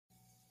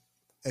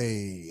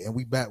Hey, and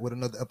we back with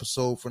another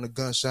episode from the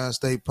Gunshine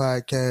State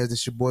Podcast.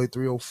 This your boy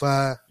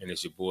 305. And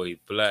it's your boy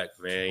Black,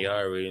 man. Y'all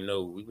already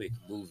know we make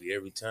a movie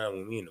every time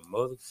when we in the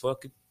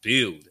motherfucking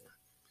building.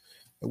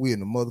 And we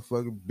in the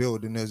motherfucking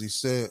building, as he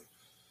said.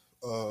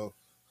 And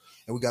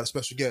we got a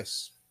special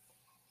guest.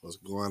 What's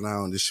going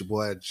on? This your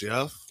boy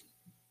Jeff.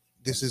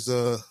 This is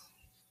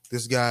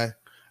this guy.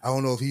 I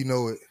don't know if he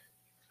know it.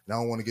 And I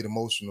don't want to get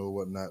emotional or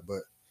whatnot,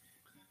 but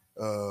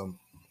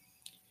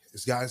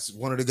this guy's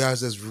one of the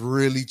guys that's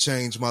really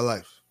changed my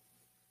life.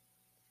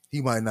 He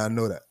might not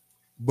know that,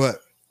 but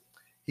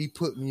he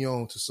put me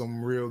on to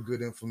some real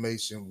good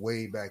information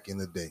way back in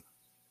the day.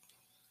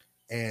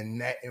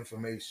 And that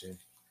information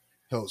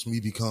helps me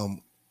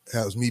became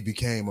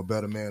a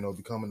better man or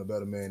becoming a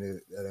better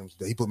man.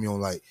 He put me on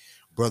like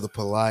Brother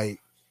Polite.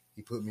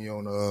 He put me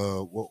on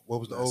what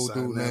was the old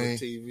dude name?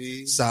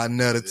 TV.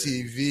 Sinetta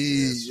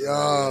TV. Yes,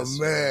 Oh yes,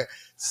 man.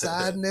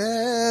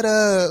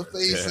 Sinetta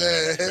face.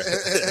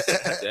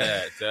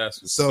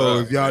 That's what's So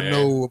up, if y'all man.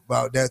 know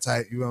about that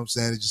type, you know what I'm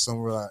saying? It's just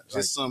something like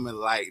Just some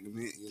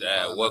enlightenment.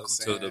 Welcome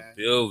to the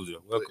building.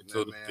 Welcome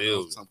to the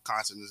building. Some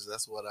consciousness.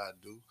 That's what I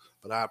do.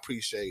 But I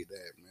appreciate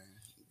that, man.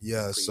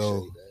 yeah, so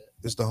Appreciate that.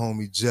 it's the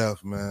homie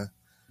Jeff, man.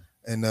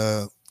 And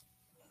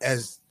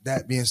as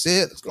that being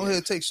said, let's go ahead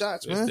and take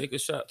shots, Let's man. take a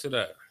shot to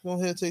that. Go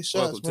ahead and take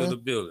shots, Welcome man. to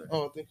the building.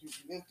 Oh, I think you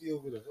empty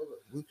over there. Hold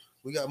up.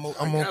 We got more.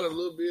 I got a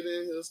little bit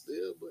in here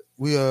still, but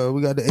We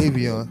got the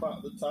Avion.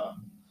 about the top.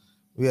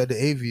 We had the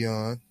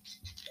Avion.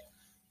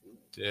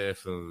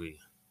 Definitely.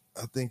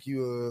 I think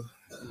you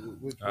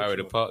I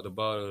already popped the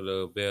bottle of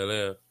the Bel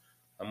Air.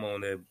 I'm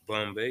on that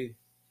Bombay.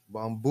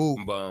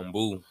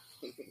 Bamboo.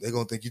 They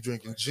gonna think you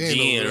drinking gin.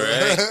 Gin, over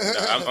there.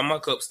 right? I'm my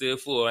cup still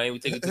full. I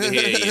ain't even taking it to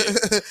the head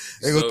yet.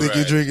 They gonna So think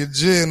you right. drinking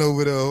gin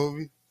over there,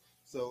 homie.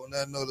 So on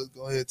that note, let's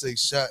go ahead and take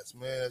shots,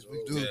 man, as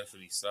we do,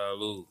 Definitely.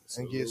 Salute.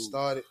 and get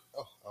started.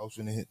 Oh, I was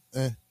finna hit.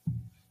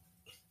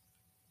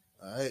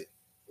 All right.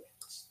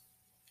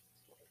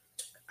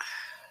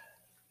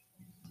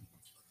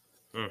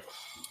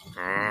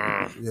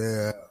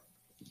 Yeah.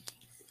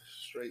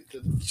 Straight to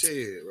the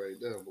chair right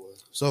there, boy.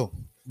 So,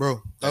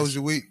 bro, how was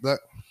your week, Black?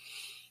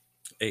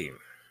 Hey,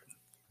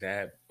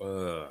 that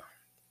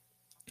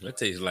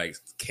tastes like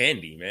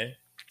candy, man.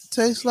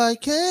 Tastes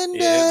like candy.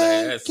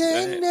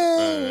 Candy.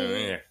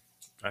 Man.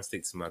 I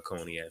stick to my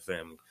cognac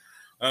family.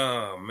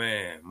 Oh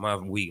man, my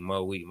week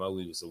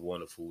was a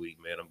wonderful week,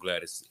 man. I'm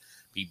glad to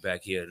be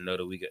back here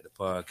another week at the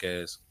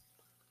podcast.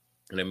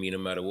 And I mean, no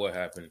matter what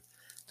happened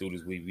through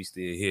this week, we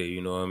still here.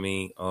 You know what I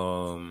mean?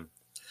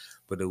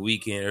 But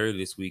early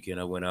this weekend,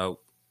 I went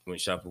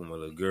shopping with my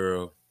little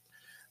girl.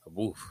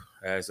 Woof.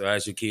 As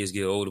your kids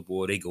get older,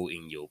 boy, they go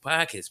in your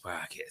pockets.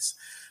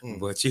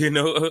 But you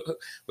know,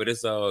 but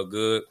it's all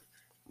good.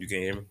 You can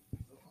hear me?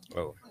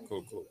 Oh,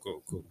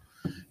 cool.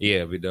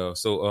 Yeah, big dog.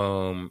 So,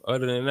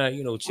 other than that,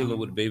 you know, chilling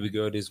with the baby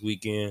girl this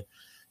weekend,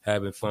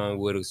 having fun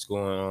with her,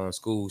 going on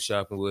school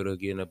shopping with her,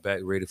 getting her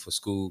back ready for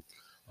school.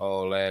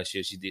 All last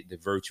year, she did the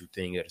virtual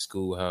thing at the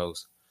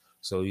schoolhouse.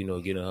 So, you know,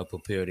 getting her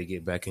prepared to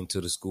get back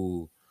into the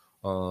school.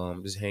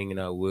 Just hanging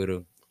out with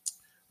her.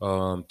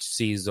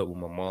 Seized up with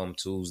my mom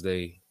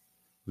Tuesday.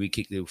 We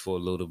kicked it for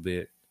a little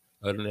bit.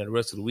 Other than that, the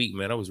rest of the week,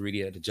 man, I was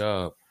really at the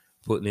job,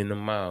 putting in the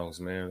miles,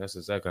 man. That's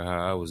exactly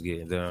how I was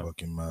getting down.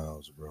 Fucking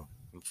miles, bro.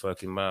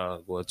 Fucking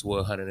miles, boy.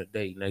 1,200 a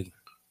day, nigga.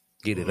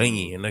 Get it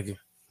in, nigga.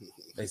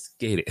 Let's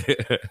get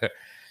it.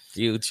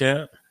 You,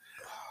 champ?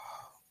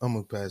 I'm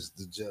gonna pass it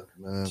to Jeff,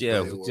 man.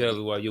 Jeff, tell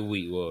me what your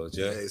week was,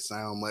 Yeah, Jeff. it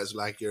sound much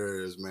like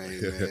yours, man.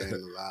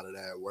 A lot of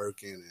that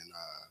working and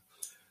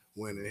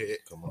went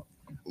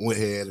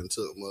ahead and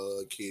took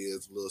my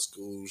kids little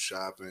school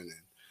shopping and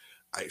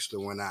I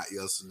actually went out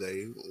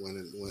yesterday.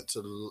 Went to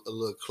a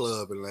little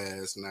clubbing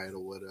last night or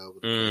whatever.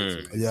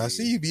 Yeah, I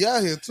see you be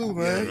out here too,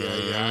 man.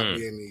 Yeah. I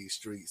be in these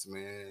streets,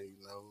 man.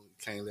 You know,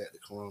 can't let the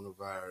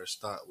coronavirus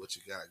stop what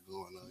you got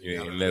going on. You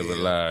ain't gotta never live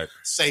lied.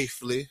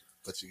 safely,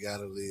 but you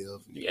gotta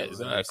live. Yeah,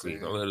 exactly.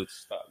 Don't let it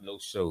stop no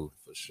show.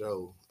 For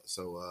sure.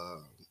 So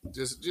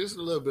just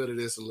a little bit of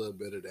this, a little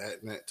bit of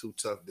that. Not too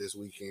tough this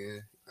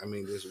weekend. I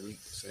mean, this week,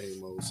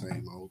 same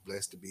old.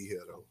 Blessed to be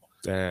here though.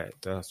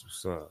 That's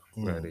what's up.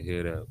 Glad to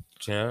hear that.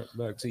 Champ,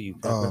 back to you.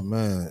 Oh Papa.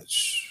 man.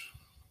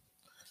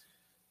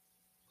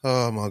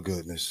 Oh my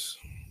goodness.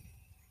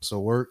 So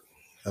work.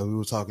 We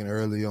were talking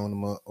earlier on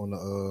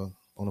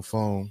the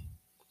phone.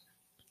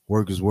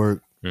 Work is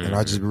work, and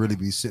I just really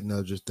be sitting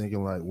there just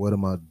thinking like, what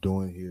am I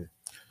doing here?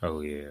 Oh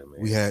yeah, man.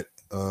 We had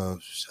I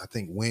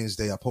think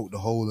Wednesday I poked a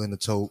hole in the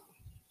tote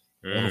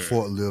on the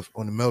forklift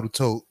on the metal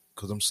tote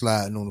because I'm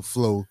sliding on the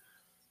floor.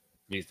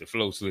 It's the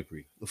flow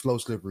slippery. The flow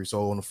slippery.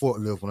 So on the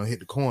forklift when I hit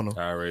the corner,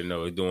 I already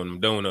know it's doing them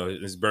donuts.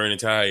 It's burning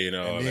tire and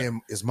all and that.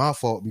 then it's my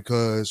fault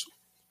because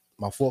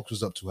my fork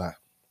was up too high.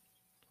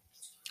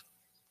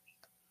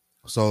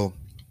 So,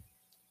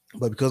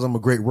 but because I'm a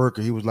great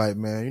worker, he was like,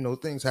 man, you know,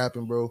 things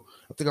happen, bro.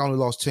 I think I only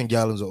lost 10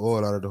 gallons of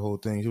oil out of the whole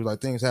thing. He was like,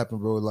 things happen,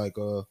 bro. Like,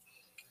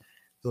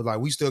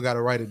 we still got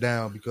to write it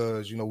down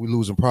because, you know, we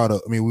losing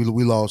product. I mean,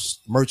 we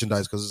lost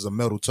merchandise because it's a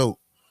metal tote.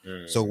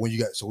 So when you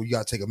got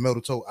to take a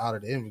metal tote out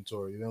of the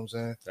inventory, you know what I'm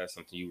saying? That's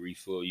something you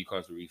refill. You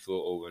constantly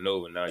refill over and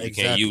over. Now you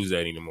Exactly. can't use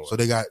that anymore. So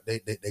they got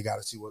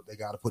to see what they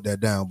got to put that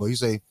down. But you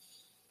say,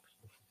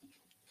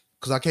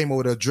 because I came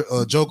over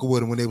to Joker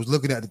with him when they was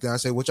looking at the thing. I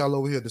said, "What y'all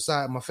over here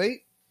decide my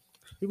fate?"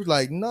 He was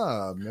like,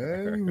 "Nah,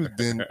 man." He was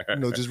then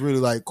just really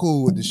like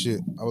cool with the shit.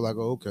 I was like,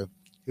 "Oh, okay."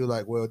 He was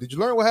like, "Well, did you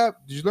learn what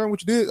happened? Did you learn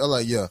what you did?" I was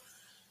like, "Yeah."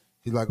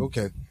 He's like,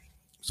 "Okay."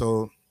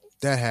 So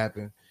that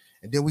happened,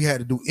 and then we had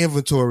to do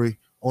inventory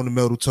on the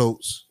metal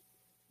totes.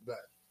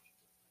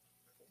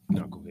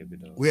 No, go ahead,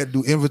 dog. We had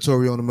to do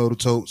inventory on the metal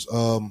totes.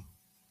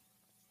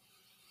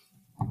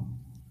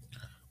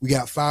 We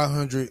got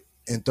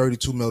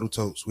 532 metal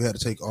totes. We had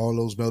to take all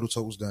those metal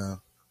totes down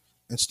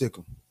and stick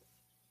them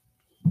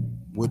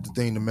with the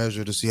thing to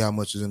measure to see how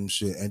much is in the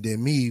shit. And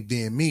then me,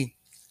 being me,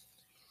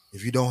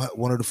 if you don't have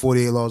one of the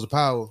 48 laws of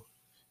power,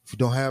 if you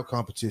don't have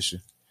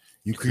competition,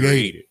 you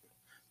create it.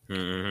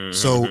 Mm-hmm.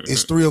 So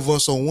it's 3 of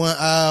us on one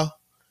aisle,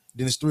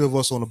 then it's 3 of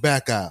us on the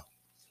back aisle.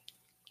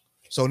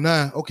 So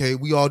now, okay,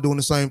 we all doing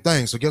the same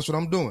thing. So guess what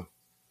I'm doing?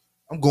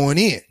 I'm going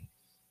in.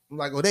 I'm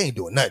like, oh, they ain't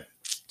doing nothing.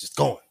 Just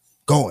going.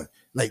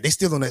 Like they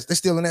still in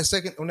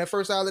that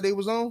first aisle that they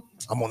was on.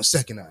 I'm on the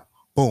second aisle.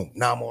 Boom.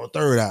 Now I'm on the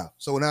third aisle.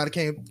 So now it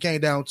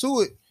came down to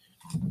it.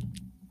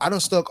 I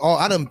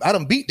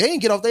done beat, they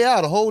didn't get off their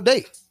aisle the whole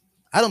day.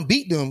 I done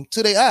beat them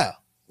to their aisle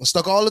and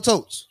stuck all the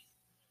totes.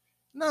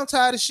 Now I'm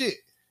tired of shit.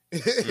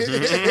 And these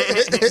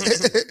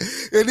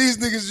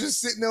niggas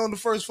just sitting there on the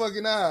first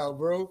fucking aisle,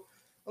 bro.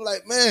 I'm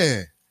like,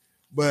 man.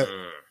 But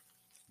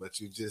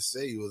you just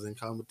say you was in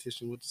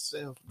competition with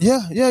yourself.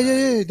 Yeah.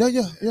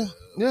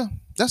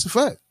 That's a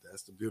fact.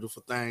 That's the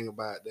beautiful thing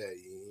about that.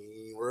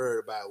 You ain't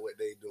worried about what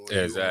they doing.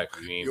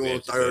 Exactly. You on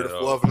third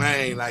or fourth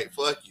lane, like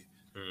fuck you.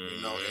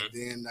 You know, and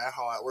then that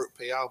hard work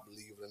pay off,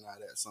 believe it or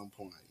not, at some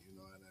point. You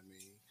know what I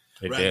mean?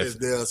 Rather it's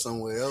there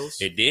somewhere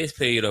else. It did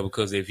pay it up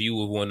because if you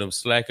were one of them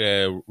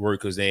slacker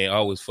workers, they ain't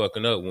always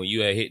fucking up. When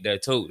you had hit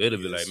that tote, it'll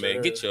be like,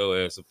 man, get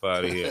your ass up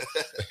out of here.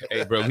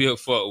 Hey, bro, we'll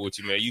fuck with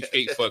you, man. You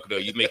can't fuck it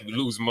up. You make me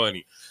lose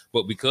money.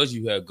 But because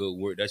you had good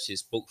work, that shit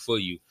spoke for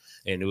you.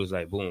 And it was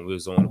like, boom, it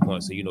was on the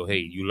point. So, hey,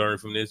 you learn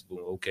from this.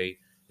 Boom, okay,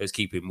 let's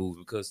keep it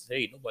moving. Because,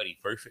 hey, nobody's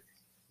perfect.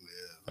 Yeah.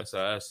 That's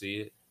how I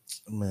see it.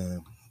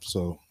 Man,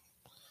 so...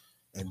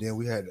 And then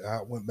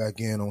I went back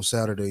in on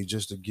Saturday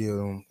just to give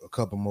them a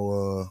couple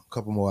more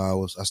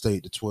hours. I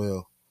stayed to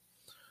 12,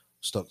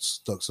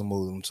 stuck some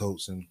more of them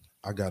totes, and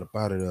I got up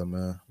out of there,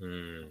 man.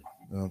 You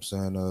know what I'm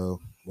saying?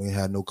 We ain't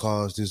had no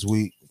cars this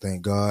week,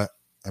 thank God.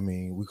 I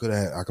mean,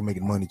 I could make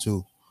it money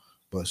too,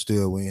 but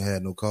still, we ain't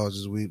had no cars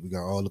this week. We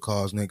got all the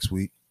cars next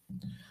week.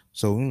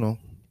 So,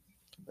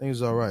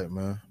 things all right,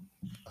 man.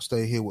 I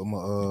stayed here with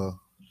my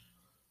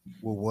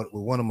with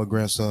one of my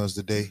grandsons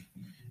today.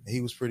 He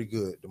was pretty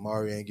good.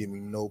 Damari ain't giving me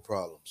no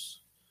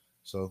problems.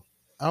 So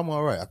I'm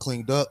all right. I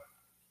cleaned up.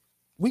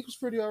 Week was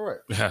pretty all right.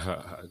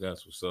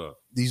 That's what's up.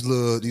 These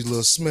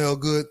little smell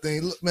good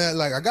things. Look, man,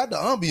 like I got the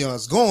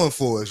ambiance going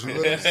for us. You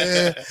know what I'm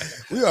saying?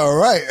 We all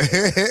right.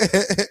 Man.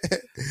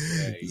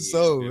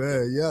 So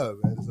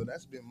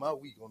that's been my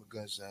week on the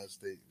Gunshine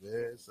State,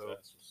 man. So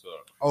that's what's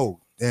up. Oh,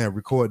 damn,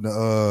 recording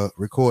the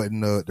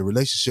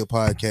relationship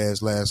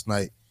podcast last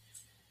night.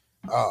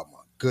 Oh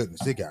my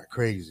goodness, it got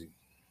crazy.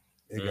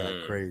 It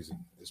got crazy,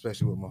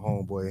 especially with my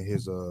homeboy and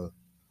his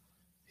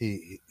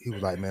he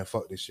was like, man,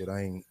 fuck this shit.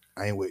 I ain't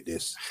with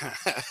this.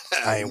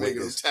 I ain't with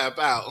this. Tap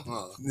out,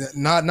 huh?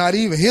 Not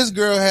even. His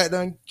girl had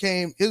done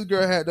she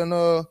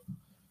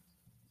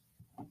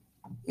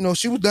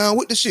was down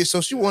with the shit.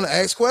 So she wanna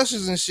ask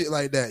questions and shit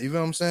like that. You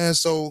know what I'm saying?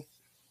 So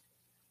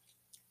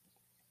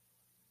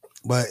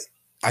but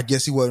I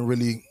guess he wasn't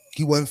really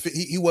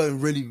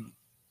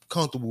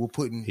comfortable with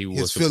putting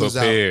his feelings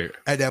out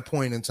at that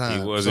point in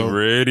time. He wasn't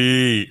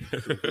ready.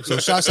 So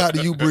shouts out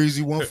to you,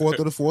 Breezy, 1/4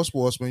 of the 4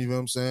 Sportsmen, you know what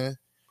I'm saying?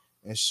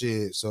 And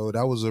shit. So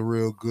that was it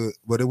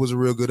was a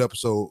real good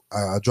episode.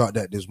 I dropped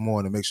that this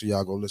morning. Make sure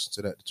y'all go listen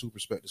to that, the Two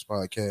Perspectives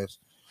podcast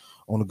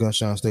on the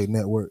Gunshine State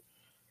Network.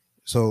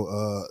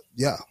 So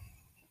yeah.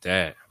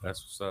 That's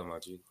what's up, my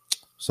G.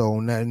 So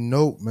on that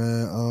note,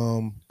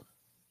 man,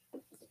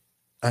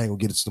 I ain't gonna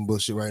get into some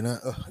bullshit right now.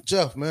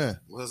 Jeff, man.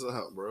 What's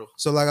up, bro?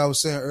 So like I was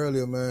saying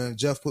earlier, man,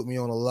 Jeff put me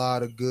on a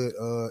lot of good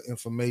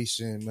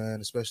information,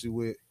 man, especially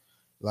with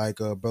like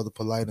Brother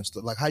Polite and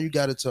stuff. Like how you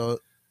got into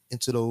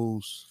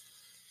those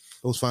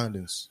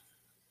findings?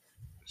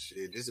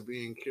 Shit, just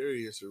being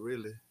curious,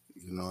 really.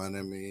 You know what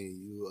I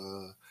mean?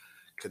 You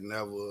could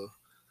never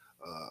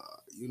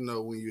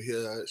when you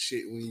hear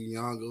shit when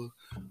you're younger,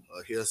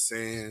 hear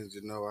sayings,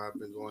 I've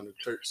been going to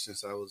church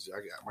since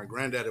my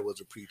granddaddy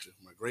was a preacher.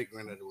 My great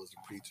granddaddy was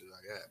a preacher.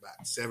 I got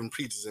about 7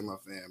 preachers in my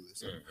family.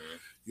 So,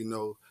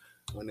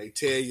 when they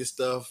tell you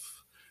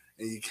stuff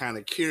and you're kind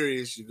of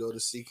curious, you go to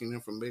seeking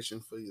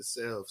information for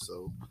yourself.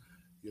 So,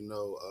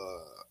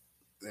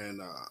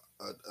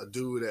 a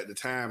dude at the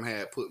time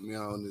had put me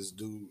on this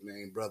dude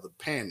named Brother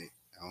Panic.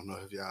 I don't know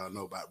if y'all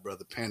know about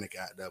Brother Panic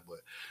out there, but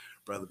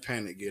Brother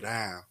Panic get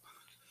down.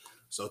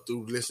 So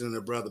through listening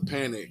to Brother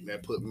Panic,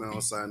 that put me on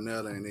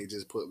Sinetta, and they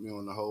just put me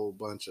on a whole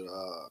bunch of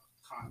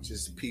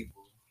conscious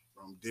people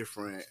from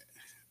different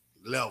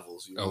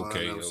levels. You know what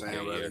I'm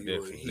saying? Whether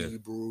you a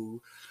Hebrew,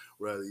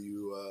 whether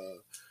you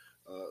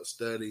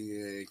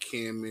studying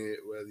Kemet,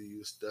 whether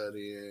you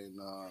studying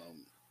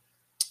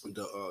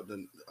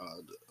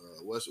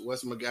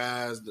what's my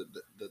guys, the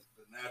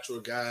natural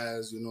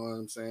guys, you know what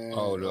I'm saying?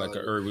 Oh, like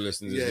an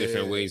herbalist in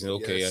different ways. And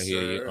okay, yes, I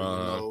hear you. You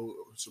know,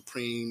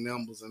 supreme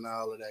numbers and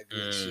all of that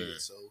good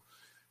shit. So,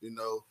 you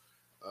know,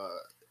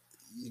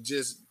 you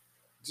just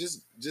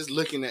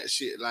looking at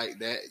shit like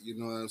that, you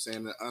know what I'm saying,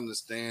 and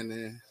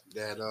understanding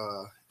that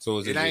so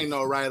it ain't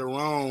no right or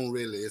wrong,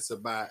 really. It's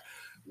about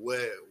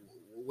where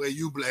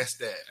you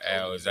blessed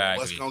at.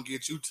 Exactly. What's gonna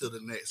get you to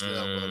the next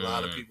level. A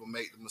lot of people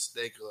make the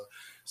mistake of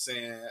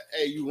saying,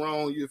 hey, you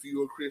wrong if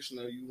you're a Christian,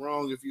 or you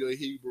wrong if you're a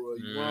Hebrew, or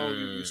you wrong if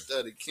you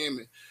study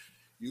Kemet.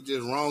 You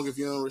just wrong if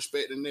you don't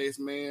respect the next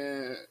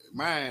man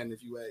mind,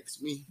 if you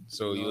ask me.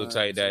 So you'll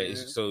type that.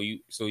 So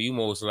you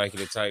most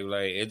likely to type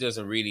like it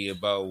doesn't really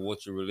about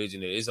what your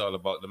religion is. It's all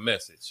about the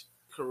message.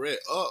 Correct.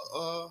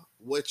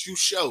 What you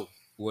show.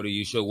 What do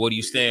you show? What do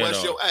you stand What's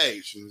on? your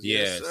actions? Yeah,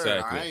 yes,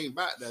 exactly. I ain't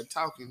about that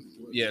talking.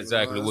 Yeah,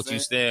 exactly. What you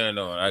stand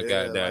on. I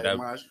got that. Like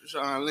my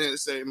Sean Lynch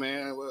say,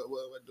 man,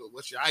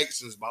 what's your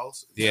actions,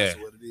 boss? That's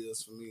what it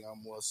is for me.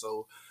 I'm more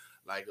so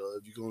like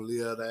if you're gonna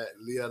live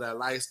that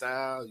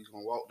lifestyle, you're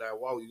gonna walk that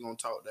walk, you're gonna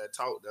talk that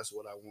talk. That's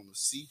what I want to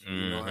see.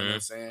 You know what I'm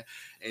saying?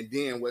 And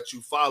then what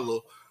you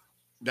follow,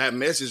 that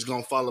message is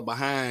gonna follow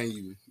behind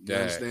you. You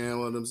understand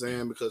what I'm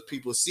saying? Because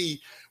people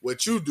see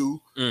what you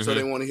do, so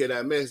they want to hear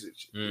that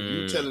message. If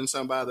you telling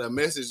somebody a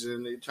message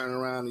and they turn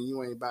around and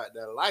you ain't about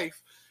that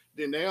life,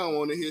 then they don't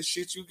want to hear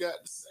shit you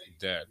got to say.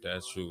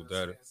 That's true.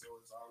 So it's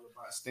all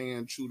about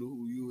staying true to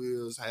who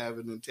you is,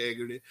 having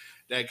integrity,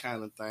 that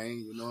kind of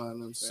thing. You know what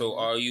I'm saying? So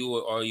are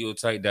you a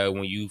type that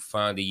when you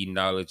find the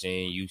knowledge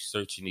and you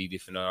searching the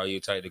different, are you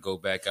a type to go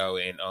back out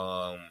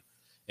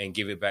and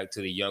give it back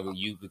to the younger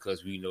youth?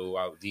 Because we know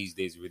out these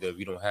days we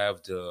don't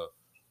have the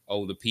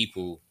older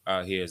people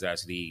out here is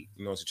actually,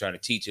 you know, so trying to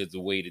teach us the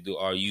way to do.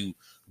 Are you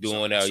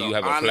doing that? You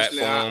have a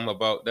platform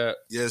about that?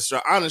 Yes,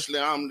 sir. Honestly,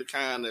 I'm the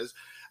kind that's,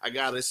 I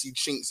gotta see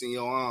chinks in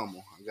your armor.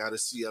 I gotta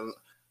see a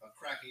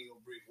crack in your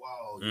brick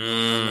wall. You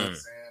know what I'm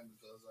saying?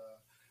 Because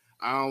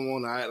I don't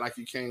want to act like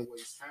you can't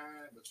waste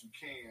time, but you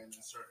can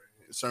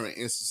in certain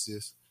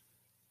instances.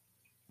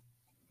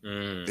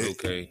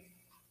 Okay.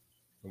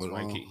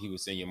 He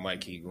was saying your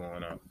mic keep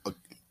going up.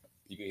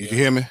 You can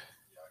hear me?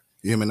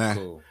 You hear me now?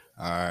 Cool.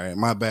 All right,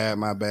 my bad.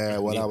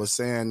 What I was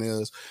saying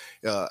is,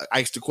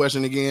 ask the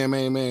question again,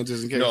 man,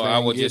 just in case. No, I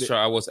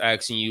was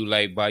asking you,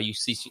 like, by you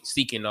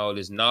seeking all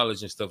this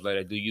knowledge and stuff like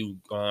that, do you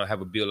have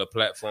a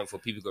platform for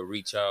people to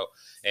reach out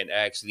and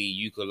actually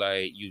you could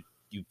like you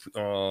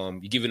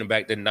giving them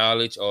back the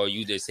knowledge, or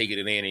you just taking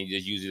it in and you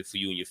just use it for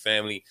you and your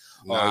family?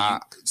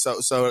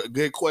 So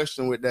good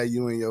question with that,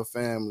 you and your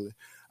family.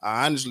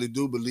 I honestly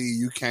do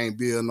believe you can't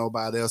build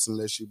nobody else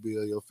unless you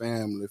build your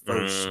family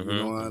first. You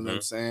know what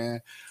I'm saying?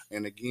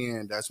 And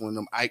again, that's when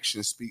them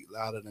actions speak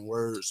louder than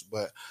words.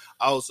 But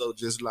also,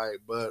 just like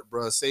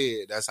bruh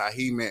said, that's how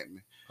he met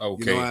me.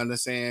 Okay. You know what I'm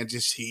saying?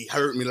 Just he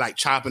heard me like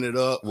chopping it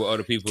up with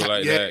other people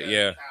like that.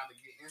 Yeah. Kind of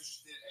get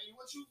interested. Hey,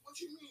 what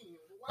you mean?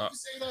 Why you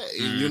say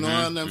that? You know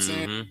what I'm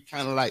saying?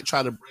 Kind of like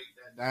try to break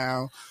that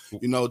down.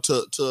 You know, to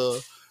a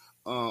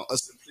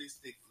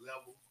simplistic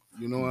level.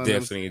 You know what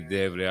I'm saying?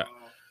 Definitely.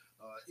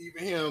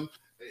 Even him,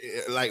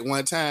 like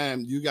one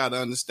time, you got to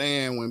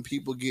understand when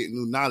people get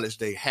new knowledge,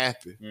 they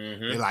happy.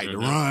 They like to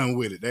run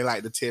with it. They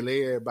like to tell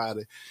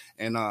everybody.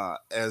 And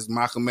as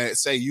Malcolm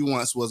X say, you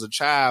once was a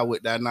child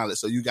with that knowledge,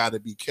 so you got to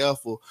be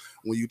careful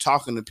when you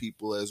talking to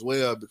people as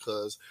well,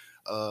 because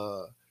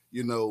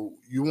you know,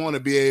 you want to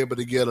be able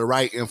to get the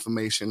right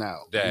information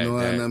out. You know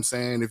what I'm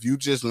saying? If you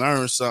just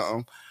learn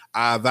something,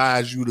 I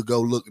advise you to go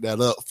look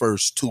that up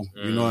first too.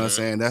 You know what I'm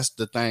saying? That's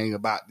the thing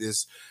about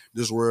this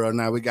world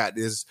now. We got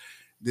this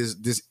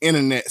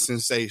internet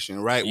sensation,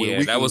 right? Where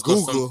we can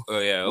Google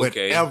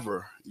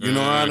whatever. You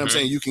know what I'm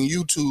saying? You can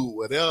YouTube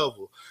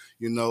whatever.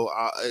 You know,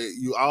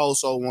 you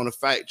also want to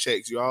fact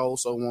checks. You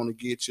also want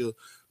to get your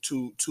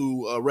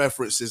two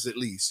references at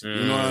least.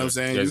 You know what I'm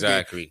saying?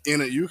 Exactly.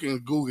 You can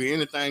Google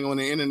anything on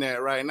the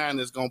internet right now, and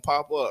it's gonna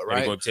pop up, right?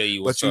 It's gonna tell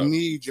you what's but you up.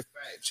 Need your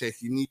fact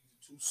check. You need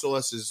two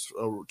sources,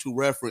 two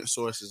reference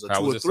sources, or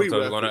two or three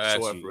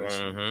reference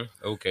sources.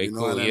 Okay, you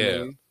know cool. I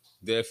mean?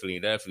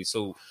 Definitely.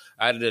 So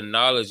out of the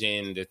knowledge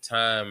and the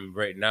time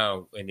right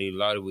now, and a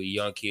lot of the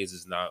young kids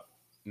is not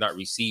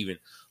receiving,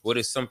 what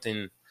is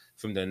something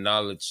from the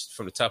knowledge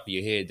from the top of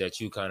your head that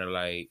you kind of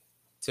like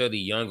tell the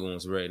young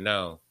ones right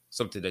now,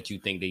 something that you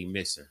think they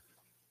missing?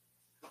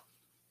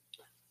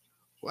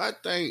 Well, I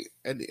think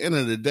at the end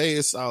of the day,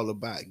 it's all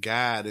about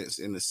guidance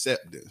and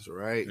acceptance,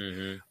 right?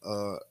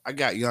 I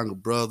got younger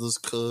brothers,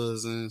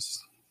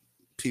 cousins,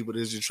 people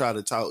that you try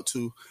to talk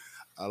to.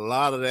 A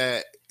lot of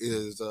that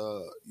is,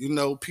 you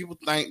know, people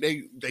think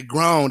they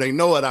grown, they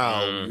know it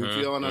all. You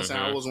feel what I'm saying?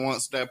 I was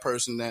once that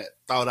person that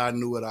thought I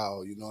knew it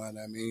all. You know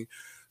what I mean?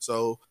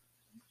 So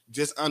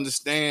just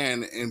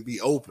understand and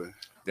be open.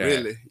 Yeah.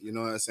 Really, you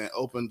know what I'm saying?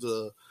 Open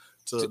to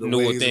the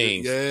newer ways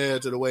things.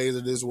 to the ways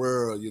of this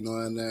world. You know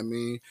what I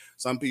mean?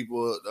 Some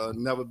people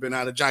never been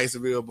out of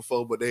Jacksonville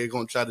before, but they're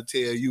gonna try to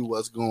tell you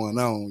what's going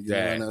on. You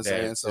know what I'm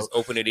saying? So just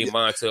opening their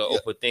mind to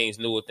open things,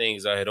 newer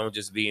things out here. Don't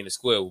just be in the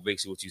square.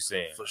 Basically, what you're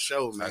saying. For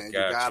sure, man. You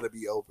gotta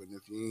be open.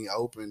 If you ain't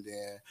open,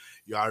 then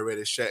you're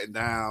already shutting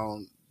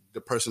down the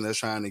person that's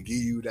trying to give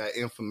you that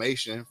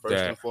information, first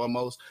and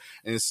foremost.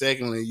 And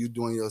secondly, you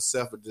doing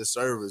yourself a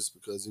disservice,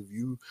 because if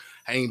you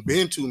ain't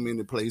been too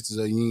many places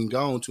or you ain't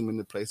gone too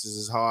many places,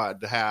 it's hard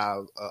to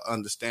have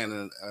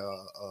understanding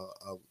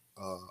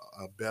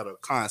a better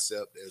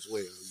concept as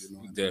well. You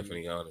know,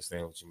 Definitely, I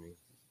understand what you mean.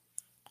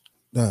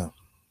 Yeah,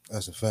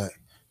 that's a fact.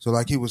 So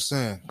like he was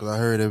saying, because I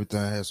heard everything,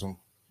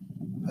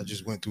 I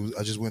just went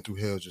through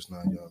hell just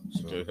now, y'all.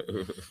 So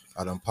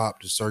I done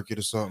popped the circuit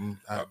or something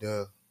out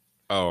there.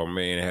 Oh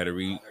man, I had to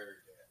read.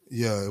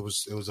 Yeah, it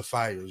was a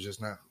fire just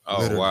now. Oh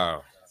literally.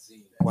 Wow.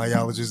 While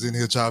y'all was just in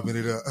here chopping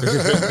it up.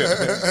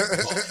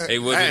 Hey,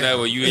 wasn't that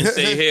what you didn't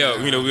say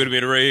hell? You know, we would have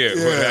been right here.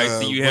 Yeah, I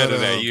see you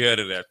handled that. You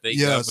handled that. Thank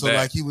God for so that.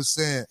 like he was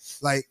saying,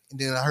 like, and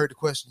then I heard the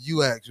question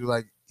you asked, you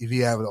like, if he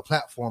have a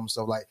platform and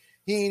stuff, like,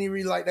 he ain't even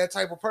really like that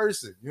type of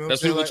person. You know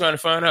That's what what we're trying to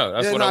find out.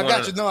 That's what I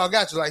got you. No, I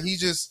got you. Like, he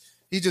just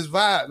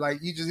vibe. Like,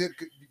 he just hit,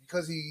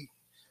 because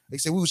they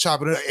said we was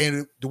chopping it up,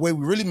 and the way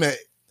we really met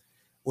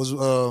was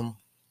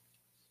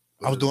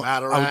I was doing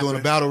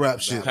a battle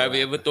rap shit. Have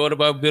you ever thought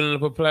about building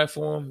up a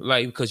platform?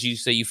 Like, because you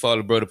say you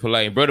follow Brother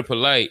Polite, and Brother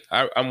Polite,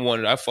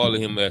 I follow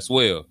him as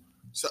well.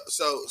 So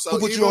who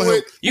put you on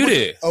him? You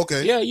did.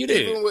 Okay. Yeah, you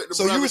did.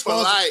 So you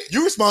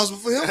responsible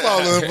for him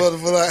following Brother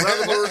Polite.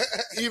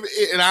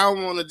 And I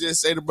don't want to just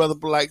say the Brother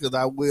Polite, because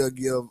I will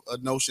give a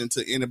notion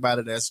to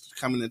anybody that's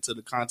coming into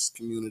the conscious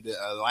community,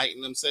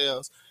 enlighten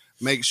themselves.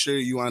 Make sure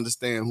you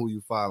understand who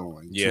you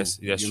following. Yes,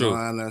 that's true. You know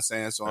what I'm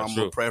saying? So that's I'm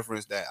going to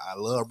preference that. I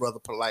love Brother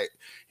Polite.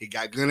 He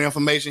got good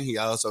information. He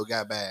also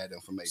got bad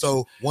information.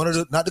 So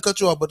not to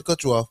cut you off, but to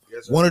cut you off,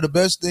 yes, one of the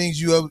best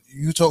things you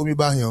told me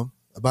about him,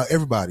 about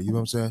everybody, you know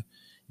what I'm saying?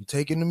 You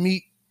take in the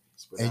meat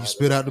and you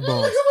spit out the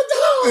bones.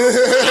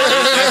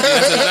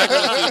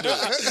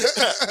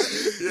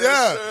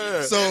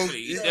 Yeah.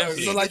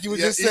 So like you were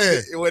just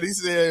saying, what he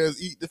said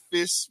is eat the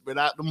fish, spit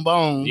out them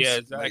bones. Yeah,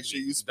 exactly. Make sure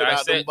you spit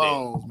out them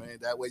bones, man.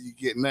 That way you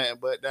get nothing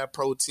but that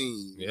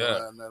protein. You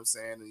know what I'm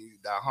saying? And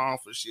that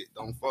harmful shit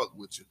don't fuck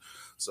with you.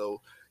 So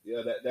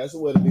yeah, that's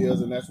what it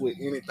is, and that's with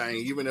anything.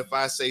 Even if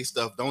I say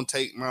stuff, don't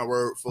take my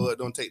word for it.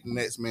 Don't take the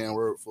next man's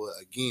word for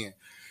it. Again,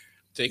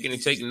 take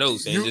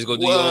notes and just go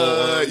do your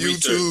own YouTube,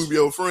 research.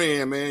 Your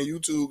friend, man.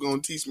 YouTube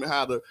gonna teach me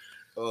how to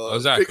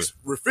fix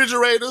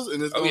refrigerators,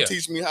 and it's gonna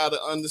teach me how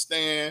to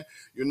understand,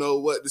 you know,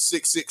 what the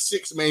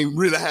 666 may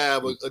really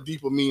have a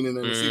deeper meaning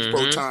than the 6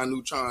 proton,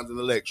 neutrons, and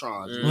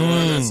electrons. You know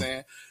what I'm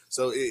saying?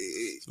 So,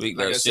 like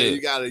I said,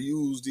 you gotta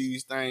use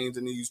these things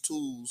and these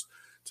tools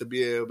to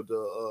be able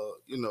to,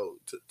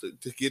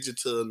 to get you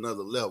to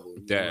another level.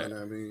 You know what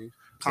I mean?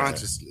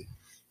 Consciously.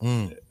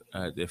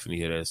 I definitely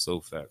hear that. So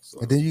facts. So.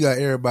 And then you got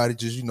everybody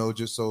just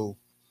so,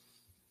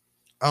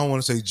 I don't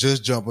want to say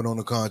just jumping on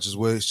the conscious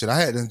wave. Shit, I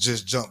hadn't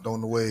just jumped on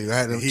the wave.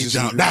 He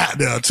jumped out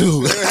there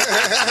too.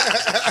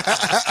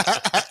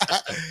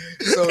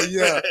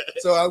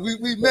 So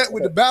we met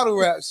with the battle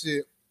rap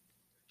shit,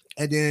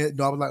 and then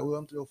I was like, well,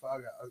 I'm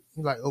 305.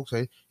 He's like,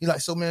 okay. He's like,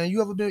 so man,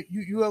 you ever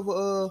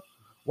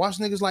watch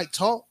niggas like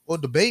talk or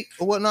debate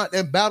or whatnot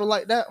that battle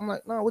like that? I'm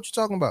like, no, what you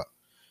talking about?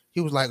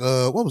 He was like,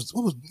 what was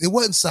it?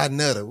 Wasn't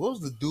Sinetta. What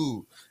was the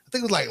dude? I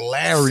think it was like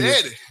Larry.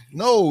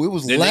 No, it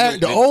was Larry,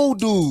 the old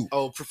dude.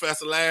 Oh,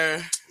 Professor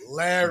Larry.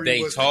 Larry.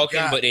 They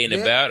talking, but they in the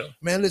battle.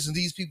 Man, listen,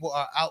 these people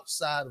are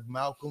outside of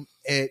Malcolm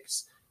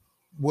X.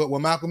 What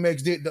Malcolm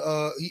X did,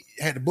 he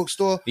had the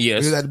bookstore.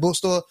 Yes, he was at the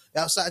bookstore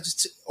outside,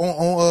 just on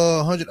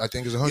 100. I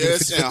think it's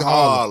 155th in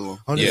Harlem.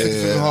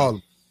 155th in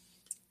Harlem,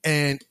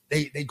 and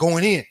they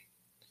going in.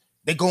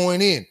 They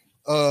going in.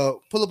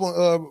 Pull up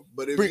on.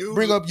 But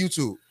bring up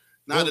YouTube.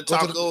 Not to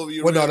talk over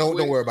you. Well, no,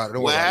 don't worry about it.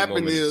 What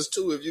happened is,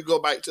 too, if you go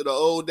back to the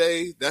old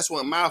days, that's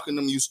what Malcolm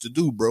them used to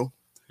do, bro.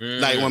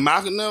 Like when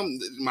Malcolm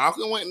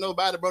wasn't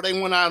nobody, bro. They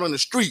went out on the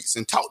streets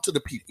and talked to the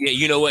people. Yeah,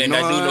 you know what? And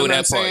I do know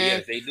that part.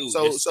 Yes, they do.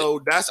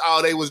 So that's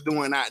all they was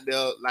doing out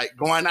there, like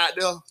going out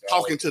there,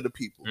 talking to the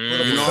people.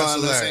 You know what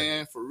I'm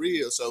saying? For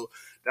real. So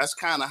that's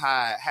kind of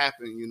how it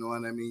happened. You know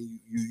what I mean?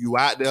 You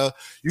out there,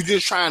 you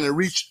just trying to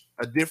reach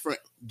a different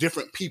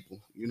people.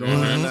 You know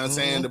what I'm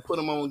saying? To put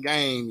them on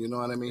game. You know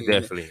what I mean?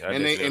 Definitely.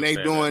 And they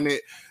doing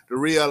it the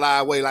real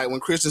live way. Like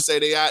when Christians say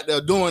they out there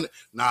doing it,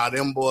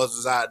 them boys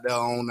is out there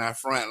on that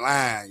front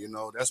line. You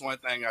know, that's one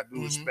thing I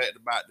do respect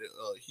about the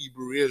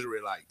Hebrew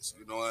Israelites.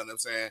 You know what I'm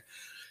saying?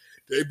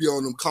 They be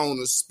on them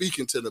corners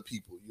speaking to the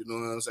people. You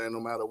know what I'm saying? No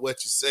matter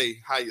what you say,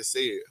 how you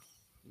say it.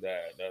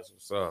 That's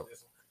what's up.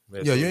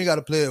 You ain't got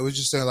to play it. We're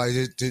just saying like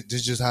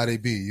this just how they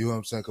be. You know what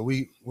I'm saying? Cause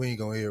we ain't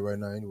gonna hear it right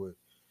now anyway.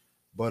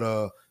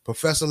 But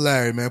Professor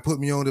Larry, man, put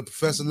me on to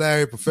Professor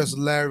Larry. Professor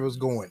Larry was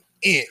going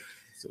in.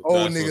 So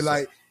old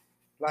nigga,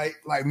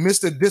 like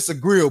Mr.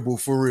 Disagreeable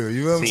for real.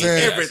 You know what I'm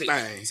saying?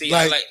 Everything. See,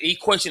 Like- he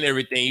question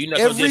everything. You know,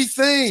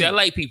 Everything. I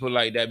like people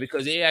like that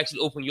because they actually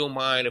open your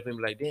mind up and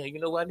be like, damn, you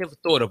know what? I never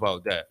thought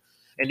about that.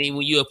 And then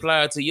when you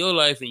apply it to your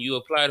life and you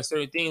apply to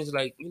certain things,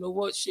 like, you know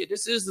what, shit,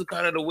 this is the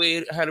kind of the way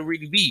it had to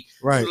really be.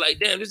 Right. You're like,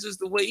 damn, this is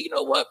the way. You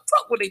know what?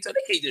 Fuck what they tell.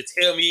 They can't just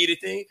tell me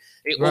anything.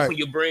 They Right. open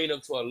your brain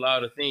up to a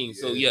lot of things.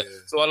 So Yeah.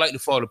 so I like to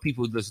follow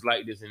people just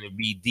like this and it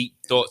be deep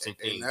thoughts and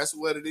things. And that's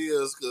what it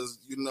is, because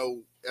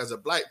as a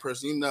black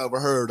person, you never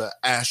heard of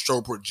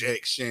astro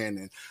projection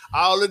and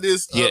all of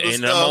this. Yeah, other and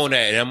stuff. I'm on that.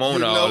 And I'm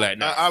on all that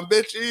now. I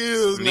bet you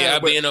is. Yeah, now,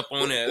 I've but- been up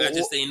on that. I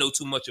just ain't know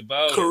too much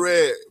about it.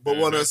 Correct. But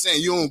what Mhm. I'm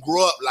saying, you don't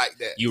grow up like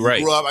that. You're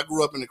right. I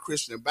grew up in a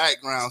Christian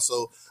background,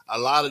 so a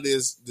lot of the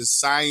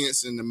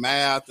science and the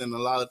math and a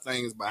lot of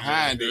things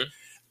behind it,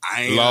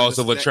 I ain't Laws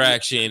of understand.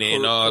 attraction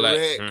and all that.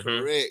 Correct,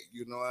 correct.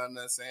 You know what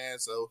I'm saying?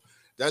 So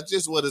that's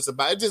just what it's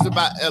about. It's just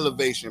about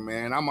elevation,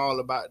 man. I'm all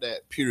about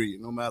that,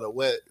 period. No matter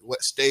what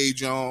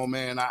stage you're on,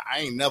 man. I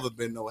ain't never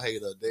been no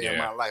hater a day in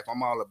my life.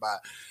 I'm all about,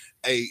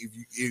 hey,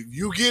 if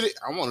you get it,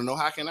 I want to know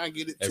how can I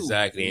get it too.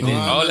 Exactly. You And know then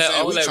what all I'm that,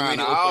 saying? all We that trying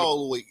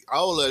really to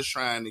all us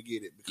trying to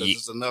get it because Yeah.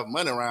 there's enough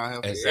money around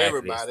here for Exactly.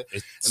 everybody.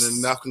 And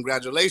enough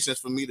congratulations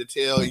for me to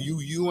tell you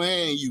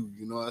and you.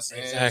 You know what I'm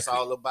saying? Exactly. It's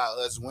all about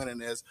us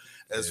winning as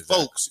Exactly.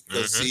 folks.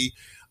 Because see,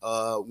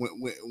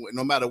 when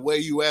no matter where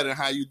you at and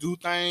how you do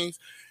things,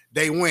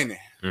 they winning.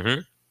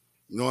 Mhm.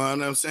 You know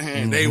what I'm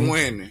saying? They Mhm.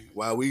 winning.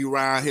 While we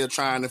around here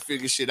trying to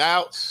figure shit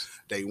out,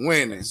 they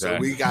winning.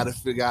 Exactly. So we got to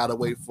figure out a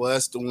way for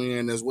us to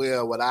win as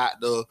well without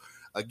the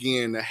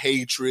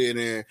hatred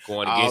and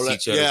Going all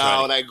against that, each other.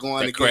 all that going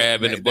that against,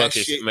 crab in man, the bucket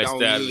that shit messed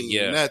don't out. mean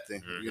Yeah.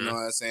 nothing. Mhm. You know what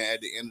I'm saying?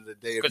 At the end of the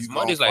day, if Because you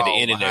money's gonna like the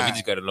fall internet. We behind,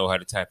 just got to know how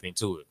to tap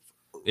into it.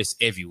 It's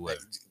everywhere.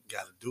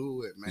 gotta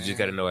do it, man. You just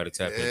got to know how to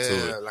tap Yeah,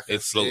 into it. like I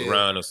It floats said.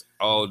 around us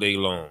all day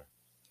long.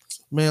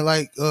 Man,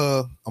 like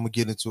I'm gonna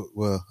get into it.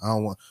 Well, I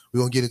don't want. We're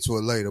gonna get into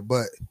it later.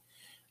 But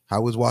I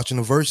was watching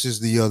the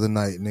verses the other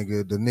night,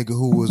 nigga. The nigga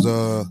who was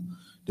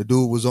the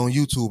dude was on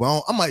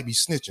YouTube. I might be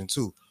snitching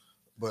too,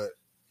 but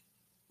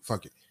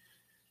fuck it.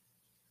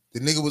 The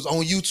nigga was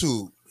on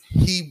YouTube.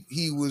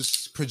 He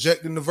was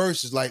projecting the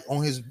verses like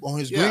on his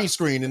Yeah. green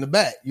screen in the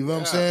back. You know what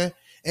I'm Yeah. saying?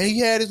 And he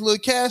had his little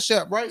cash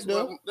app right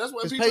there. That's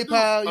what His people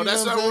PayPal, do. you Oh, that's know what I'm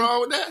something saying?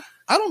 wrong with that?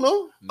 I don't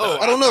know. No,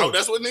 I don't know.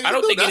 That's what niggas I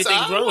don't do. think That's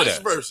anything's how I wrong with watch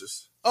that.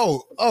 verses.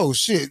 Oh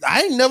shit!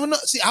 I ain't never know.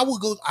 See, I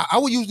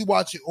would usually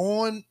watch it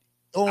on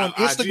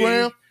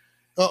Instagram. IG.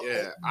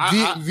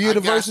 Yeah, via the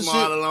got versus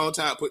smart shit. a long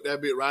time. Put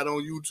that bit right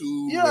on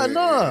YouTube. Yeah,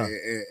 nah.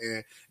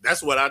 and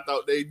that's what I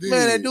thought they did.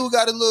 Man, that dude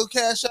got a little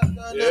cash out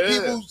down there. Yeah.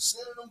 People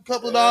sending him a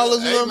couple of dollars.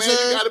 You Hey, know what I'm man,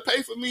 saying? You got to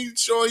pay for me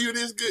showing you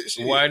this good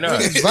shit. Why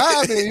not? He's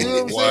vibing. You know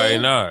what I'm Why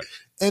saying? not?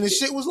 And the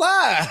shit was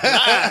live.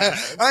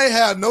 Live. I ain't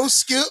had no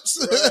skips,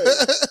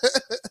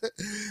 Right.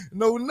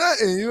 no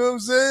nothing. You know what I'm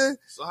saying?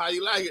 So how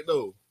you like it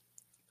though?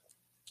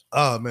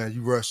 Oh man,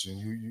 you rushing?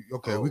 You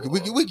okay? We can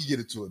get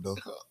into it though.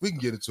 We can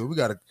get into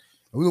it.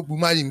 We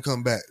might even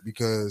come back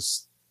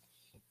because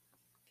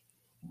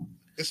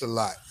it's a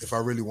lot. If I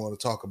really want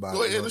to talk about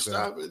Go it, you ahead know and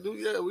what I'm saying? stop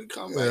it. Yeah, we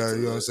come back. Yeah, to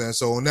you know what I'm it. saying.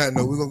 So on that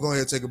note, we're gonna go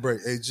ahead and take a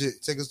break. Hey,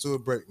 Jit, take us to a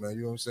break, man.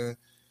 You know what I'm saying?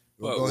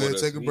 We'll go ahead and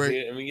take a break.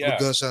 The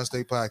Gunshine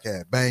State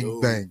Podcast. Bang, Yo.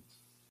 bang.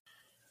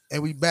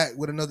 And we back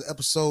with another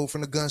episode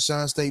from the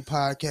Gunshine State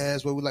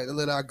Podcast where we like to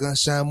let our gun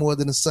shine more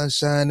than the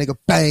sunshine, nigga.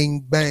 Bang,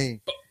 bang.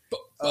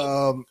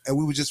 And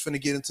we were just finna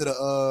get into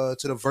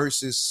the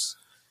verses,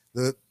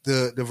 the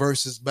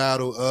verses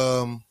battle.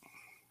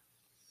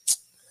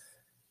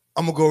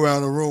 I'm gonna go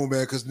around the room,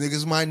 man, because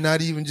niggas might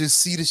not even just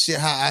see the shit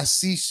how I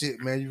see shit,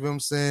 man. You know what I'm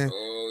saying?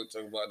 Oh,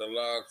 talk about the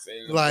locks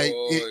and the Like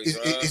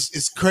boys,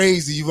 it's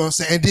crazy, you know what I'm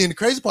saying? And then the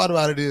crazy part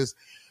about it is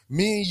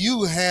me and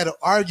you had an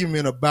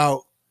argument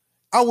about,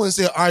 I wouldn't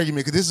say an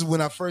argument because this is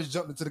when I first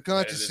jumped into the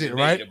conscious shit,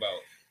 right?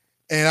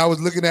 And I was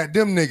looking at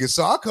them niggas.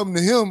 So I come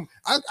to him,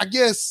 I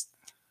guess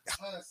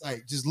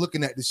hindsight, just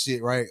looking at the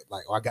shit, right?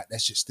 Like, oh, I got that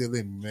shit still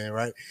in me, man,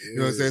 right? You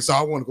know what I'm saying? So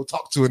I want to go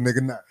talk to a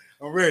nigga now.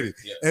 I'm ready.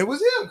 Yeah. And it was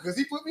him because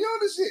he put me on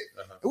this shit.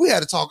 Uh-huh. And we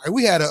had to talk, and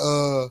we had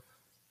a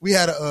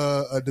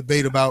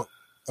debate about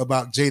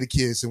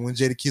Jadakiss and when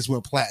Jadakiss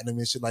went platinum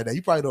and shit like that.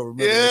 You probably don't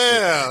remember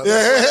that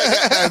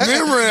Yeah, shit. Yeah.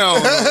 memory on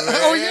it, man.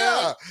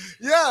 Oh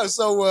yeah.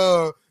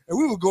 So and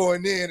we were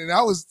going in, and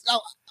I was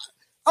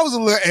a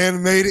little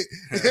animated.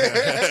 You know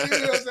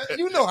what I'm saying?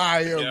 You know how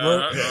I am,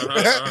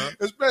 bro.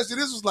 Especially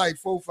this was like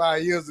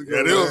 4-5 years ago.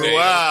 Yeah, this was a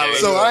while ago.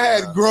 So I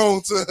had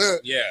grown to.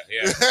 Yeah.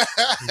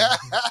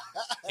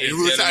 We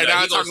were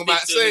talking about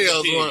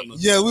sales.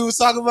 Yeah, we was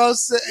talking about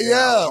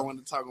I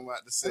wanted to talk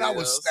about the sales. And I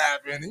was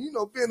snapping,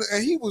 and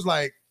and he was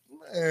like,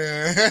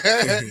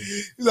 man,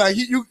 he's like,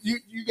 you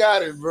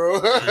got it,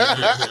 bro.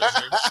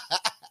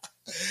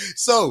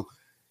 So,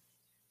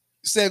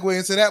 segue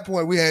into that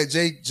point, we had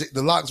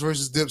the Locks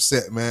versus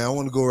Dipset, man. I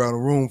want to go around the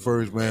room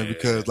first, man,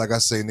 because like I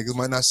say, niggas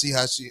might not see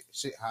how I see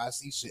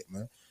shit,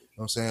 man. You know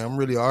what I'm saying? I'm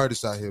really an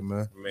artist out here,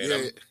 man.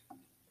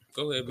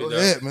 Go ahead, Go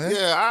ahead, man.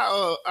 Yeah,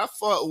 I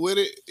fought with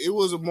it. It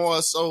was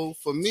more so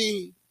for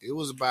me. It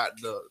was about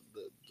the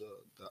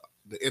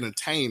the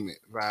entertainment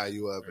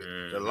value of it.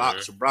 The Mhm.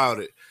 Locks brought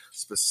it,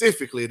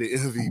 specifically the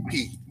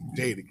MVP,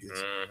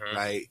 Jadakiss. Mhm.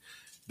 Like,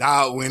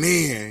 dog went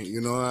in,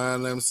 you know what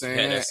I'm Had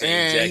saying? that same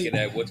And jacket he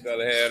that what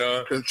color had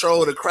on.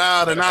 controlled the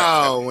crowd and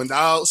all. When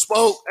dog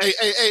spoke, hey,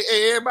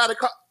 everybody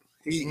call.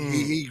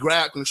 He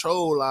grabbed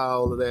control of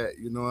all of that,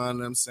 you know what I'm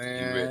You read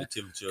saying? the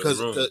temperature of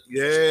the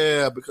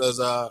room. Because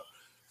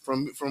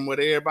from what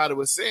everybody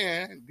was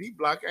saying, D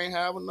Block ain't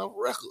have enough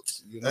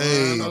records. You know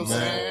Hey, what I'm Oh,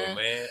 saying?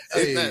 man.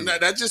 Hey.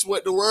 That's just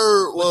what the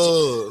word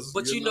was.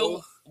 But you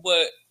know,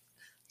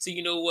 see,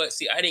 you know what?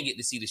 See, I didn't get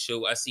to see the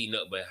show. I see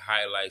nothing but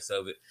highlights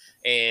of it.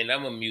 And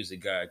I'm a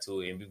music guy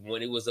too. And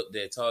when it was up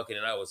there talking,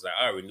 and I was like,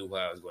 I already knew how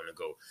I was going to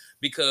go.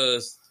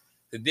 Because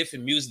the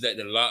different music that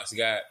the Locks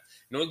got,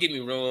 don't get me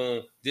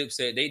wrong,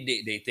 Dipset, they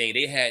did their thing.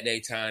 They had their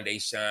time, they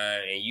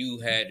shine. And you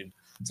had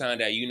the time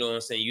that, you know what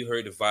I'm saying, you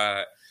heard the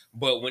vibe.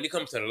 But when it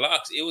comes to the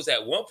Locks, it was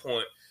at one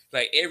point,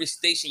 like every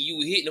station you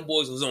would hit, them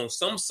boys was on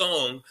some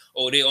song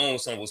or their own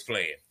song was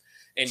playing.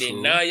 And then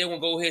True. now you're going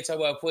to go ahead and talk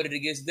about put it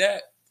against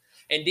that.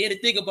 And then to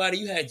think about it,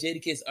 you had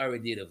Jadakiss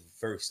already did a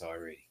verse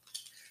already.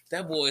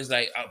 That boy is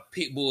like a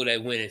pit bull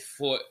that went and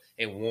fought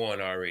and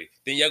won already.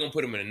 Then y'all gonna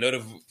put him in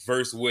another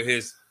verse with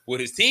his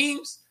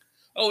teams.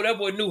 Oh, that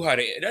boy knew how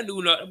to. That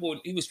boy,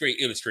 he was straight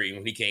illustrating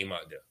when he came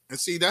out there. And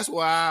see, that's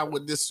why I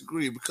would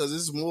disagree, because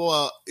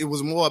it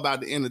was more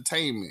about the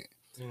entertainment.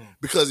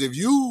 Because if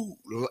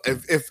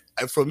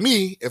for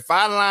me, if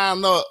I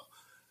line up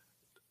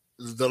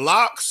the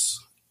Locks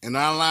and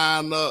I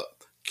line up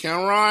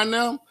Cameron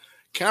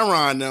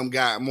them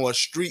got more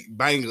street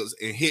bangers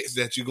and hits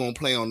that you're gonna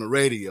play on the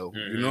radio.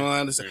 Mhm. You know what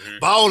I'm saying? Mhm.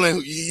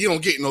 Balling, you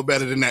don't get no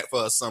better than that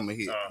for a summer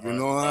hit. You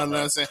know what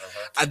I'm saying?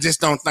 I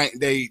just don't think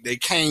they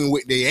came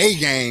with their A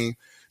game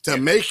to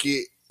make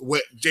it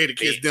what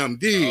Jadakiss them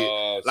did.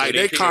 So Like, they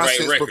they picked the right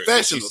constant records, what you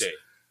professionals. say.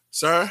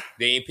 Sir,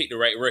 They ain't picked the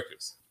right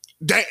records.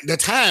 the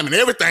time and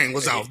everything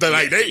was off.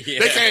 They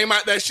Yeah. came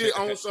out that shit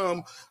on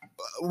some.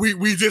 We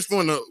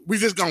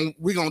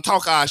gonna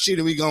talk our shit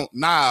and we gonna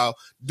now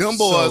them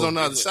boys So, on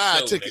the other it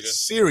side was took so, it nigga.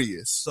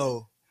 serious.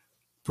 So,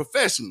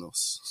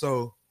 Professionals.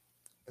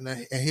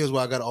 and here's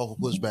why I got to offer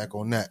pushback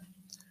on that.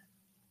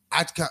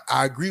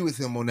 I agree with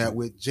him on that.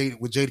 With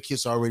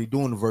Jadakiss already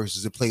doing the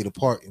verses, it played a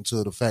part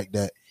into the fact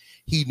that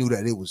he knew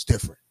that it was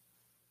different.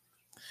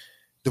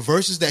 The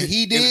verses that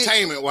he did,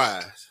 Entertainment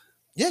wise.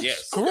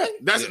 Yes. correct.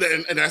 That's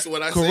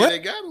what I Correct. said they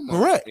got him on.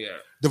 Correct. Yeah.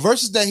 The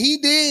verses that he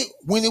did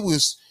when it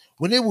was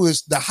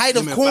the height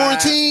of Him and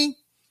quarantine,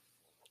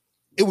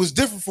 it was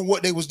different from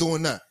what they was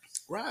doing now.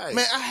 Right.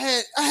 Man, I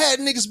had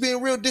niggas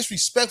being real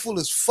disrespectful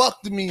as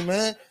fuck to me,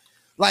 man.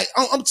 Like,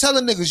 I'm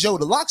telling niggas, yo,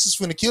 the Locks is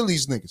finna kill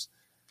these niggas.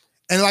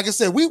 And like I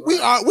said, we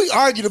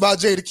argued about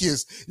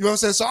Jadakiss. You know what I'm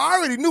saying? So I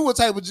already knew what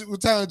time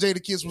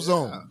Jadakiss was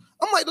on.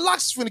 I'm like, the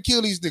Locks is finna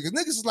kill these niggas.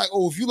 Niggas is like,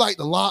 oh, if you like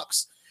the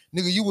Locks,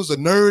 nigga, you was a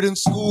nerd in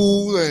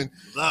school and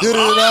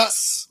da-da-da-da.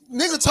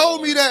 Nigga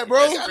told me that, bro.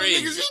 That's What kind of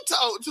crazy. niggas you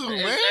talk to,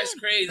 man? That's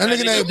crazy. That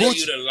nigga named gave Butch.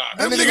 you the Locks.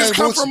 That Them nigga niggas ain't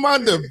come bullshit. from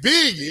under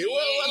Biggie. You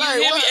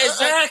hear me?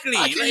 Exactly.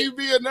 How can Like- you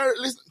be a nerd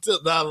listen to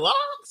the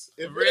Locks?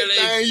 If Really?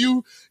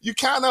 anything, you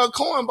kind of a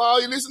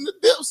cornball. You listen to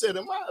Dipset,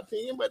 in my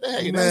opinion. But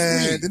hey, Man,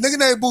 that's the me. nigga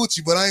named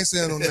Bucci, but I ain't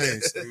saying no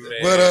names. Man.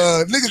 But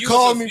nigga You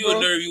called was a me, few bro.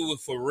 nerve, you was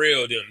for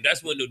real them.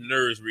 That's when the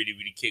nerves really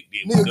kicked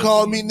in. Nigga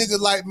called me, nigga,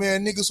 like,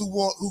 man, niggas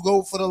who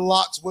go for the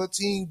Locks, wear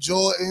Team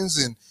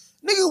Jordans, and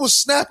nigga was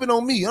snapping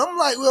on me. I'm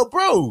like, well,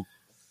 bro.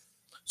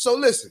 So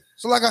listen.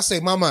 So like I say,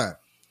 my mind,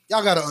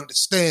 y'all gotta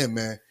understand,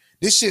 man.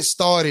 This shit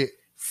started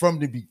from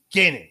the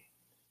beginning.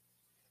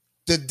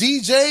 The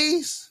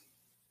DJs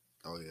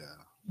Oh yeah.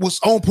 was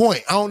on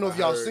point. I don't know if I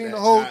y'all heard seen that. the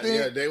whole thing.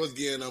 Yeah, they was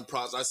getting them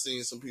props. I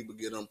seen some people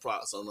get them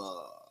props on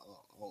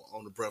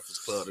the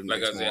Breakfast Club. The Like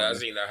I next said, I morning.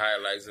 seen the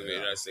highlights of it, Yeah.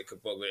 and I said,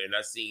 and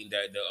I seen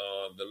that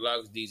the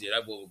Locks DJ,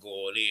 that boy was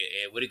going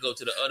in, and when it go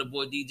to the other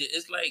boy DJ,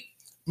 it's like,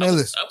 Man,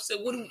 listen. I said,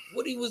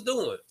 what he was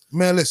doing?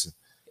 Man, listen.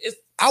 It's-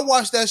 I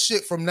watched that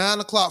shit from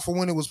 9:00 for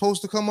when it was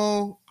supposed to come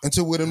on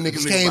until when them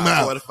niggas Nigga came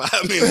about out.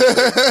 45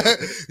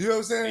 minutes. You know what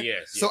I'm saying?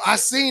 Yes. So yes, I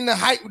yes. seen the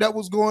hype that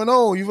was going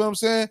on. You know what I'm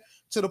saying?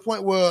 To the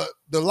point where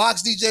the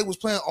Locks DJ was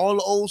playing all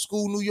the old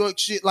school New York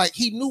shit. Like,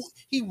 he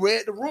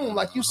read the room,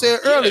 like you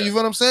said earlier. Yeah. You know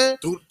what I'm saying?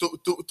 through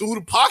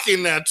the pocket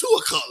now too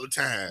a couple of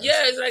times.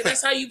 Yeah, it's like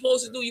that's how you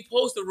supposed to do. You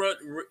supposed to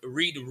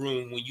read the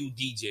room when you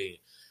DJ.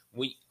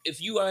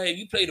 If you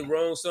play the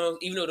wrong songs,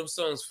 even though them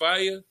songs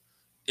fire,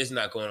 it's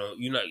not gonna.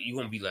 You're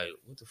gonna be like,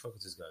 what the fuck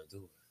is this guy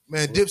doing?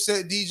 Man,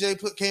 Dipset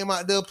DJ came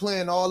out there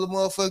playing all the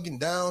motherfucking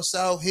down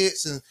south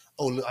hits and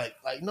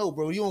no,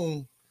 bro, you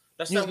don't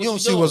That's you, not what you don't you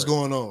see doing. what's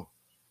going on.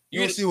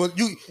 You don't see what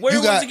you Where you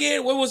was got. it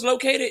again? Where was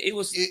located? It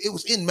was. It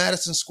was in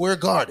Madison Square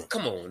Garden.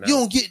 Come on now. You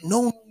don't get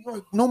no New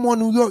York, no more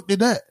New York than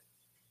that.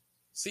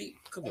 See,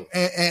 come on.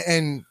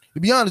 And to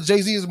be honest,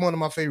 Jay-Z is one of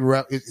my favorite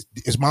rappers.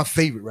 It's my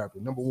favorite rapper,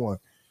 number one.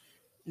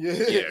 Yeah,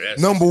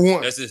 that's number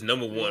one. That's his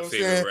number one You know what I'm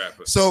favorite saying?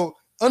 rapper. So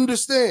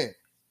understand,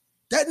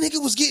 that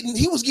nigga was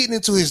getting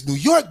into his New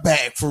York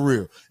bag for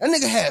real. That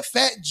nigga had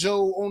Fat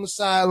Joe on the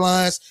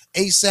sidelines,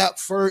 ASAP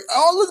Ferg,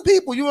 all of the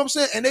people, you know what I'm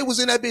saying? And they was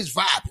in that bitch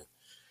vibing.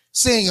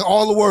 singing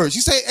all the words.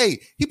 He say,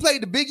 hey, he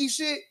played the Biggie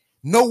shit,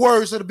 no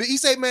words of the Biggie. He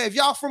say, man, if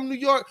y'all from New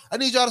York, I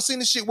need y'all to sing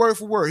this shit word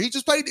for word. He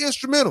just played the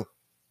instrumental.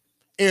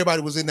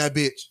 Everybody was in that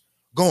bitch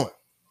going.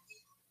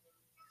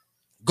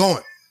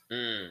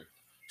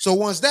 So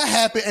once that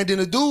happened, and then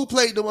the dude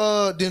played the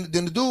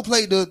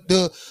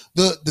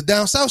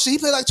down south shit. He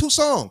played like 2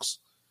 songs.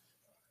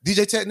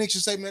 DJ Technique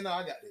should say, man, no,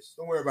 I got this.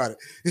 Don't worry about it.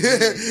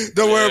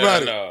 Don't worry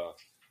about it.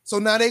 So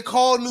now they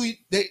call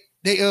they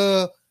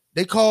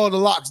call the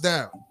locks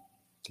down.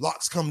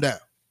 Locks come down.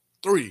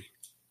 3.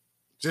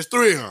 Just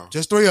 3 of them.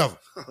 Just 3 of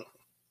them.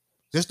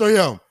 Just 3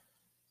 of them.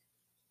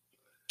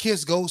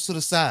 Kiss goes to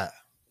the side.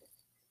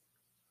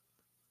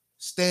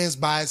 Stands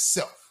by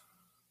itself.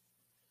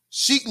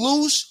 Sheek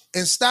Louch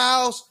and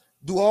Styles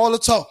do all the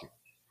talking.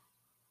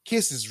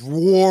 Kiss is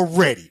war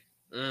ready.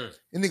 And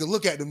nigga,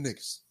 look at them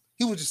niggas.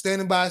 He was just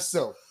standing by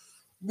himself.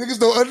 Niggas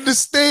don't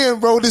understand,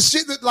 bro. This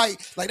shit that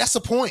like that's the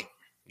point.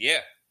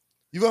 Yeah.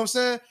 You know what I'm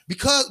saying?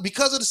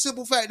 Because of the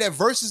simple fact that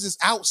Versus is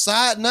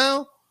outside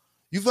now,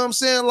 you know what I'm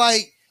saying?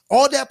 Like,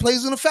 all that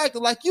plays in the factor,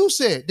 like you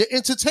said, the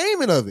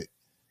entertainment of it.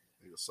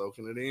 You're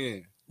soaking it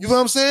in. You know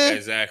what I'm saying?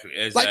 Exactly.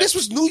 Like, this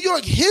was New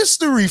York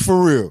history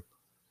for real.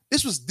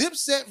 This was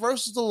Dipset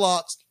versus the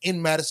Locks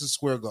in Madison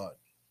Square Garden.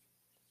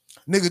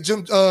 Nigga,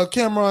 Jim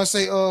Cameron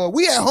say,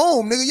 we at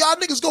home, nigga. Y'all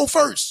niggas go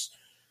first.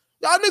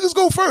 Y'all niggas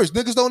go first.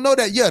 Niggas don't know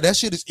that. Yeah, that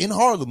shit is in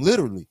Harlem,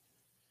 literally.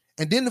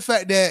 And then the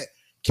fact that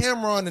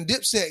Cameron and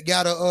Dipset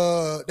got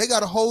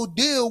a whole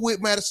deal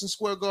with Madison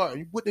Square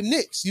Garden with the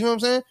Knicks. You know what I'm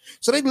saying?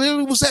 So they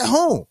literally was at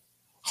home.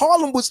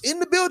 Harlem was in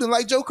the building,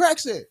 like Joe Crack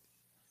said.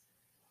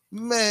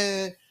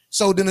 Man.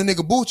 So then the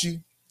nigga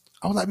Bucci,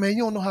 I was like, man,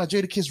 you don't know how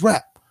Jadakiss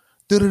rap.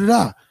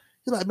 Da-da-da-da.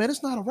 He's like, man,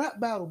 it's not a rap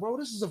battle, bro.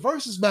 This is a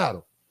versus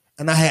battle.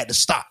 And I had to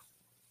stop.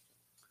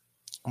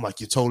 I'm like,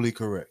 you're totally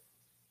correct.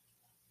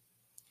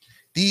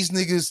 These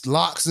niggas,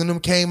 Locks and them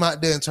came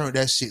out there and turned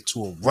that shit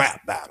to a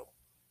rap battle.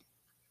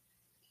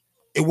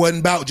 It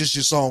wasn't about just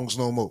your songs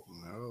no more.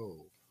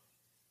 No.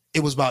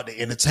 It was about the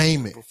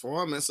entertainment.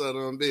 Performance of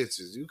them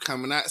bitches. You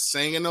coming out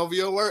singing over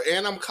your word,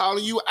 and I'm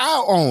calling you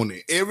out on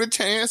it every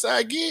chance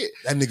I get.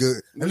 That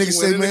nigga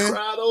said, man. The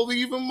crowd over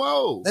even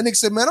more. That nigga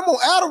said, man, I'm on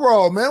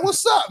Adderall, man.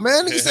 What's up,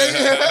 man? Nigga said,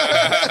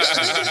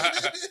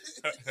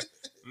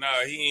 no,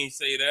 he ain't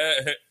say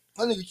that.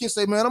 That nigga Kiss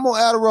say, man, I'm on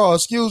Adderall.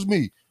 Excuse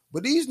me.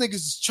 But these niggas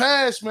is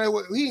trash, man.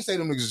 He didn't say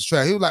them niggas is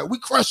trash. He was like, we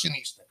crushing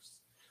these niggas.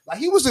 Like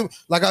he was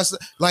like I said,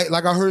 like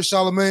I heard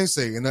Charlamagne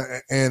say,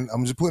 and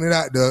I'm just putting it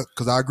out there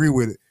because I agree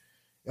with it.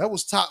 That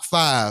was top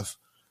 5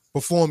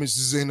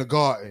 performances in the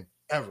Garden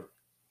ever.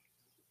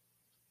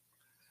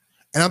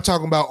 And I'm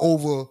talking about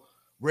over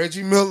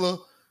Reggie Miller,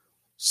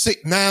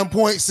 9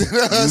 points in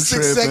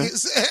 6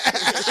 seconds.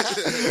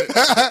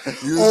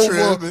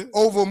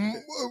 over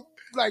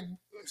like,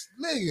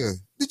 nigga,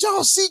 did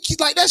y'all see?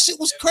 Like that shit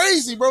was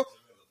crazy, bro.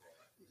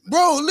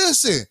 Bro,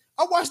 listen,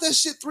 I watched that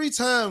shit 3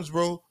 times,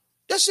 bro.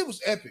 That shit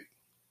was epic.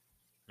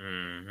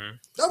 Mm-hmm.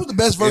 That was the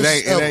best verse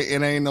ever.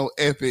 It ain't no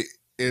epic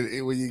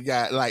when you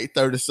got like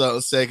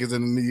 30-something seconds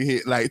and then you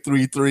hit like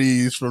 3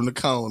 threes from the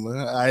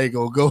corner. I ain't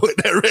gonna go with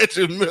that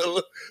Reggie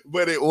Miller,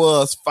 but it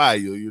was fire.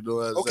 You know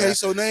what I'm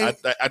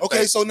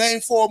saying? So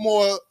name 4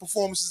 more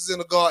performances in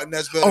the Garden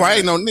that's better. Oh, I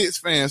ain't no Knicks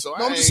fan, so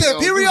no, I'm just saying,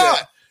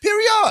 period.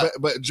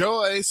 But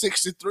Joy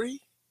 63.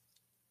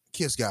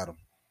 Kiss got him.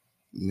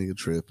 Nigga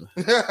tripping.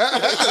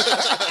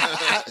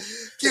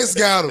 Kiss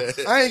got him.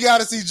 I ain't got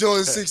to see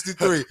Jordan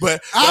 63.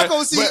 But I'll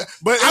go see.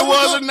 But it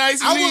was a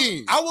nice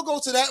meme. I will go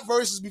to that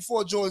versus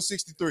before Jordan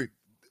 63.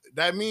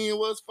 That meme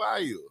was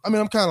fire. I mean,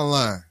 I'm kind of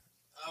lying.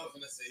 I was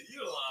going to say, you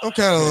lying. I'm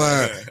kind of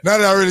lying. Now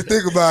that I really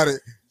think about it.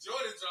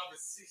 Jordan dropping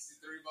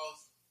 63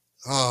 votes.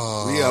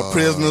 Oh. We are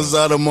prisoners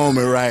of the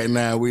moment right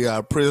now. We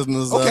are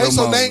prisoners of the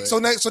moment. So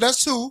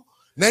that's 2.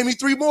 Name me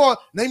 3 more.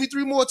 Name me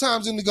 3 more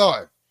times in the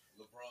Garden.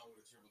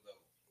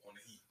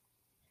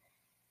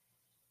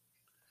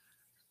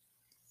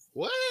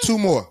 What? 2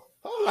 more.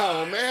 Hold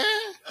on, man.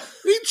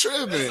 He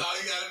tripping. That's all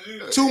you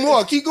gotta do. 2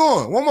 more. Keep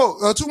going. 1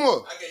 more. 2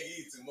 more. I can't give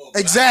you 2 more.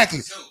 Exactly.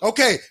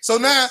 Okay. So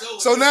now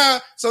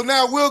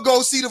we'll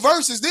go see the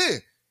verses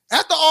then.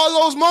 After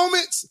all those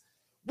moments,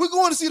 we're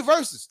going to see the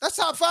verses. That's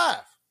top 5.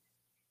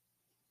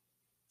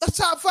 That's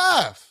top 5.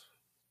 LeBron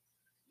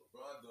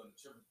doing a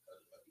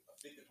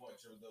 50-point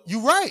triple-double. You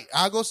right.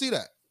 I'll go see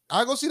that.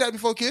 I'll go see that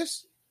before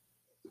Kiss.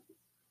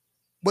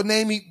 But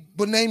name me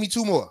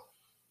 2 more.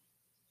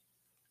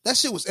 That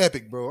shit was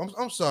epic, bro.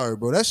 I'm sorry,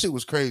 bro. That shit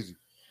was crazy.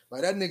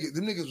 Like them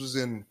niggas was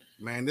in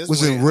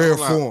rare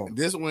form.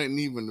 This wasn't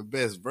even the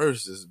best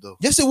verses though.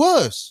 Yes, it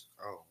was.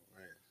 Oh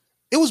man,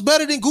 it was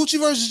better than Gucci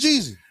versus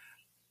Jeezy.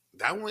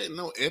 That wasn't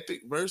no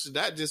epic verses.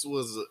 That just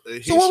was a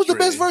history. So what was the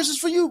best verses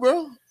for you,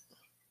 bro?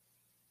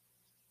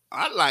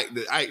 I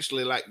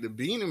actually like the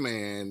Beanie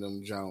Man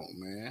them junk,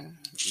 man.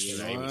 You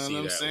know what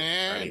I'm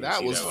saying?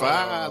 That was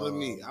fire to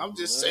me. I'm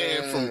just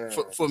saying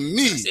for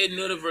me. I said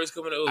another verse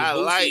coming over. I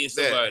like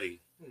somebody.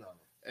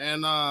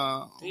 And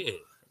yeah,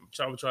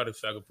 try to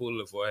if I can pull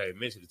it for. Hey,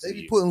 mention it to They be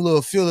you. putting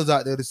little feelers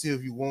out there to see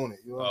if you want it.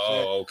 You know what I'm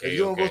saying? Oh, okay. If you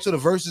don't go to the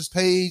Versus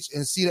page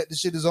and see that the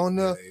shit is on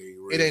there,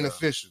 it ain't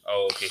official.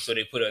 Oh, okay. So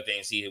they put up there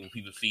and see it when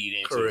people feed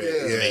into Correct.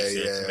 it.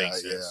 Yeah,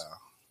 Makes sense.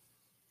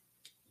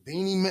 Yeah.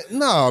 Beanie Man,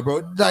 nah, bro.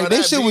 Like That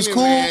that shit was Beanie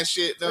cool. Man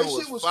shit, That that shit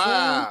was was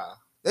fire.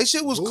 That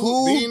shit was Boo-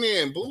 cool.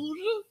 Beanie and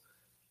Booja?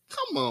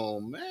 Come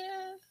on, man.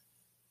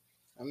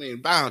 I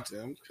mean, Bounty.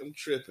 I'm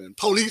tripping.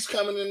 Police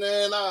coming in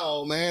there and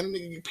all, man.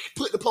 Nigga,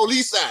 put the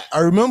police out. I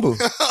remember.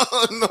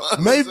 No,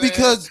 maybe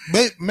because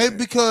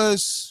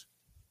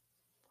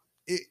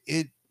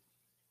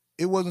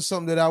it wasn't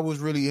something that I was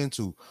really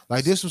into.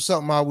 Like this was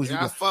something I was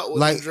I fuck with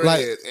like the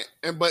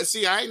dread. But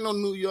see, I ain't no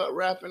New York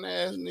rapping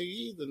ass nigga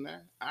either. Now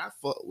I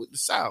fuck with the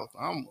South.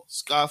 I'm a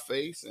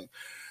Scarface, and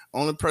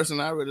only person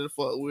I really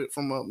fuck with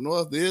from up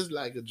north is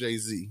like a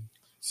Jay-Z.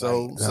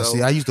 So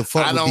see, I used to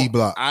fuck with D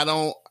Block.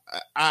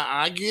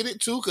 I get it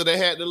too, because they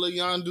had the little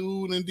young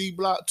dude in D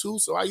Block too.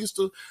 So I used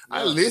to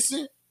I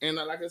listen, and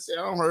like I said,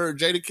 I don't heard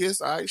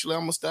Jadakiss.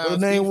 I'm a style. Her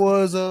name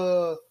was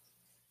I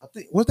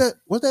think was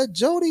that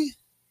Jody?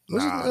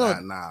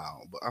 Nah,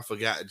 but I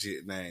forgot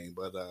Jit's name.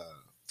 But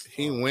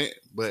he went,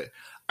 but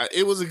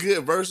it was a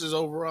good versus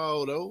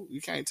overall though.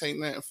 You can't take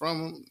nothing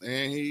from him,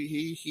 and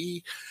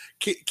he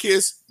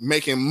Kiss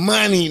making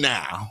money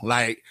now,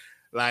 like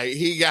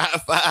he got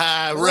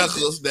 5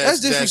 records. That's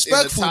disrespectful,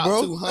 that's in the top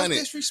bro. 200.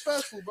 That's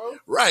disrespectful, bro.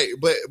 Right,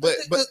 but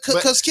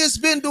because Kiss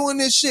been doing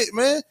this shit,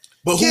 man.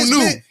 But Kiss who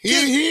knew? been- He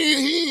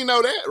didn't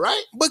know that,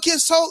 right? But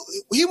Kiss told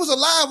he was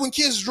alive when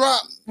Kiss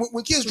dropped.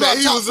 When Kiss Man, dropped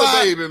he top was 5.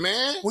 a baby,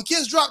 man. When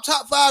Kiss dropped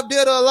top 5,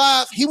 dead or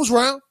alive, he was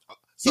around.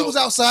 He was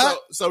outside.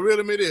 So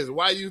real me this.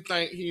 Why you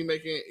think he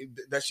making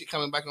that shit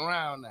coming back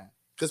around now?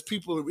 Because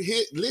people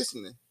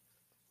listening.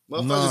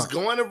 Motherfuckers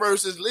going to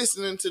verses,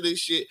 listening to this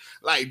shit.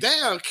 Like,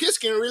 damn, Kiss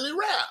can really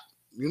rap.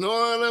 You know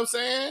what I'm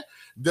saying?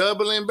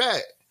 Doubling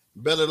back.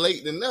 Better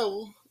late than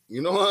never.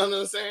 You know what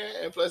I'm saying?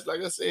 And plus,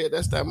 like I said,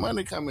 that's that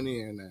money coming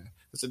in now.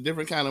 It's a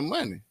different kind of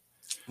money.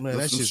 Man,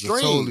 that shit's a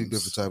streams. totally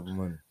different type of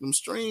money. Them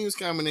streams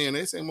coming in.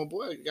 They say my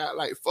boy got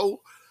like four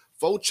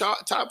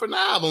topping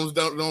albums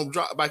don't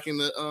drop back in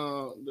the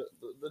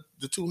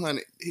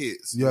 200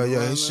 hits. Yeah. You know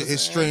what I'm His saying?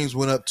 streams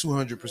went up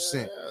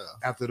 200%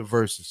 after the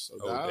verses.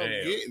 So Oh, I'm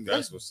getting damn.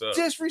 That's what's up.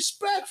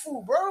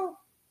 Disrespectful, bro.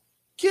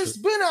 Kiss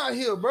been out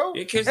here, bro.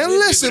 Yeah, Kiss And did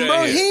listen, been bro,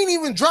 out here. he ain't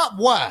even drop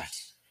Why.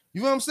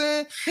 You know what I'm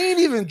saying? He ain't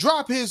even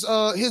drop his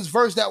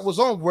verse that was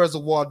on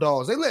Reservoir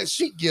Dogs. They let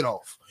Sheik get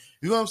off.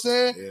 You know what I'm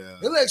saying? Yeah.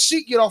 They let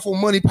Sheik get off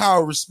on Money,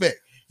 Power, Respect.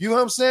 You know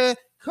what I'm saying?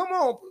 Come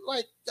on,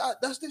 like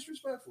that's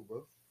disrespectful,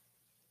 bro.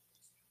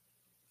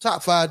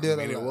 Top 5 dead.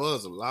 It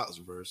was a lot of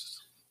verses.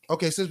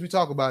 Okay, since we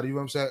talk about it, you know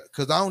what I'm saying?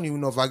 Because I don't even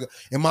know if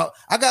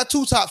I got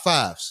 2 top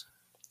 5s.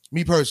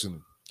 Me personally,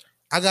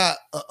 I got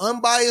an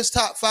unbiased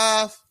top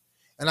 5,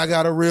 and I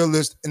got a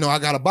realist. No, I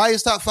got a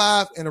biased top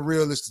 5 and a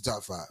realistic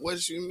top 5.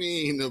 What you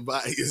mean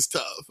about his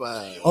top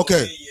 5?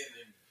 Okay,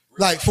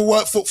 like for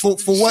what? For what?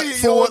 Shit,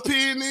 For your what?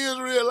 opinion is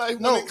real life.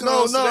 No, when it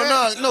comes to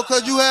that.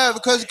 because you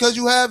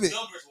have it.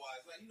 Numbers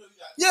wise, like, you got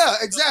Yeah,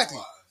 exactly.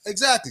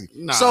 Exactly.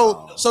 Nah.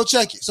 So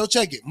check it. So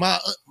check it.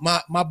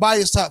 My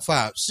biased top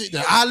 5 shit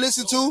that I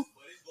listen to,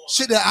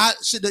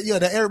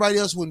 that everybody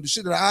else wouldn't do.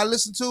 Shit that I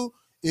listen to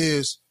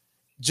is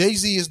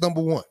Jay-Z is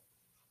number 1.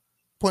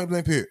 Point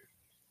blank period.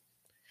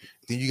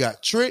 Then you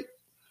got Trick,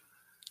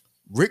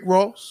 Rick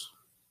Ross,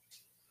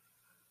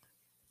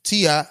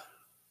 T.I.,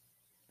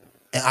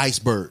 and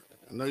Iceberg.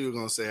 I know you were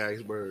gonna say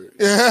Iceberg.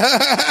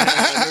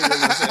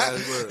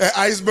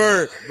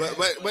 Iceberg.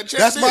 But check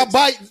That's this. my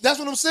bite. That's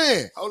what I'm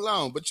saying. Hold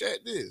on, but check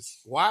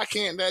this. Why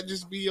can't that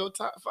just be your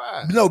top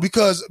 5? No,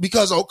 because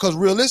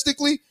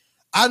realistically,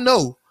 I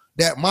know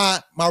that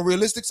my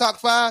realistic top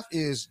 5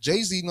 is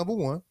Jay-Z number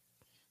 1,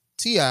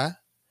 T.I.,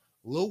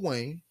 Lil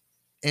Wayne,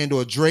 and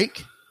or Drake.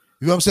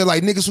 You know what I'm saying?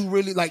 Like niggas who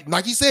really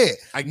like he said,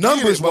 I get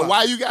numbers. it, but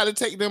why you got to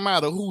take them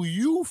out of who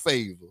you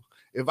favor?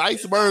 If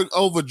Iceberg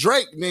over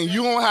Drake, then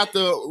you don't have to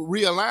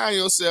realign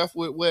yourself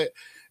with what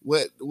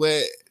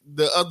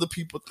the other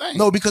people think.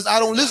 No, because I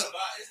don't listen.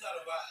 It's not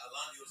about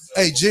aligning yourself.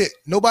 Hey, Jit,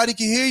 nobody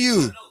can hear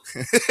you.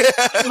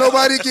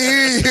 Nobody can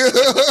hear you.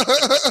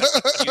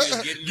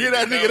 Get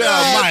that nigga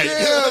that mic.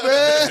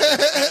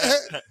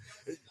 Yeah, man.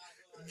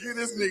 Get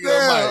this nigga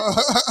a mic.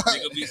 There's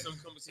gonna be some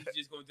conversation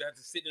you just gonna have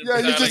to sit in. Yeah,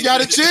 you just like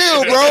gotta this.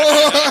 chill, bro.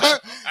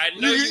 I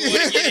know you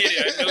want to get in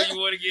there. I know you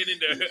want to get in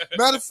there.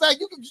 Matter of fact,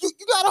 you can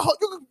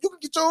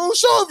get your own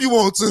show if you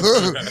want to,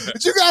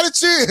 but you gotta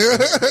chill.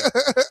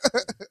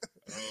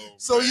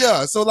 So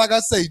yeah, so like I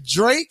say,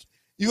 Drake.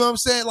 You know what I'm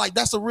saying? Like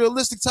that's a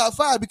realistic top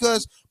 5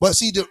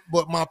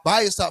 but my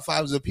biased top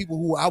 5 is the people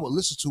who I would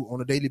listen to on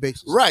a daily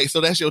basis. Right,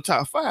 so that's your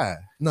top 5.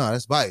 No,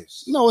 that's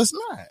biased. No, it's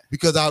not.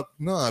 Because I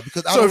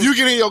So if you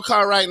get in your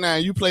car right now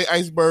and you play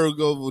Iceberg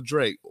over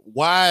Drake,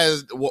 why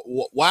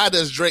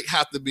does Drake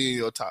have to be in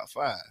your top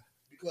 5?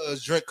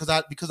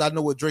 because I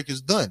know what Drake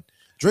has done.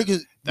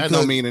 That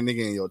don't mean a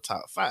nigga in your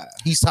top 5.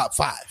 he's top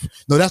 5.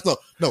 No, that's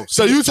no.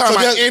 So you talking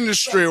about there's-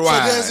 industry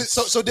wise?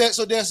 So there's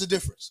a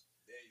difference.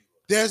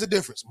 There's a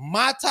difference.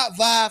 My top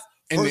 5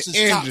 In the versus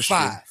top industry.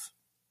 5.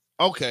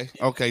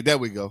 Okay, there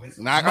we go.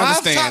 Now I My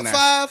understand top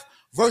now. 5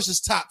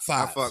 versus top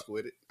I 5. fuck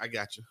with it. I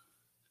got you.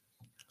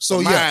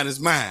 So mine yeah, is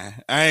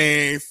mine. I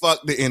ain't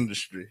fuck the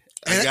industry.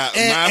 I got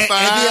my and 5.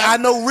 then I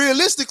know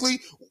realistically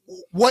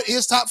what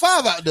is top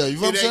 5 out there. You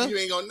know what I'm saying? You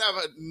ain't gonna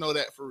never know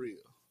that for real.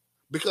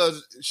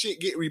 Because shit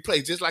get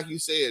replaced. Just like you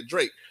said,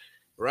 Drake,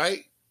 right?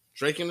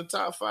 Drake in the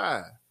top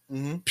 5.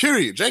 Mm-hmm.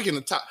 Period. Drake in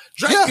the top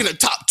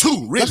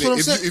 2, really. That's what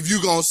I'm saying. If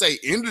you gonna say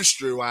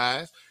industry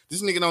wise,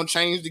 this nigga don't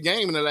change the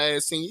game in the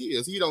last 10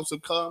 years. He don't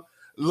succumb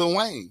Lil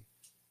Wayne.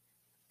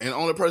 And the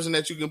only person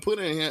that you can put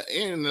in here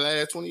in the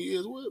last 20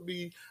 years would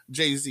be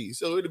Jay-Z.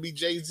 So it'll be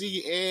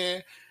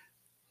Jay-Z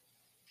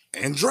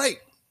and Drake.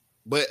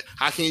 But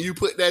how can you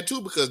put that too?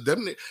 Because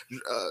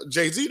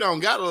Jay-Z don't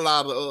got a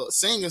lot of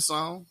singing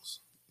songs.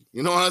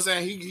 You know what I'm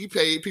saying? He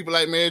paid people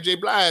like Mary J.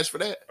 Blige for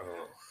that.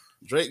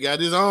 Drake got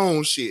his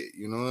own shit.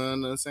 You know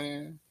what I'm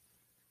saying?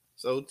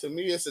 So to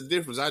me, it's a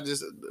difference. I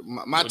just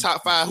my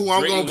top 5 who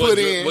I'm gonna put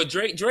in. But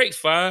Drake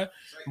fine,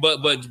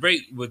 but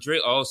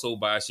Drake also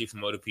buys shit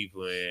from other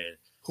people and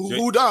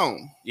who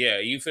don't? Yeah,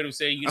 you feel what I'm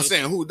saying? I'm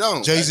saying who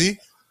don't? Jay-Z.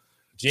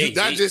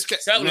 That just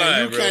man,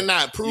 lying, you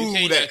cannot prove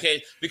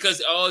that.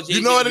 Because all Jay-Z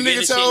you know what a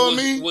nigga told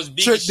me? Was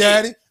Trick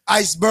Daddy,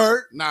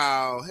 Iceberg.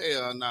 No,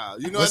 hell no.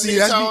 You know what a See,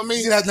 nigga told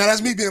me? Now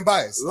that's me being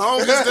biased.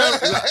 Long as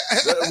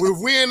if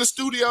we're in the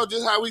studio,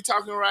 just how we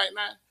talking right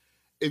now,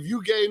 if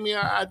you gave me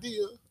an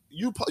idea,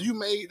 you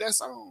made that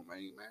song,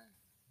 man.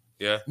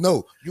 Yeah.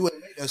 No, you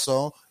ain't made that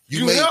song.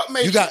 You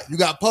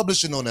got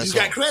publishing on that song.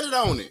 You got credit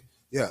on it.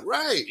 Yeah.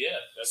 Right. Yeah.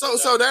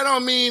 So that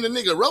don't mean the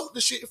nigga wrote the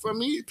shit for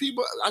me.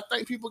 I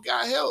think people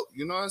got help.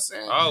 You know what I'm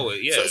saying? Oh,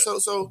 yeah.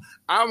 So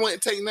I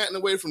wouldn't take nothing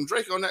away from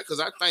Drake on that because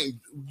I think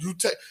you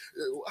take.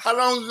 How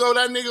long ago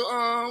that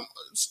nigga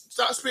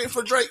stopped spitting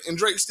for Drake and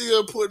Drake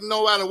still put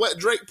no matter what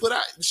Drake put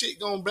out, the shit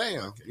gonna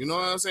bam. You know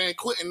what I'm saying?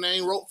 Quentin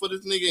ain't wrote for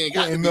this nigga and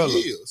got to be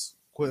years.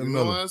 You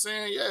know what I'm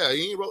saying? Yeah,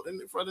 he ain't wrote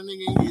for the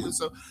nigga in years.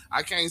 So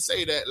I can't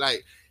say that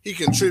like he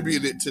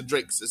contributed to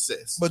Drake's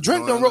success. But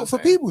Drake don't wrote for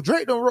people.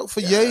 Drake don't wrote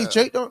for Ye.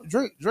 Drake don't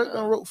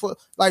wrote for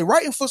like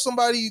writing for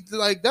somebody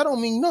like that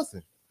don't mean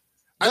nothing.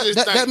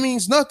 That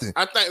means nothing.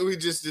 I think we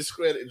just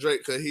discredit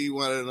Drake because he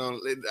wanted on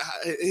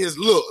his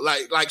look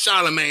like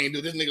Charlamagne.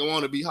 Do this nigga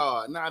want to be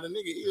hard? Nah, the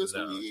nigga is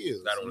who he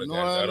is. I don't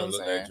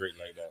look at Drake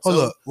like that. Hold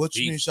up, what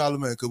you mean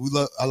Charlamagne?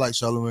 Because I like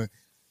Charlamagne.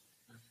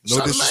 No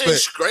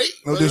disrespect. Great.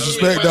 No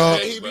disrespect,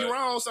 dog. He be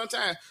wrong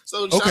sometimes.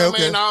 So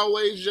Charlamagne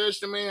always judge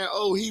the man.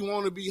 Oh, he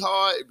want to be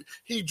hard.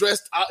 He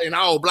dressed in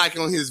all black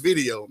on his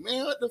video.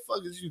 Man, what the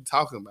fuck is you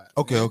talking about?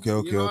 Okay.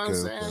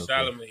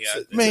 Charlamagne,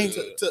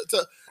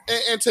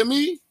 and to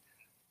me,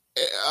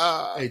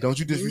 hey, don't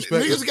you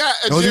disrespect? Niggas got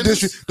don't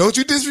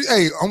you disrespect?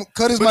 Hey, I'm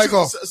cut his mic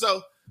off.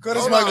 So cut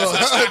his mic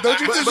off.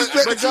 Don't you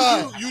disrespect the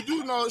guy? You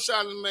do know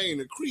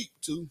Charlamagne a creep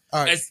too.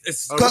 All right,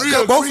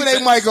 cut both of their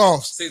mic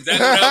off.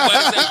 Exactly what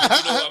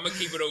I'm gonna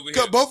keep it over here.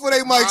 Cut both of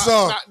their mics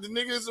off. The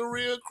nigga is a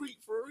real creep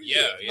for real.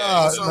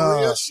 Yeah. Some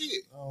real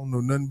shit. I don't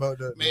know nothing about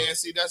that. Man,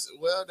 see, that's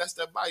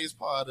the bias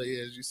part of it,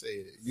 as you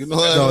said. You know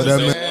what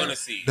I'm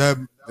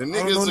saying? The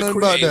nigga's a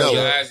creep though.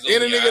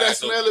 Any nigga that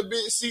smell a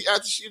bitch see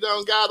after she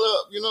done got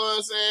up, you know what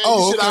I'm saying?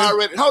 You should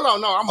already hold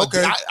on. No, I'm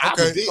gonna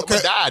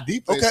dive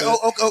deep. Okay.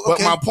 But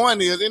my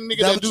point is, any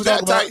nigga that do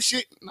that type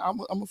shit, I'm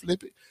gonna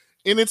flip it.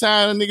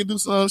 Anytime a nigga do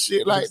some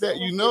shit like that,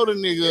 you know the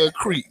nigga a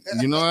creep.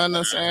 You know what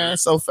I'm saying?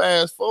 So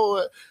fast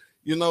forward,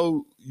 you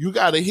know, you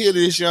got to hear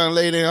this young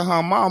lady and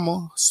her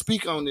mama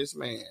speak on this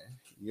man.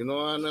 You know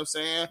what I'm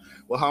saying?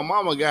 Well, her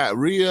mama got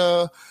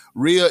real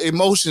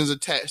emotions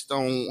attached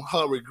on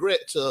her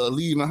regret to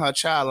leaving her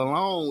child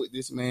alone with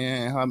this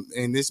man,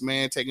 and this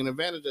man taking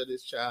advantage of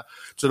this child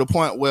to the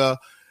point where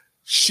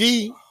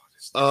she,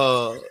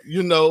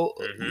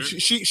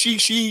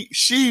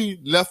 she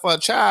left her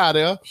child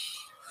there.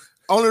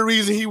 Only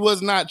reason he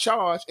was not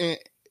charged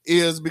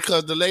is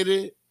because the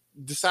lady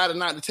decided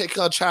not to take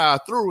her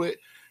child through it,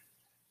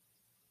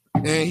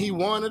 and he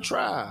won a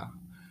trial.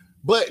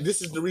 But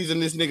this is the reason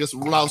this nigga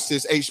lost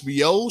his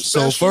HBO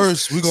special. So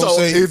first we're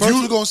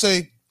gonna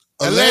say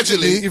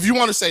allegedly. If you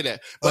want to say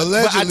that, but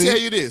I tell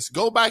you this: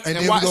 go back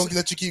and watch. We're gonna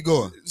let you keep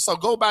going. So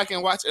go back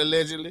and watch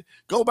allegedly.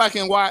 Go back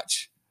and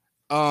watch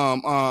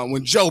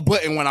when Joe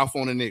Budden went off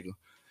on a nigga.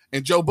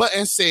 And Joe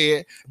Budden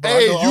said,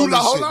 "Hey, hold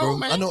on,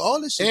 man. I know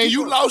all this shit. And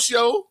you lost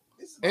your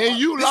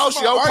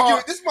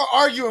part. This is my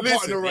arguing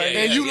partner right now.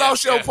 And you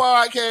lost your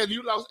podcast.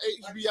 You lost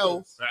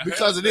HBO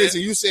because of this.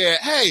 And you said,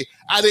 hey,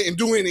 I didn't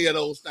do any of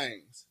those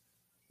things.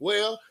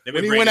 Well,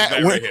 when he went at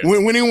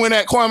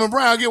Kwame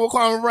Brown, get what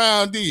Kwame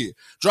Brown did.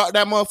 Dropped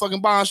that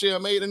motherfucking bombshell,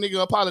 made a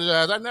nigga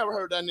apologize. I never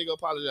heard that nigga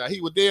apologize. He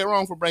was dead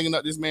wrong for bringing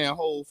up this man's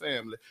whole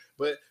family.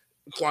 But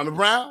Kwame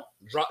Brown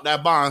dropped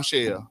that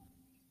bombshell.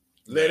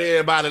 Let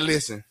everybody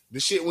listen. The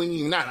shit wasn't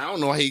even out. I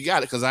don't know how he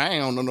got it because I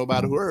ain't know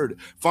nobody who heard it.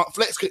 Funk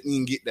Flex couldn't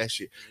even get that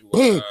shit. Wow.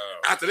 Boom.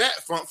 After that,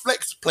 Funk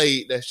Flex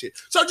played that shit.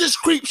 So just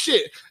creep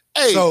shit.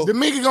 Hey, the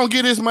nigga gonna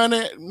get his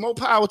money. More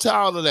power to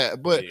all of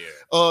that. But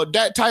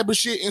that type of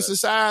shit in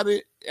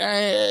society,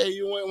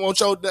 you wouldn't want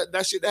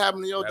that shit to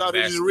happen to your daughter.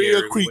 It's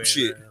real creep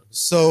shit.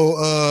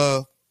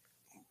 So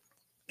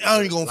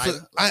I ain't gonna.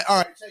 Like- All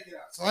right, check it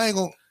out. So I ain't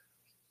gonna.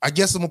 I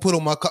guess I'm gonna put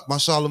on my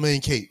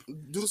Charlemagne cape.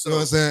 Do so. You know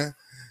what I'm saying?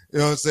 You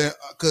know what I'm saying?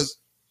 Because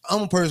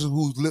I'm a person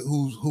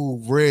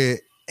who read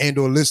and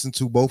or listened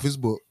to both his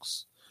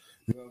books.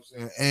 You know what I'm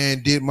saying?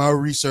 And did my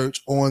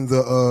research on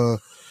the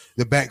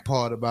back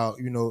part about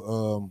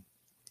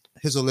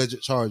his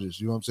alleged charges.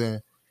 You know what I'm saying?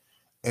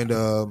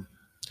 And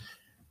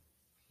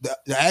the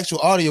actual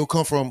audio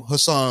come from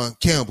Hassan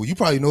Campbell. You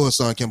probably know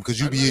Hassan Campbell because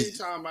you I know be you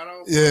talking about, I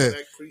don't Yeah.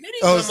 that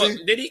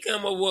creep. Did he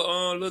come up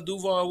with Lil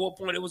Duval at what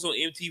point? It was on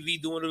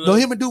MTV doing the no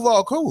him and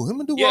Duval cool.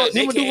 Him and Duval, they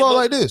him and came Duval up-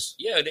 like this.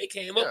 Yeah, they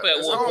came up Yeah, at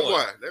that's one point.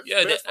 homeboy. That's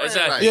Yeah, best friend,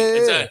 exactly. like. Yeah.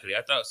 Exactly.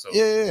 I thought so.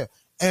 Yeah.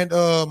 And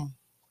as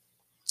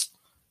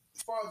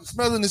far as the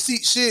smelling the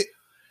seat shit,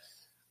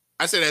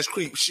 I said that's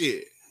creep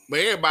shit. But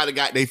everybody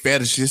got their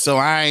fetishes, so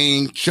I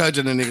ain't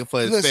judging a nigga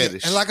for his listen,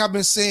 fetish. and like I've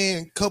been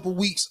saying, couple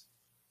weeks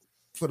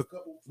for the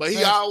couple. But he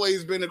past-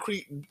 always been a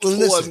creep Well,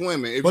 towards listen.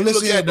 women. If But you look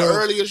listen here, at the bro.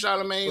 earlier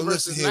Charlemagne But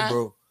versus listen here, now,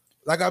 bro.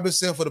 Like I've been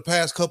saying for the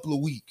past couple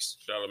of weeks,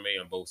 Charlemagne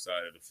on both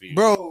sides of the field.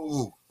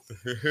 bro.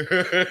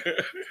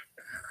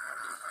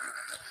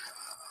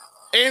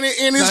 and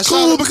it's Now, cool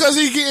Charlemagne- because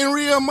he getting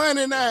real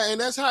money now, and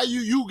that's how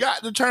you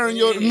got to turn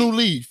your new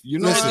leaf. You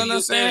know Listen. what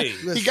I'm saying?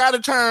 Listen. He got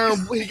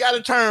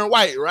to turn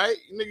white, right?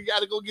 Nigga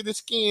got to go get his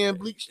skin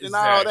bleached and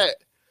all Exactly. that.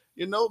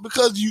 You know,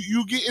 because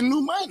you getting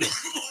new money.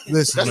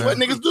 Listen, That's man. what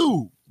niggas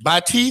do. Buy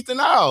teeth and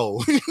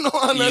all. You know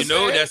what I'm You know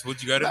saying? that's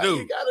what you got to Like, do.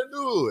 You gotta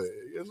do it.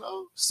 You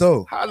know,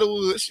 So,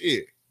 Hollywood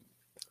shit.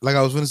 like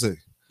I was gonna say,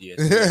 Yes.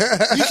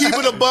 He keep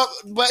it a buck,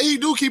 but he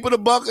do keep it a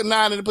buck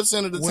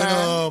 90% of the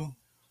time.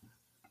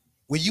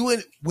 when you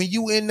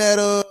in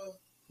that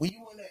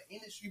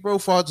industry, bro,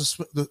 for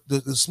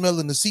the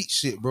smelling the seat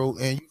shit, bro,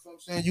 and you know what I'm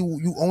saying,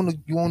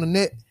 you on the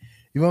net,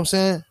 you know what I'm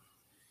saying,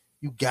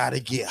 you gotta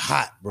get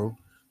hot, bro.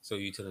 So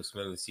you tell him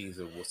smelling the seeds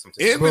or what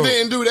something. If Bro. he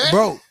didn't do that,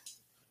 Bro.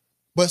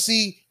 But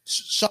see,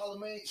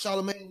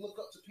 Charlemagne look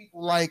up to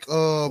people like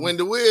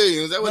Wendy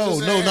Williams, that what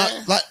you saying?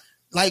 not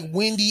like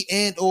Wendy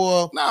and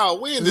or No,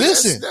 Wendy.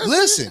 listen, that's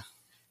listen,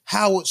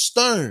 Howard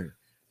Stern.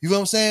 You know what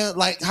I'm saying?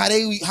 Like how they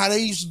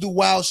used to do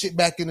wild shit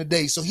back in the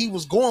day. So he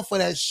was going for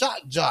that shock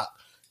jock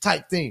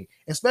type thing,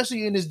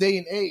 especially in this day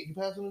and age. You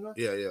passing it up?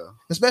 Yeah.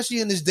 Especially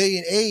in this day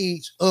and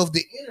age of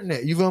the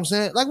internet. You know what I'm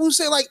saying? Like we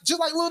say, like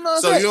just like Lil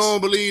Nas So X. you don't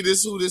believe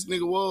this who this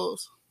nigga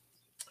was?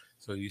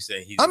 So you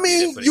saying he's I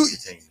mean, for the you-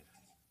 entertainment.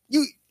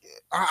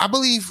 I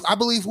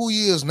believe who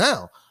he is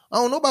now. I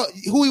don't know about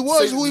who he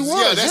was. See, Who he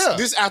was? Yeah, Yeah.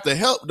 this after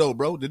help though,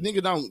 bro. The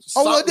nigga don't.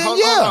 Oh, well, then,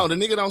 yeah. Hold on.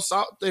 The nigga don't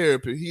sought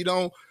therapy. He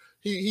don't.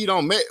 He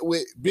don't met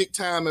with big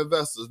time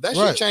investors. That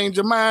should Right. change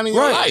your mind in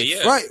your Right. life.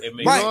 Yeah, right, it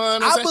makes- right. You know what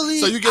I'm I saying?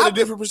 believe. So you get I, a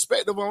different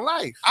perspective on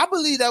life. I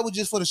believe that was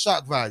just for the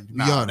shock value. To be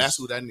Nah, honest, that's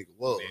who that nigga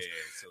was. Yeah,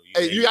 so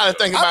Hey, you gotta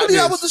think I about believe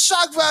this. that was the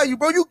shock value,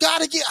 bro. You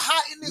gotta get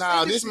hot in this.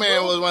 Nah, this industry,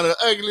 man bro. was one of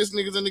the ugliest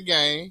niggas in the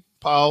game.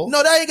 Paul.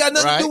 No, that ain't got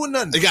nothing Right? to do with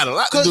nothing. It got a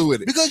lot to do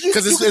with it. Because you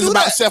Because can it's do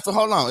about that. self.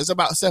 Hold on, it's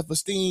about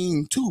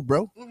self-esteem too,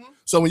 bro. Mhm.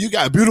 So when you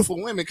got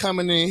beautiful women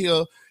coming in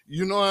here,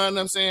 you know what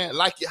I'm saying?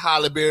 Like your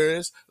Holly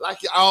Berries,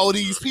 like your all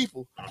these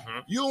people,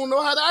 Mhm. you don't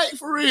know how to act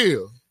for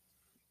real.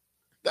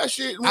 That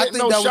shit I ain't think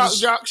no that was shock a-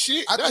 jock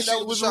shit. I That think that shit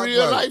was was a shock real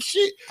value. life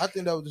shit. I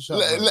think that was the shock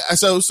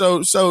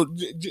value. So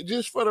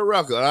just for the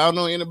record, I don't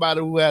know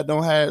anybody who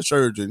don't have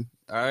surgery.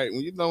 All right,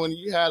 when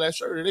you have that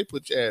surgery, they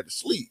put your ass to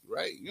sleep,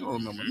 right? You don't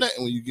remember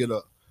nothing when you get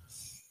up.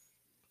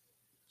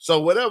 So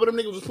whatever them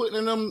niggas was putting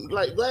in them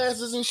like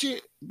glasses and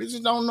shit,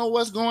 bitches don't know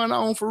what's going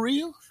on for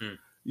real.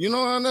 You know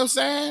what I'm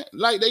saying?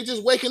 Like they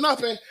just waking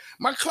up and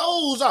my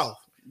clothes off.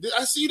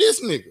 I see this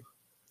nigga.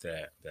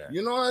 That.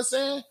 You know what I'm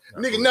saying?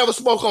 That's Nigga what- never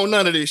spoke on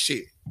none of this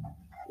shit.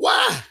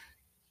 Why?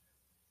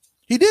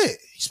 He did.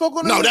 He spoke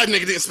on it. No, that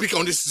nigga didn't speak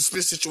on this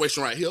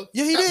situation right here.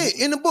 Yeah, he did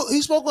in the book.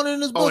 He spoke on it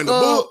in his book. in the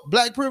book?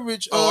 Black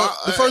Privilege.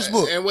 The first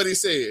book. And what he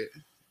said.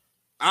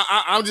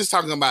 I'm just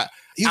talking about.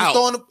 He was out.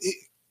 throwing.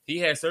 He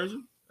had surgery?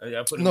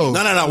 I put him No. in.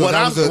 No. No, What that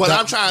I'm was the- what that-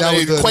 I'm trying that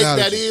was to the equate that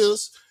analogy.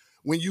 is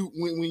when you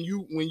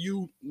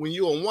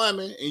a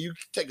woman and you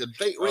take a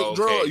date rape Okay,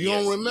 drug, you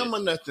yes, don't remember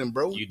nothing,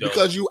 bro. You don't.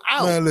 Because you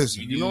out. Man,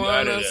 listen. You know You what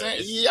out of I'm there. saying?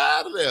 It's- You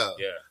out of there.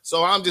 Yeah,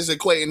 So I'm just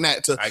equating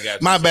that to I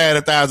got my you. bad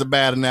if that was a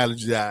bad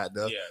analogy out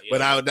there. Yeah,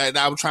 But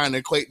I was trying to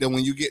equate that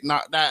when you get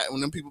knocked out, when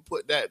them people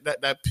put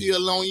that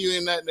pill on you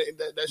and that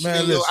shit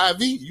Man, in your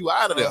listen. IV, you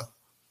out of there.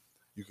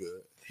 You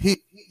good.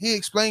 He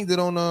explained it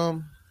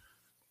on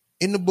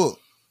in the book,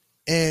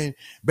 and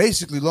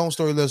basically, long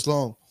story less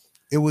long,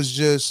 it was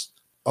just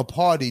a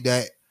party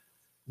that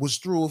was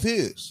through of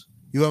his.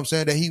 You know what I'm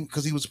saying? That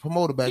because he was a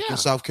promoter back Yeah. in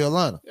South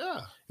Carolina. Yeah. You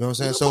know what I'm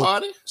saying? It's a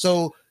party.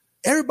 So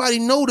everybody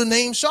know the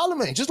name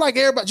Charlemagne, just like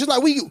everybody, just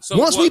like we. So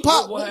once we what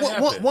pop,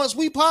 happened? once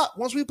we pop.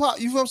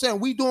 You know what I'm saying?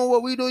 We doing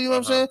what we do. You know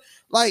what I'm Uh-huh. saying?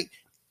 Like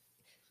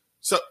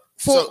So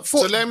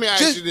for let me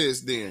ask just- you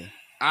this then.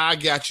 I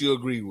got you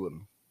agree with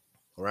him,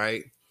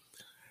 right?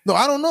 no,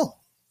 I don't know.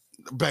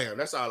 Bam.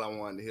 That's all I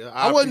wanted to hear.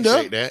 I wasn't there.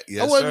 appreciate that.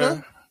 Yes, I wasn't sir.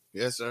 there.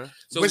 Yes, sir.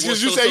 So Because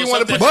what- you so- say so you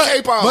want to something- put the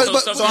cape on.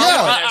 but So yeah,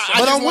 I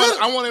but just I'm with.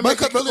 I want to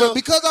make it clear.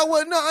 Because I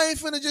wasn't. No, I ain't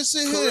finna just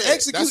sit here and Correct.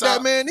 execute That's that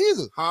how- man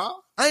either. Huh?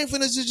 I ain't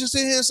finna just sit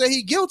here and say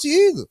he guilty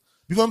either.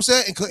 You know what I'm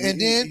saying? And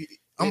then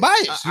I'm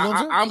biased. You know what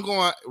I'm saying? I'm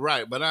going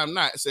right, but I'm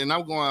not saying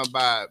I'm going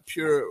by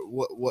pure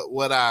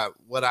what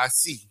I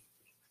see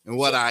and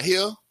what I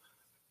hear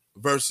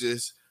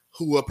versus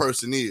who a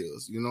person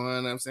is. You know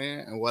what I'm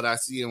saying? And what I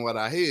see and what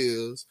I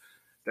hear is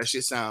that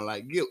shit sound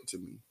like guilt to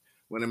me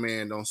when a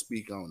man don't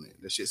speak on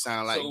it. That shit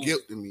sound like So-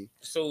 guilt to me.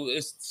 So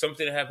it's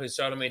something that happened.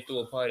 Charlamagne threw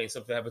a party, and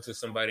something happened to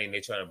somebody, and they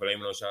trying to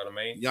blame it on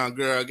Charlamagne Young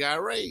girl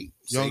got raped.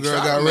 Young Say girl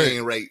got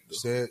Charlamagne raped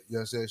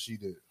her. Said she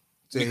did.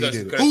 Said because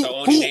he did it. that's the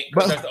only name.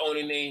 but- That's the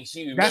only name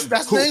she remembers.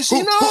 That's the name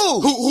she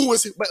knows.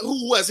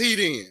 Who was he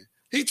then?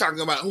 He talking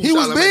about who He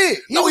was Charlamagne- big.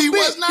 No, he big.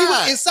 was not. He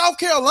was in South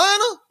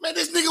Carolina. Man,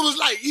 this nigga was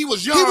like, he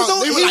was young. He was on.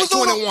 They He were like was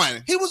on.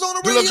 21. He was on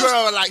the The little radio.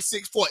 girl was like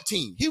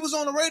 6'14". He was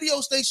on the radio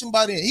station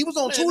by then. He was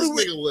on Man, two.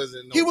 this nigga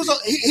wasn't no He was on.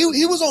 big.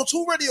 He was on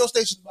two radio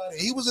stations by then.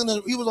 He was on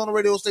the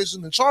radio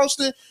station in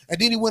Charleston,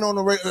 and then he went on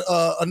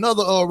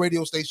another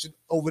radio station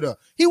over there.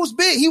 He was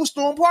big. He was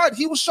throwing parties.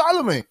 He was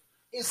Charlamagne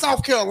in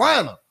South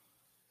Carolina,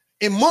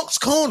 in Monk's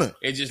Corner.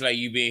 It's just like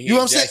you being You here know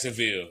in what I'm saying?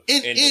 Jacksonville.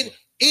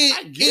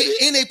 I get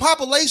it. In a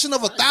population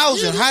of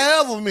 1,000, get it.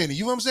 however many.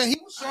 You know what I'm saying? He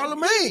was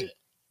Charlamagne.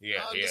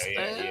 Yeah.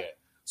 understand.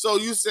 So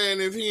you saying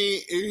if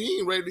he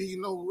ain't raped her, he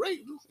know who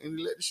raped her and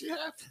he let the shit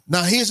happen?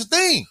 Now here's the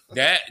thing.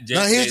 Now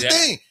here's the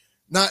thing.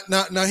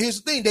 Now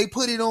here's the thing. They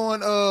put it on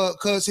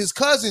because his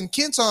cousin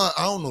Kenton, I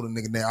don't know the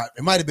nigga name.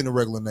 It might have been a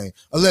regular name.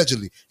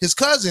 Allegedly, his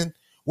cousin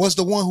was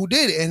the one who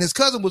did it, and his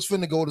cousin was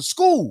finna go to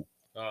school.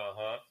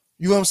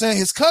 You know what I'm saying?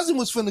 His cousin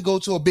was finna go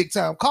to a big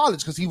time college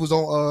because he was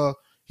on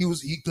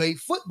he played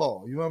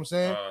football. You know what I'm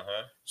saying?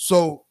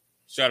 So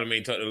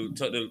Charlamagne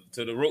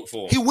took the rope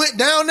for him. he went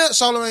down there.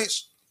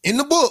 Charlamagne in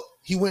the book.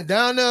 He went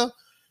down there,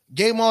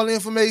 gave him all the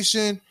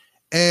information,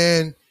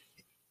 and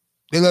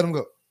they let him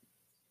go.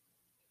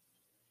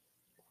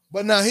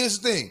 But now here's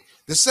the thing: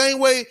 the same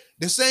way,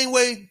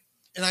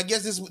 and I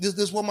guess this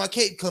is where my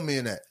cape come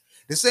in at.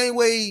 The same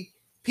way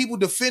people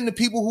defend the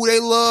people who they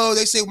love.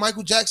 They say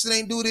Michael Jackson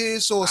ain't do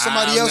this or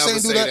somebody else never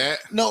ain't do say that.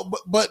 No,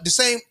 but the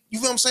same. You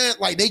feel what I'm saying?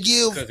 Like they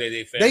give because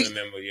they family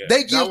member. Yeah.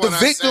 they give That's the what I'm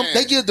victim. saying.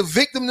 They give the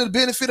victim the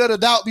benefit of the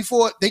doubt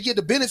before they get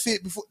the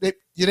benefit before they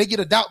get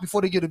a doubt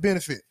before they get a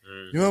benefit.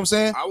 You know what I'm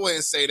saying? I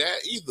wouldn't say that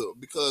either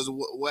because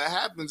what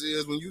happens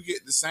is when you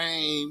get the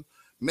same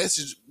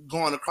message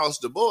going across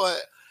the board,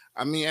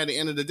 I mean, at the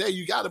end of the day,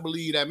 you got to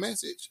believe that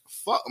message.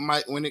 Fuck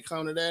Mike when it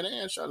comes to that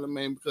and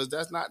Charlamagne because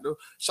that's not the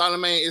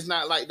Charlamagne is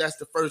not like that's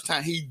the first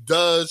time he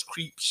does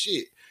creep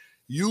shit.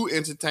 You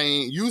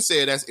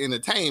say that's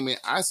entertainment.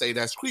 I say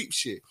that's creep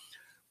shit.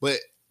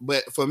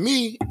 But for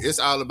me, it's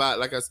all about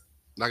like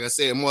I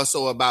said, more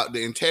so about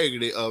the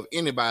integrity of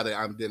anybody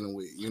I'm dealing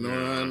with. You know what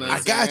I'm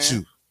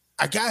saying?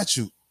 I got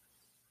you.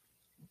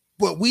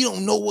 But we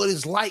don't know what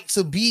it's like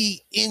to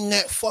be in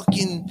that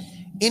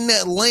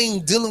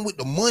lane dealing with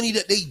the money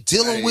that they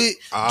dealing with.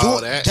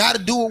 Got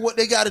to do what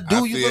they got to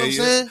do. You know what I'm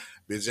saying?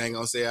 Bitch ain't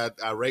gonna say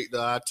I raped her,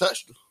 I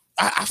touched her.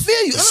 I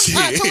feel you.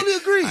 I totally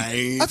agree.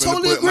 I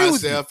totally put agree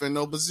with you. myself in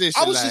no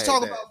position. I was just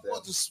talking that,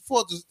 about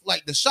for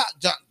the shock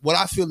jock. What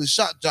I feel is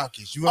shock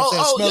jockeys. You know what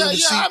I'm saying? Smelling the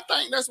seat. I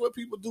think that's what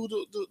people do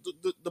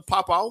the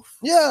pop off.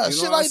 Yeah, You know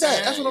shit what like I'm that.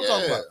 saying? That's what I'm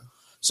talking about.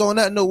 So on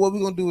that note, what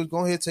we're gonna do is go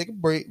ahead and take a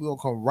break. We're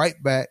gonna come right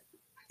back.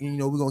 And,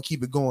 we're gonna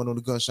keep it going on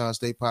the Gunshine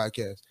State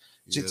podcast.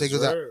 Chick, take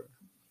us out.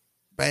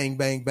 Bang,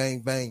 bang,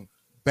 bang, bang,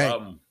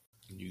 bang.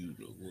 You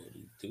know what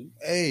to do.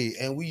 Hey,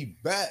 and we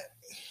back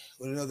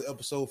with another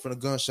episode from the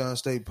Gunshine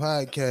State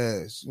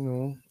podcast.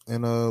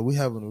 And we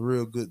having a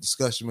real good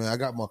discussion, man. I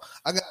got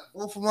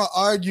both of my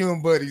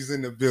arguing buddies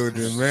in the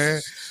building,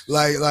 man.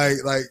 Like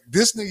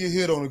this nigga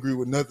here don't agree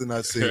with nothing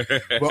I say,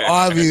 but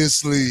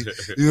obviously,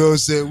 you know what I'm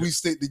saying. We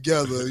stick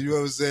together, you know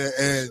what I'm saying.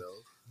 And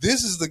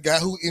this is the guy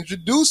who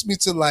introduced me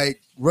to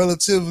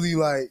relatively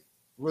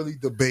really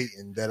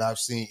debating that I've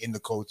seen in the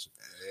culture.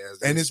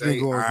 And it's been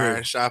going iron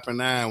great. sharpen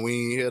iron. We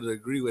ain't here to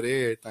agree with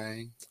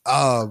everything.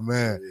 Oh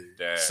man.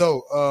 Damn.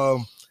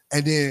 So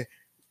and then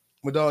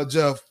my dog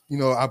Jeff,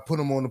 I put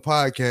him on the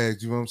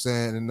podcast, you know what I'm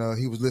saying? And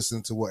he was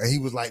listening to and he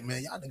was like,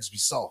 man, y'all niggas be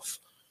soft.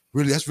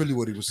 Really, that's really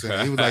what he was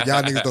saying. He was like,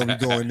 y'all niggas don't be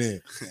going in.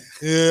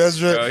 Yeah,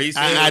 that's right.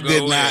 I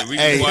did not.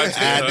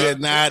 I did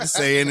not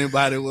say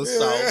anybody was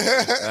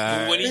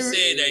soft. When he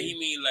said that, he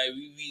mean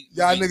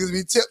y'all niggas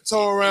be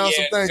tiptoeing around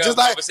some things. Just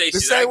like the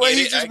same way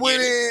he just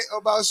went in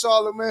about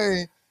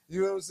Charlamagne,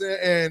 you know what I'm saying?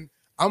 And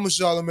I'm a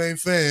Charlamagne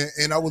fan,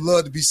 and I would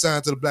love to be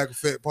signed to the Black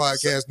Effect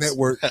Podcast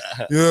Network.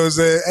 You know what I'm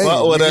saying? Hey,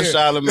 what with us,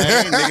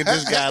 Charlamagne? Nigga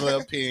just got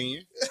an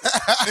opinion.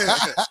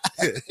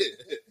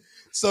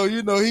 So,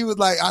 he was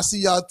like, I see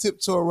y'all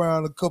tiptoe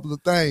around a couple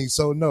of things.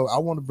 So, no, I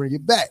want to bring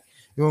it back.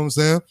 You know what I'm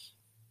saying?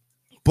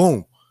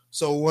 Boom.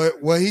 So,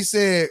 what he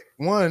said,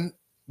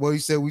 he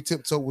said we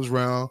tiptoe was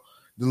around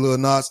the Lil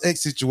Nas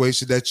X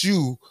situation that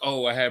you.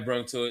 Oh, I had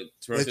brought to it.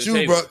 That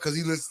you brought, because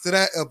he listened to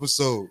that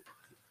episode.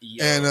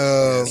 Yo,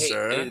 And,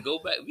 hey, go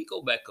back. We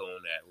go back on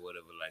that,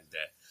 whatever, like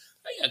that.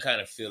 y'all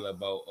kind of feel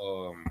about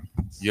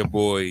your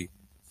boy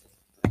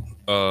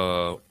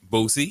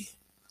Boosie?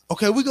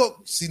 Okay, we go.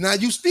 See, now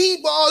you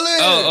speedballing.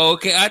 Oh,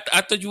 okay.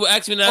 I thought you were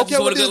asking me. I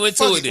just want to go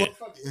into it then.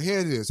 Here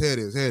it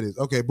is.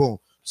 Okay, boom.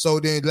 So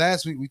then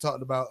last week we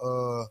talked about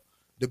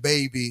the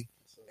baby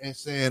and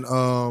saying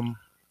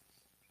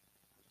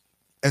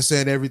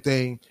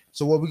everything.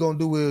 So what we're gonna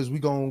do is we're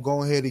gonna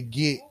go ahead and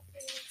get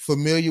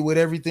familiar with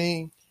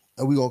everything,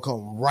 and we're gonna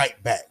come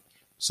right back.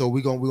 So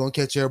we're gonna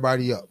catch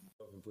everybody up.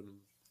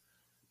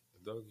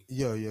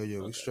 Yeah.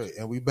 We straight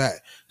and we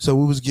back. So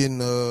we was getting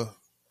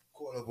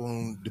caught up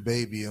on the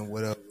baby and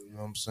whatever, you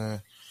know what I'm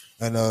saying?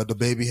 And the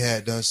baby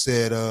had done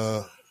said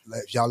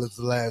like if y'all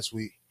listened to last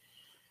week,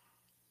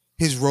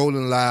 his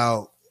Rolling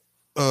Loud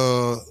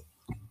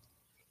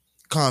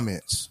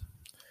comments.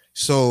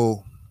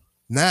 So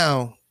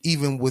now,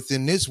 even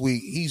within this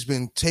week, he's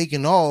been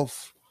taking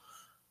off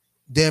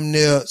damn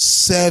near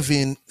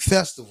 7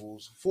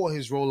 festivals for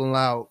his Rolling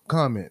Loud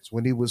comments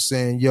when he was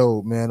saying,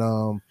 yo, man,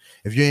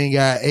 if you ain't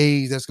got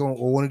AIDS, that's going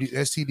or one of these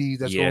STDs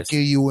that's gonna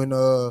kill you in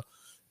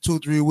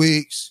 2-3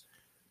 weeks,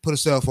 put a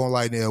cell phone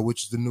light there,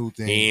 which is the new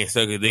thing. He ain't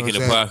sucking dick in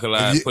the parking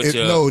lot.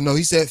 No,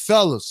 he said,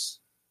 fellas,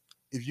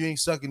 if you ain't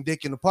sucking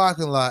dick in the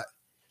parking lot,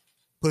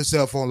 put a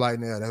cell phone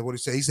light there. That's what he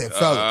said. He said,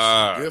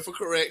 fellas. Good for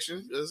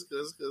correction, because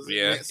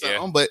yeah.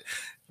 But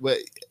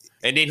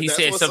and then he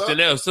said something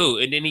else too.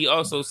 And then he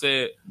also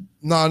said,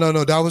 no,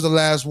 that was the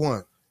last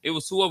one. It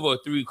was 2 or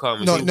 3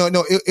 comments.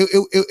 No.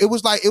 It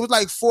was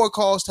like 4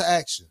 calls to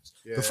actions.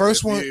 Yeah, the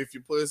first one, if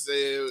you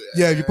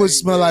put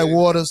smell like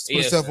water, put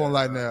a cell phone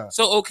light now.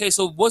 So okay,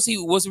 so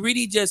was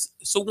really just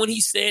so when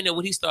he's saying that,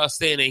 when he started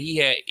saying that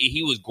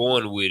he was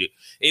going with it,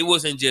 it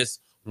wasn't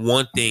just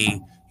one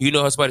thing. You know,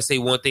 I was about to say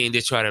one thing and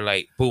just try to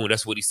like boom,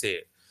 that's what he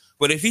said.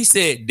 But if he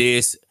said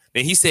this,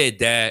 then he said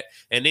that,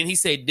 and then he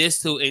said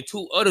this too, and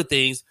 2 other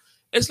things,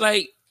 it's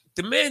like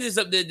the man is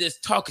up there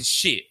just talking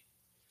shit.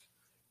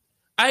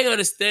 I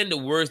understand the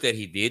words that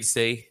he did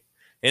say.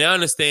 And I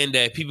understand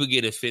that people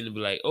get offended and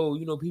be like, oh,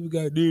 you know, people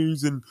got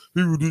names and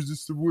people do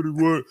this to what it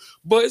was.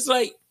 But it's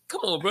like,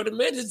 come on, bro. The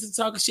man just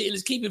talking shit and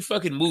just keep it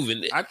fucking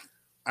moving. I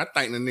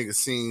think the nigga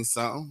seen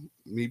something,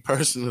 me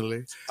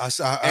personally.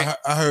 I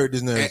heard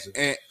this name.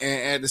 And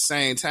at the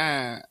same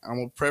time, I'm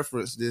going to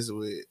preference this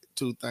with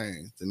 2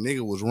 things. The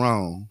nigga was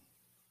wrong,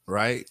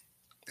 right?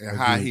 And Agreed.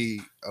 How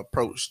he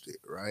approached it,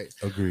 right?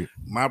 Agreed.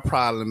 My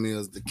problem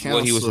is the counsel.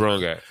 What he was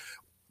wrong at.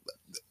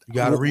 You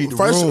gotta read the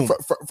room.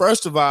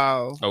 First of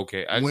all,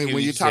 okay. When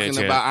you're talking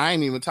about, I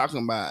ain't even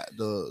talking about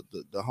the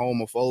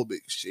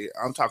homophobic shit.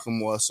 I'm talking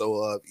more so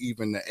of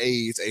even the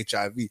AIDS,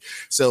 HIV.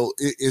 So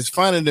it's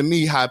funny to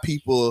me how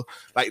people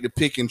like to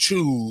pick and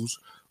choose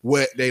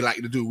what they like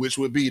to do, which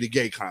would be the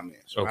gay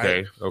comments. Okay,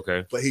 right?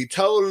 okay. But he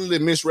totally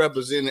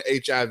misrepresented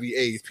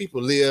HIV/AIDS.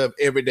 People live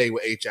every day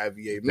with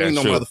HIV/AIDS. There ain't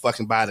no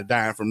motherfucking body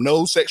dying from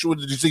no sexual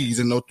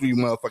disease in no 3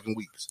 motherfucking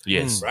weeks.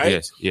 Yes,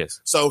 right.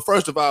 Yes. So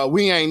first of all,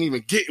 we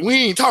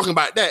ain't talking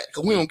about that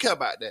because we don't care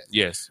about that.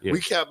 Yes. We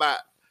care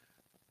about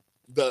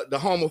the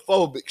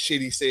homophobic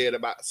shit he said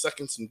about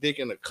sucking some dick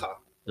in a car.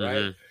 Right.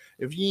 Mm-hmm.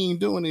 If you ain't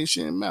doing it,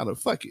 shit matter.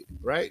 Fuck it.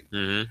 Right.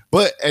 Mm-hmm.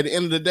 But at the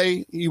end of the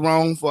day, he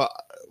wrong for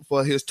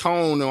his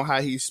tone on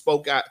how he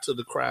spoke out to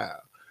the crowd.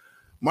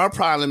 My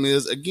problem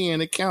is, again,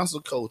 the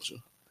council culture.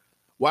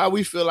 Why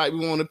we feel like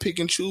we want to pick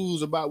and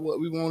choose about what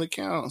we want to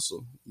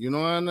counsel. You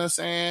know what I'm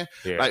saying?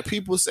 Yeah. Like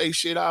people say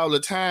shit all the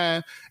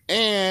time.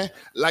 And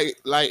like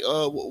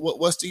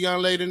what's the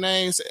young lady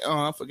name? Say,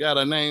 oh, I forgot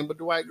her name, but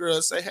the white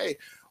girl say, hey,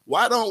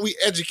 why don't we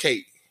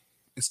educate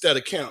instead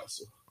of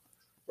counsel?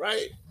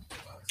 Right?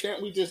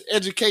 Can't we just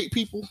educate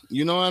people?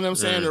 You know what I'm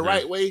saying? Mm-hmm. The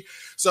right way.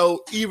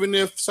 So even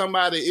if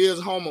somebody is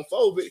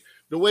homophobic,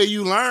 the way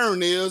you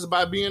learn is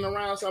by being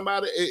around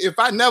somebody. If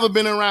I never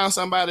been around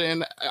somebody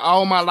in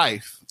all my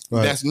life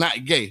that's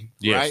not gay,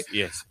 right?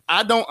 Yes.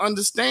 I don't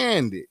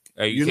understand it.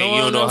 You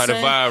don't know how to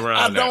vibe around.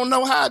 I don't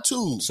know how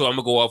to. So I'm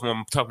gonna go off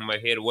on top of my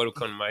head or what'll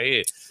come to my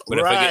head. But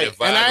right. If I get a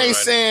vibe and I ain't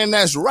saying it,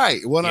 that's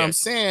right. What I'm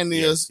saying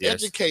is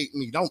educate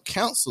me. Don't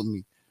counsel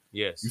me.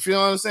 Yes. You feel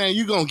what I'm saying?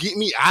 You gonna get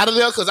me out of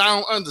there because I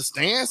don't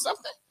understand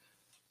something?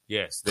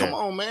 Yes. Come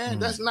on, man.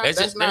 That's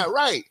not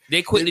right.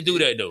 They quick to do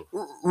that though.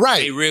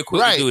 Right. They real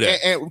quick to do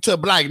that. And to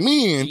black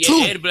men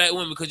too. And black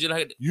women, because you're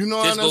like, you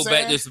know, just what I'm go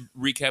saying? back, just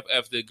recap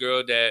after the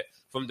girl that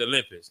from the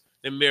Olympics,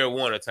 the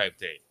marijuana type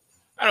thing.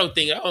 I don't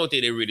think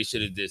they really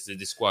should have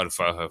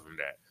disqualified her from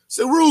that.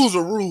 So rules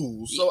are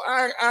rules. So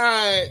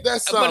I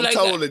that's something like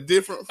totally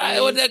different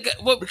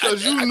from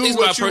because you knew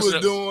what you was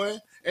doing.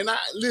 And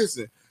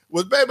listen.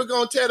 Was baby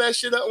gonna tear that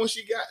shit up when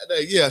she got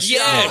there? Yeah,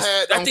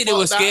 I think they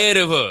were scared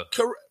of her.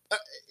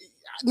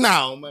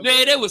 No, man.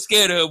 They were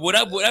scared of her.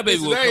 That baby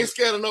they ain't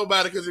scared of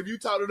nobody because if you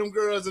talk to them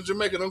girls in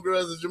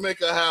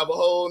Jamaica have a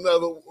whole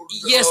nother.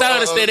 Yes, I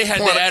understand they had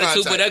that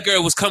attitude, but that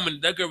girl was coming.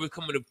 That girl was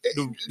coming to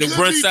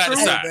run side to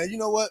side. Man, you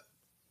know what?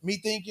 Me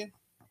thinking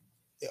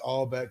it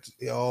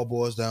all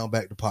boils down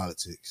back to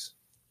politics.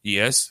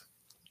 Yes.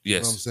 You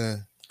know what I'm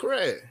saying?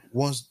 Correct.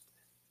 Once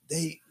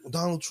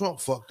Donald Trump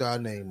fucked our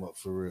name up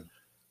for real.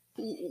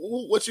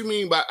 What you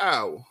mean by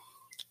our?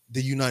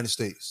 the United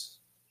States,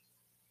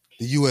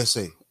 the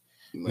USA.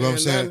 Man, You know what I'm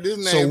saying?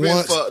 This So name been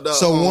once- fucked up,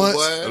 so once-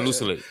 homeboy.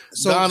 Elucidate.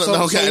 Donald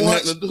don't got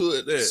once- nothing to do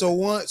with that. So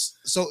once,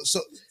 so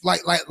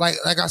like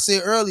I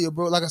said earlier,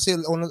 bro. Like I said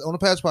on the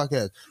past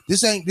podcast,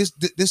 this ain't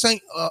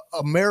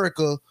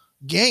America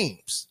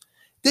games.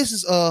 This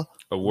is A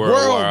world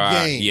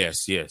worldwide. game.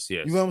 Yes. You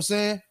know what I'm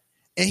saying?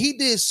 And he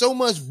did so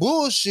much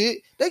bullshit.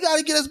 They got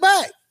to get us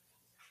back.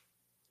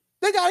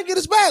 They got to get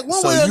us back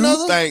one So way or you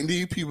another. think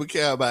these people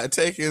care about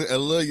taking a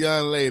little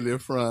young lady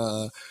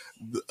from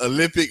the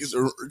Olympics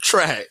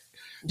track?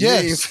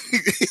 Yes.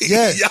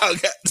 Yes. Y'all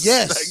got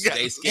Yes.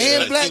 They And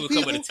scared black people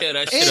coming people- to tear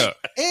that shit up.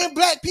 and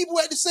black people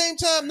at the same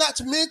time. Not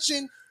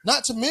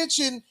to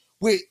mention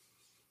with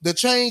the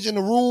change in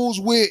the rules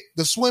with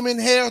the swimming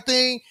hair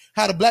thing,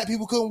 how the black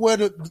people couldn't wear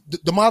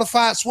the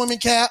modified swimming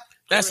cap.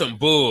 That's some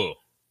bull.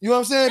 You know what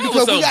I'm saying? That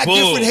Because was we got some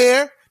bull. different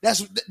hair. That's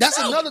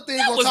another thing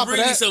That on was top really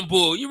of that. some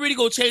bull. You really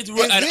gonna change the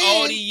rule And out of all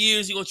then- these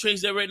years? You gonna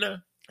change that right now?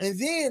 And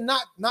then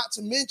not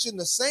to mention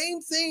the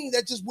same thing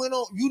that just went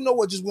on. You know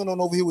what just went on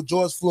over here with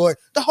George Floyd?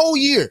 The whole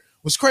year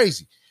was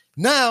crazy.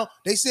 Now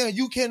they saying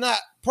you cannot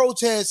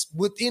protest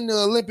within the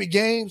Olympic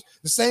Games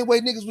the same way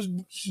niggas was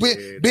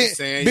Shit, they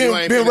saying you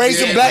ain't been finna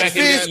raising get black back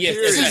in fists that- yes,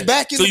 since exactly.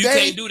 back in So the you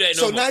day. can't do that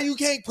no so more. now you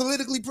can't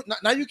politically.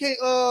 Now you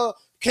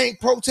can't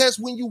protest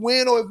when you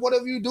win or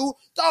whatever you do.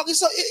 Dog,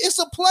 it's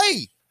a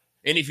play.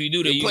 And if you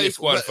do that, you Play- get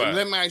disqualified.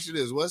 Let me ask you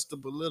this: what's the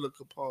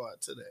political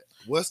part to that?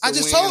 What's the I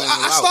just win told. and the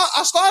I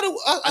loss? started.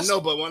 I know,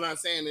 but what I'm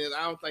saying is,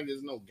 I don't think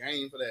there's no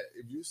game for that.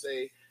 If you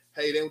say,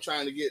 "Hey, they were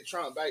trying to get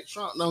Trump back,"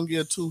 Trump don't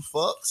give two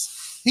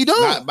fucks. He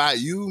don't. Not by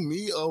you,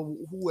 me, or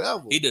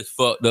whoever. He just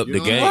fucked up You the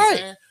know game. what I'm Right.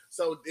 saying?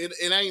 So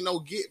it ain't no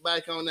get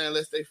back on that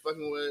unless they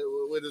fucking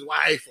with his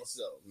wife or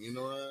something. You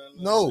know what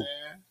I'm No.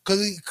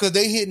 saying? Cause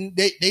they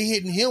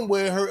hitting him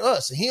where it hurt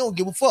us, and he don't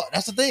give a fuck.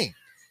 That's the thing.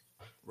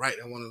 Right,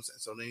 that's what I'm saying.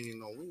 So they ain't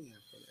no win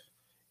for that.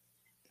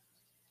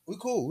 We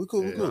cool. We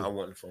cool. We Yeah. cool. I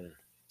wasn't phone.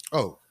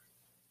 Oh,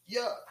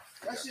 yeah,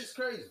 that shit's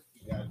crazy.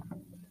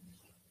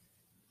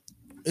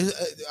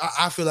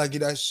 I feel like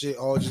that shit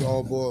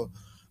all boil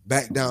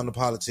back down to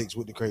politics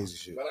with the crazy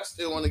shit. But I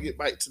still want to get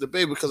back to the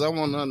baby because I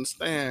want to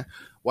understand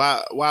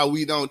why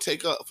we don't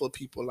take up for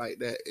people like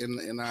that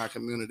in our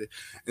community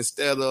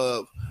instead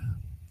of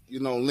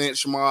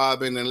lynch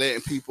mobbing and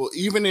letting people,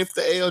 even if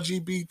the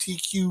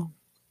LGBTQ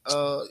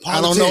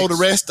I don't know the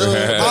rest of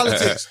it.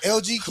 Politics,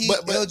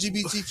 But-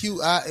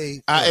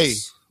 LGBTQIA IA,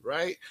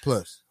 right?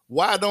 plus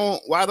Why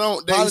don't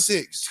they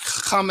politics.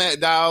 come at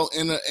Dow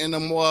in a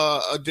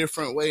more a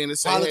different way and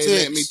say, Politics. "Hey,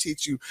 let me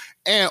teach you,"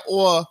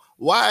 or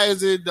why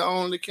is it the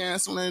only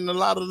canceling a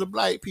lot of the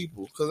black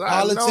people? Because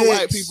I know Politics.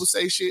 white people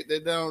say shit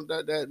that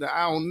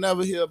I don't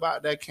never hear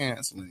about that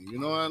canceling. You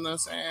know what I'm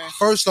saying?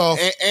 First off,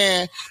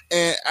 And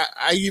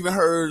I even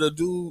heard a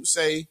dude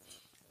say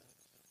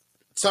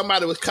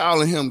somebody was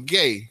calling him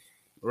gay,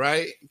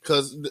 right?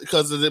 Because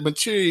of the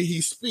material he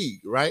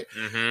speak, right?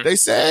 Mm-hmm. They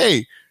say,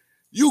 "Hey,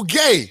 you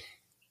gay,"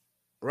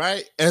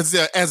 right? As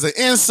an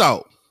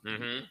insult,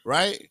 Mm-hmm.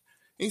 right?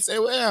 He said,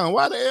 "Well,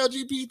 why the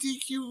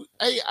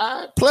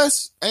LGBTQAI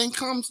plus ain't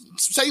come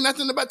say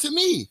nothing about to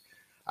me?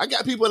 I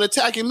got people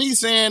attacking me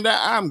saying that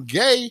I'm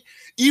gay.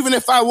 Even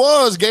if I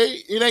was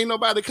gay, it ain't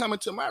nobody coming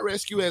to my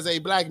rescue as a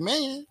black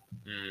man."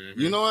 Mm-hmm.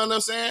 You know what I'm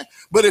saying?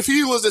 But if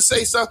he was to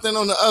say something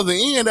on the other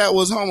end that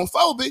was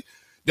homophobic,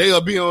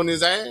 they'll be on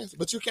his ass.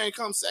 But you can't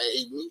come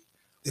save me.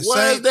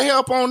 Where's the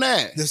help on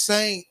that? the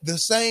same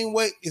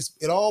way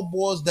it all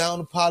boils down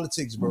to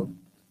politics, bro.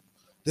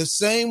 The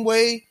same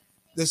way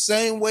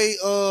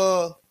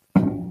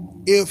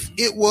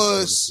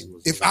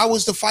if I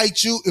was to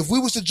fight you, if we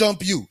was to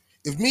jump you,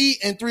 if me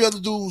and three other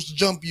dudes was to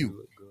jump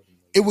you,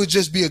 it would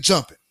just be a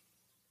jumping.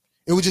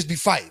 It would just be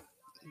fighting.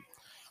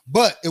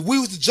 But if we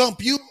was to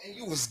jump you and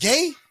you was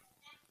gay,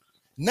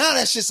 now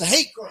that's just a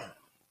hate crime.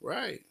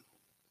 Right.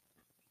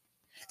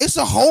 It's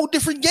a whole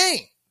different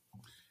game.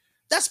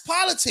 That's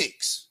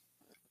politics.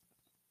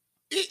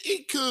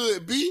 It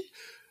could be.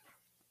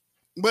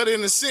 But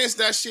in a sense,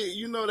 that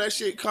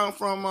shit come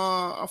from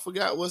I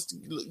forgot what's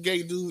the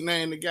gay dude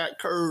name that got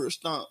curb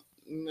stomped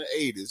in the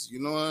 80s. You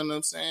know what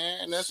I'm saying?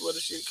 And that's where the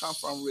shit come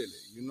from, really.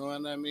 You know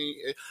what I mean?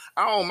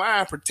 I don't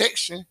mind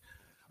protection.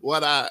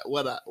 What I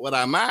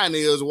mind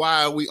is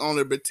why we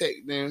only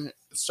protecting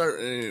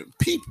certain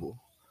people.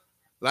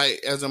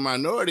 Like as a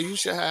minority, you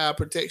should have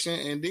protection,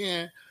 and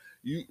then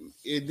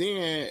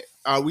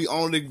are we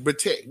only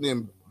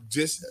protecting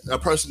just a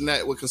person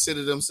that would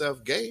consider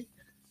themselves gay?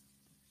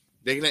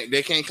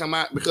 They can't come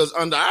out because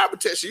under our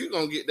protection, you're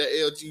gonna get that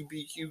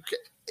LGBTQ.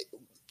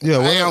 Yeah,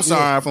 I'm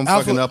sorry if I'm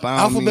fucking up.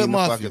 I don't mean to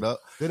Mafia. fuck it up.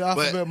 The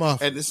Alphabet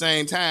Mafia. At the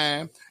same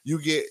time,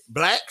 you get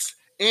blacks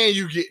and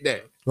you get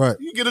that. Right.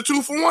 You get a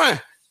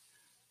 2-for-1.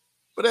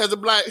 But as a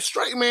black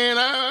straight man,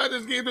 I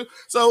just get it.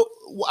 So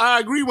I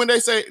agree when they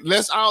say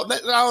let all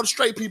the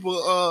straight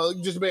people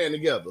just band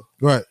together.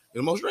 Right.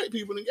 The most straight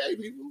people and gay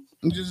people.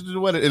 Just do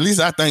what at least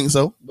I think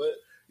so. But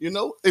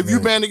if you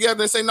Right. band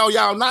together and say, no,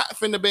 y'all not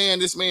finna ban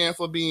this man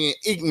for being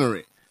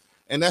ignorant.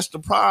 And that's the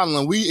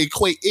problem. We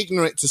equate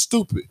ignorant to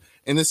stupid.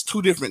 and it's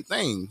two different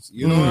things.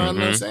 You know what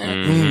I'm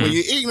saying? Mhm. When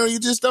you're ignorant, you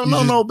just don't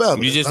know no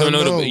better. You just I don't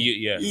know. know.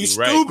 You're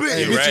stupid, right. and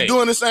You're you're right.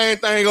 doing the same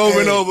thing over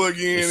and Hey, over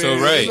again. it's so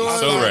and, right. you know It's what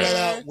so I'm right. saying?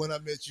 that out when I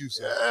met you,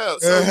 sir. Yeah,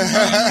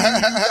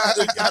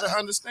 so you gotta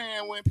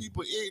understand when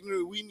people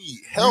ignorant, we need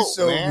help.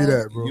 showed me man.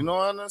 that, bro. You know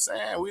what I'm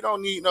saying? We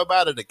don't need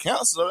nobody to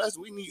counsel us.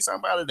 We need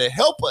somebody to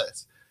help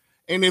us.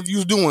 And if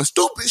you're doing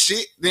stupid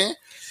shit, then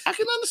I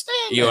can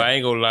understand. Yo, that. I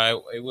ain't gonna lie.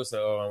 It was I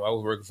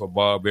was working for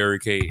Bar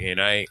Barricade,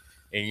 and I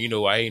ain't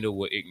know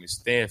what ignorance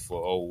stand for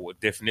or what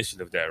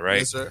definition of that, right?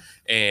 Yes, sir.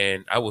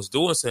 And I was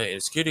doing something in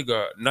security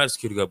guard, not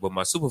security guard, but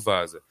my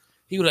supervisor.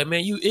 He was like,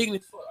 "Man, you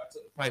ignorant." I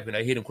took the pipe and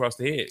I hit him across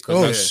the head.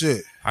 Oh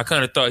shit! I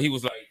kind of thought he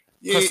was like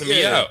cussing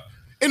me out.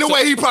 In the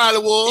way he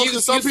probably was,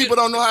 because some people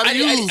don't know how to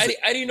use it.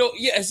 I didn't know.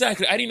 Yeah,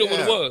 exactly. I didn't know what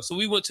Yeah. it was. So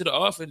we went to the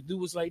office. The dude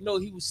was like, "No,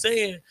 he was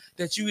saying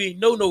that you ain't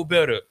know no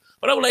better."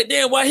 But I was like,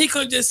 "Damn, why he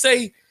couldn't just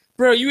say,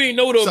 bro, you ain't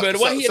know no better?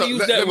 Why he had to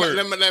use that word?"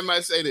 Let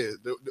me say this: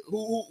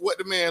 what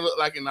the man looked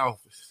like in the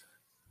office?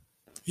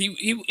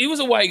 He was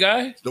a white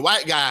guy. The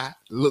white guy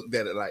looked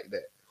at it like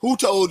that. Who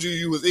told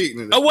you was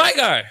ignorant? A white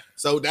guy.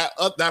 So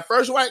that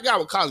first white guy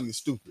was calling you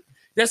stupid.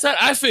 That's how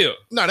I feel.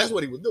 No, that's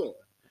what he was doing.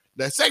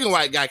 That second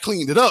white guy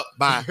cleaned it up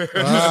by using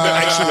the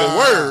actual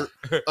word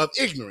of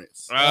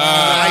ignorance. The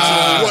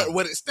actual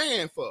what it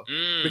stands for.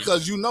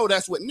 Because you know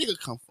that's what nigga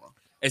come from.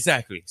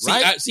 Exactly. See,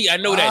 Right? I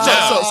know that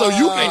now. So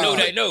you I can know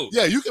that. No.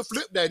 Yeah, you can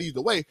flip that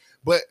either way.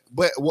 But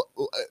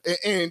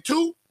and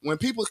two, when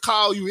people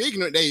call you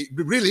ignorant, they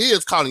really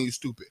is calling you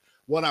stupid.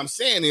 What I'm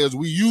saying is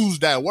we use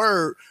that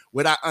word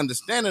without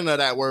understanding of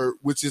that word,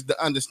 which is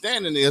the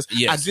understanding is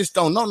I just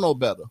don't know no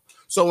better.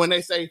 So when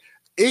they say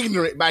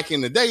ignorant back in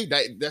the day,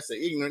 that's an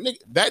ignorant nigga.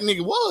 That nigga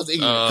was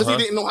ignorant because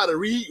he didn't know how to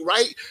read,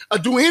 write, or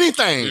do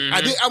anything.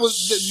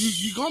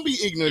 You gonna be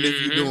ignorant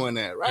if you're doing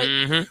that,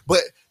 right?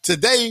 But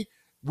today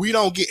we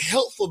don't get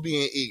help for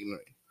being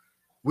ignorant.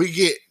 We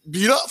get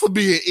beat up for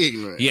being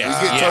ignorant. Yeah,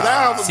 we get tore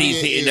down for being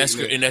and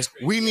ignorant. that's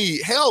We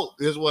need help,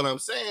 is what I'm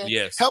saying.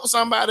 Yes. Help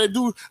somebody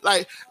do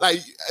like,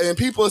 and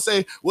people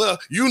say, well,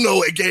 you know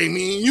what gay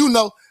mean. You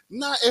know,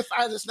 not if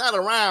I just not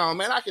around,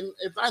 man.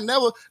 If I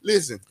never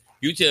listen.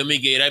 You tell me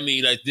gay, that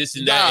mean like this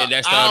and that, and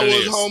that's I not was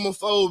it is.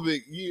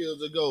 homophobic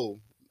years ago.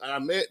 I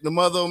met the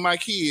mother of my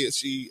kids.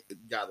 She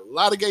got a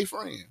lot of gay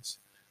friends.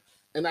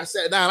 And I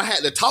sat down, I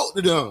had to talk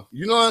to them.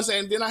 You know what I'm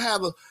saying? Then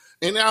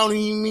and I don't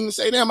even mean to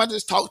say them. I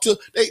just talk to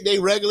they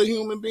regular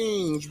human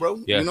beings,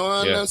 bro. Yeah, you know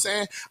what I'm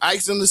saying? I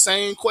ask them the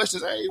same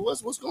questions. Hey,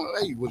 what's going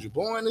on? Hey, was you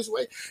born this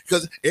way?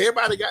 Because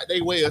everybody got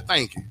their way of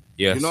thinking.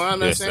 Yes, you know what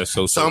I'm saying? That's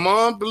so some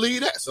on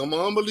believe that, some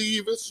on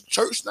believe it's a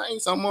church thing.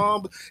 Some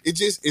on it's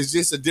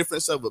just a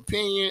difference of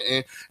opinion,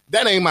 and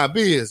that ain't my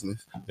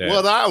business. Yeah.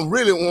 What I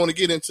really want to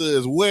get into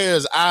is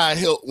where's our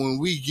help when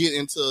we get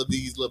into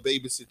these little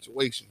baby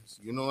situations.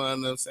 You know what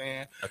I'm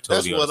saying?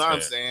 That's what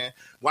I'm saying.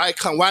 Why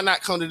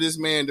not come to this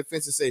man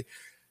defense and say,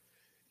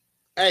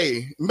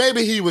 hey,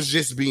 maybe he was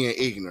just being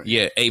ignorant.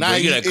 Yeah, hey, bro,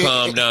 you gotta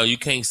calm down. You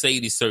can't say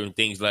these certain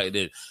things like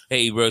that.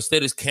 Hey, bro,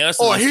 instead of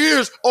canceling.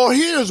 Or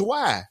here's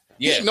why.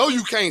 Yeah. He know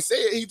you can't say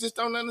it. He just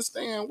don't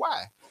understand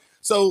why.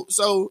 So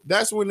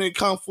that's when it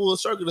come full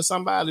circle to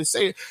somebody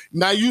say it.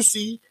 Now you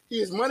see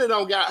his money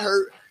don't got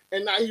hurt,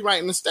 and now he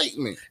writing a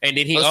statement. And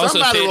then he or also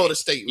somebody said, wrote a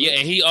statement. Yeah,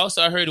 and he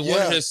also, I heard in one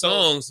of his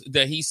songs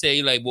that he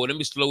say like, "Boy, let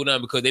me slow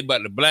down because they about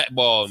to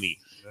blackball me."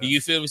 Yeah.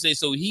 You feel me? Say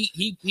so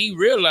he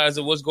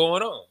realizing what's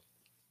going on.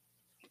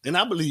 And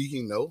I believe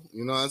he know.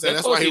 You know what I'm saying?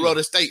 That's why he wrote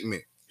a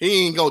statement.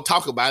 He ain't gonna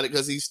talk about it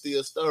because he's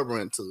still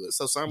stubborn to it.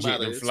 So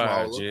somebody is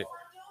smaller.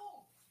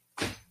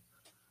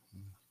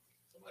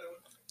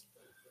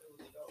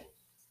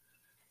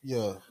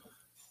 Yeah.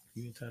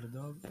 You ain't tired of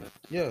dog?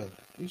 Yeah,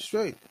 you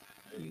straight.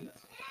 You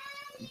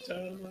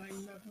tired of like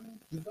nothing?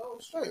 The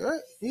dog straight,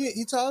 right?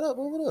 He tied up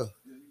over there.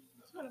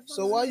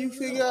 So why you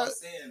figure out?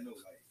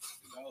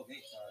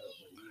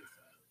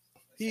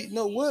 He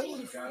know what?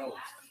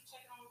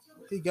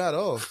 He got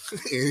off.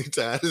 He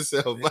tied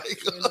himself,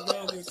 Michael.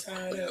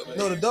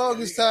 No, the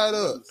dog is tied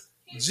up.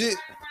 Jit.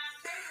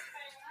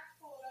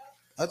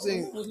 I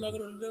think.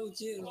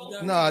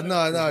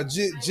 Nah.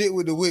 Jit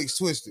with the wigs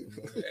twisted.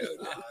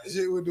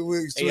 Jit with the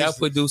wigs twisted. Hey, I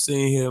producer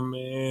in here,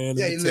 man.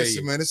 Yeah,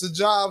 listen, man. It's a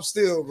job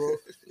still, bro.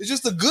 It's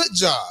just a good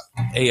job.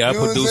 Hey, I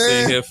producer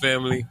in here,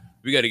 family.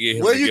 We got to get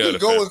him where together. You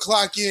can go and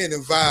clock in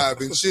and vibe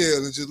and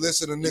chill and just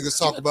listen to niggas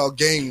talk about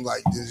game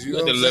like this. You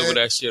know what I'm level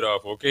that shit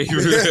off, okay?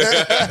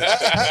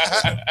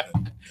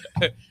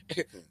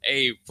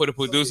 Hey, for the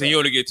producer, you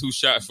only get 2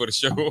 shots for the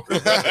show.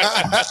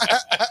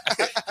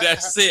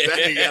 That's it. That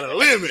ain't got a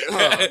limit,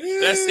 huh?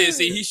 That's it.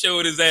 See, he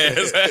showed his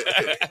ass.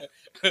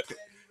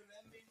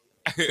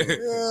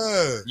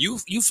 Yeah.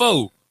 You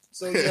fool.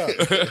 So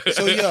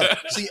yeah.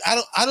 See,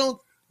 I don't.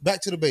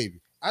 Back to the baby.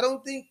 I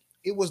don't think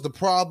it was the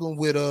problem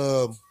with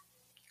him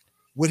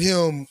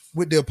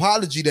with the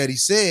apology that he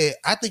said.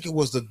 I think it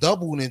was the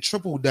double and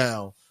triple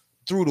down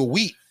through the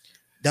week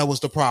that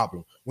was the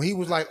problem. When he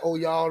was like, "Oh,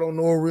 y'all don't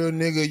know a real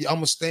nigga.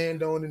 I'ma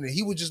stand on it," and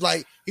he was just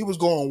like, he was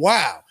going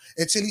wild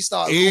until he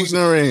started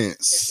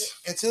ignorance.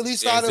 Until he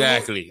started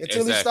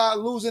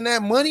losing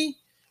that money.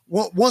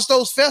 once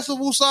those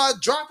festivals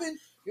started dropping,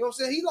 you know what I'm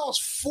saying?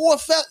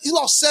 He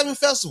lost 7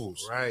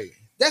 festivals. Right.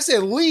 That's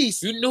at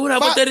least You know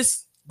what that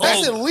is?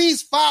 that's at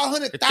least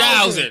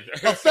 500,000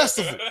 a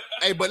festival.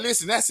 Hey, but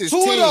listen, that's his 2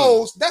 team. of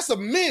those, that's a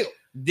meal.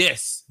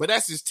 Yes. But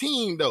that's his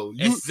team, though.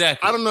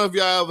 Exactly. I don't know if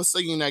y'all ever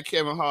seen that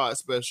Kevin Hart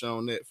special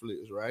on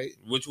Netflix, right?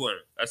 Which one?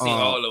 I seen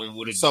all of them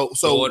with his so-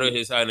 daughter,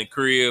 his in the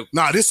crib.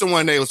 Nah, this the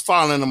one they was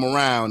following him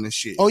around and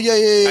shit. Oh yeah.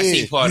 I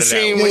seen part You of that.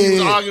 seen one. when he was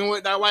Yeah. arguing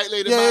with that white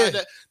lady about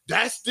that?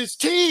 That's this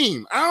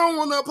team. I don't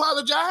want to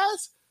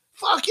apologize.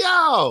 Fuck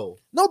y'all.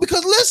 No,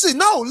 because listen.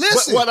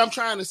 But what I'm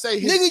trying to say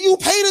is, Nigga, you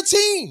pay the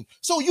team.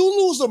 So you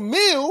lose a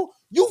meal,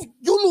 you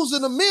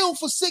losing a meal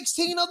for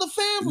 16 other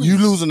families. you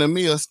losing a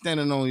meal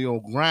standing on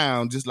your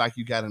ground just like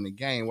you got in the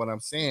game. What I'm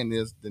saying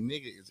is the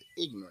nigga is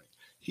ignorant.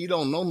 He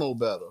don't know no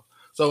better.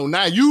 So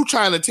now you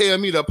trying to tell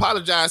me to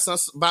apologize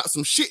about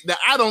some shit that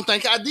I don't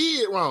think I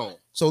did wrong.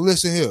 So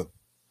listen here,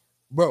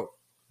 bro.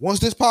 Once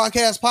this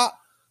podcast pop,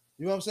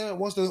 you know what I'm saying?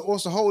 Once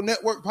the whole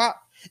network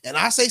pop, and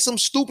I say some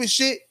stupid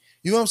shit,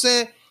 you know what I'm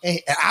saying? And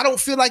I don't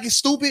feel like it's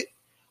stupid,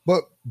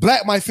 but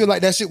Black might feel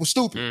like that shit was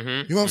stupid.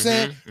 Mhm, You know what I'm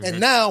saying? mhm, And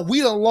now we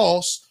done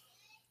lost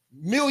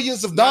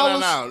millions of dollars.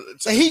 No.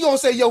 And he gonna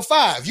say, "Yo,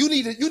 5, you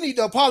need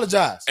to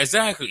apologize."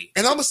 Exactly.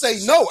 And I'm gonna say,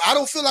 "No, I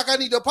don't feel like I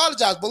need to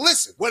apologize." But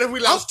listen, What if we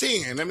lost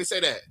 10? Let me say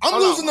that. I'm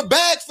Hold losing on. the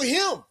bag for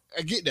him.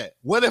 I get that.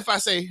 What if I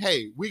say,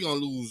 hey, we gonna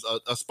lose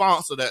a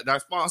sponsor that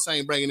sponsor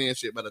ain't bringing in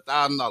shit but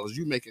 $1,000.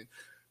 You making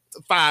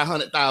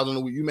 500,000 a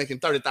week. You making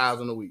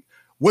 30,000 a week.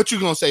 What you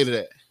gonna say to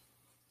that?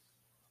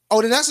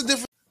 Oh, then that's a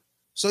different.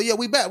 So yeah,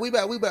 we back.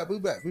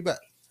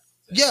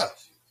 Yeah.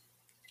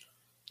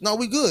 No,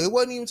 we good. It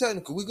wasn't even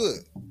technical. We good.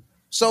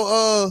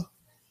 So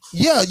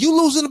yeah, you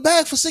losing the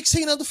bag for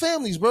 16 other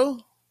families, bro.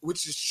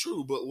 Which is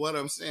true, but what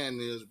I'm saying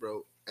is,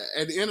 bro,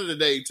 at the end of the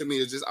day, to me,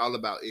 it's just all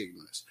about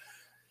ignorance.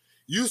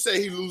 You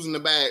say he's losing the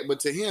bag, but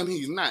to him,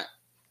 he's not,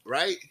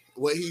 right?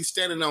 What he's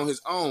standing on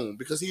his own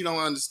because he don't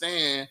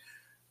understand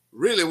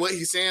really what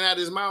he's saying out of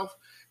his mouth.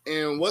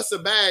 And what's the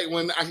bag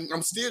when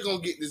I'm still gonna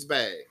get this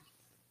bag?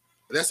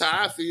 That's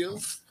how I feel,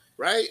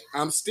 right?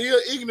 I'm still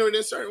ignorant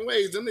in certain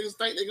ways. Them niggas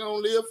think they're gonna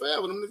live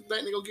forever. Them niggas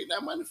think they're gonna get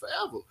that money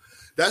forever.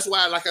 That's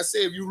why, like I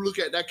said, if you look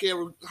at that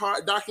Kevin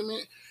Hart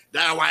document,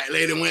 that white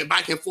lady went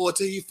back and forth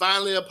till he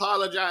finally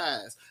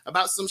apologized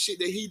about some shit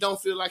that he don't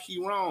feel like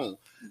he wrong.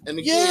 And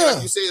again,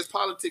 like you say, it's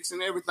politics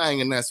and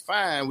everything, and that's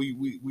fine.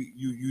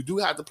 You do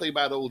have to play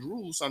by those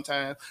rules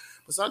sometimes,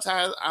 but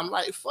sometimes I'm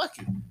like, fuck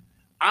it,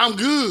 I'm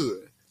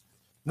good.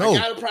 No. I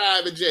got a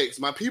private jets.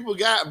 My people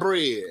got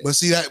bread. But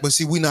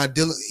see, we not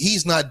dealing.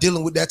 He's not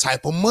dealing with that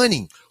type of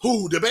money.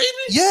 Who, the baby?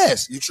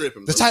 Yes, You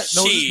tripping, the bro. type.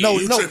 Shit. No,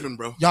 You tripping,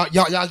 bro. Y'all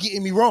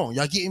getting me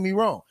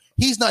wrong.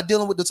 He's not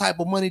dealing with the type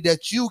of money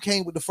that you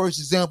came with the first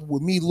example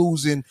with me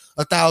losing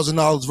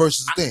 $1,000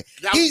 versus a thing.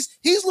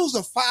 He's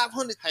losing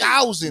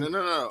 500,000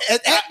 No.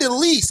 at the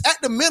least,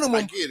 at the I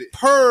minimum get it.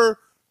 per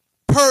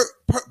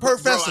Bro,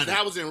 festival.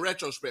 that was in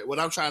retrospect. What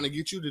I'm trying to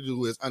get you to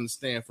do is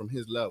understand from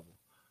his level,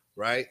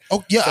 right?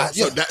 Oh yeah,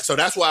 So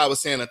that's why I was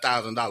saying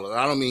 $1,000.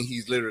 I don't mean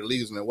he's literally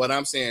losing it. What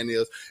I'm saying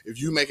is,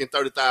 if you making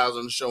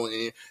 30,000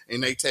 showing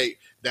and they take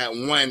that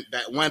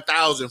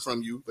 1,000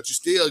 from you, but you're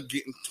still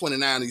getting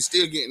 29, you're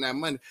still getting that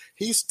money.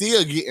 He's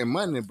still getting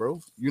money,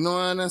 bro. You know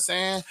what I'm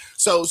saying?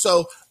 So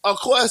of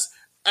course,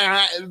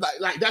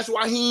 like that's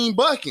why he ain't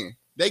bucking.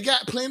 They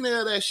got plenty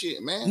of that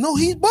shit, man. no,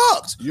 he's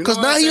bucked You know because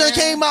what now I'm he done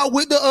saying? came out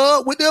with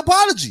the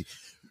apology.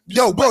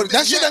 Yo, bro,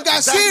 that shit done got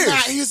that's serious.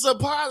 Not his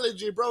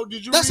apology, bro.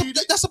 Did you That's read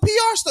it? a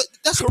PR stuff.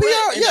 That's Correct, a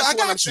PR. and Yeah, that's I what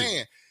got I'm you.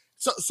 saying.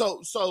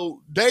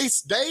 So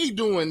they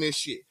doing this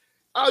shit.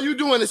 All you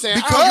doing is saying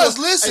Because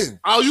listen,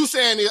 all you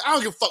saying is I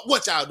don't give a fuck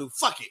what y'all do.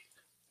 Fuck it.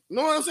 You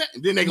know what I'm saying?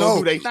 Then they gonna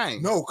do their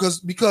thing. No,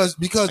 because I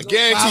guarantee he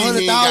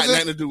ain't got 500,000,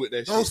 nothing to do with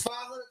that those shit.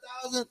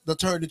 500,000 done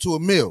turned into a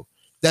meal.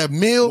 That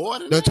meal More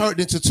than done that. turned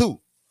into 2.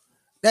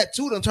 That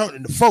 2 done turned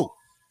into 4.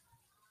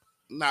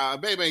 Nah,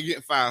 baby ain't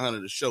getting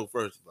 500 to show.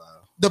 First of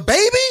all, The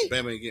baby?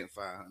 baby ain't getting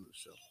 500 to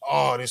show.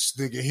 Oh, this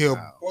nigga here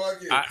Wow.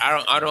 bugging.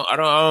 I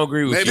don't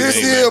agree with Maybe you. This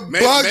man. here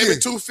maybe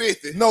bugging.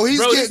 250. No, he's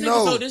Bro, getting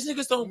no this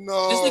niggas don't.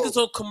 No. This niggas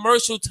don't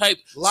commercial type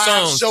live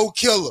songs, show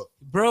killer.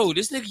 bro.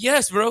 This nigga,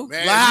 yes, bro.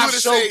 Man, Live you would've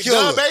show said,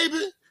 killer. "Duh,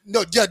 baby." No,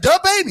 yeah, the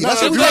baby. No,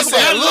 That's no, what we you talking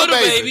said about. Lil little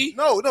Baby. baby.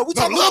 No, we No,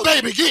 talking little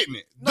about baby getting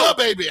it. No. The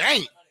baby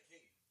ain't.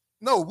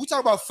 No, we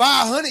talking about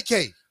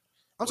 500K.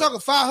 I'm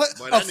talking 500.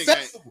 Boy, A that nigga ain't-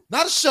 festival,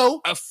 not a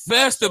show, A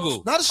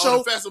festival. not a Oh, show.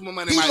 the festival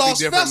money He might lost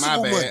be different. My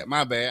festival money. bad.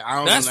 My bad. I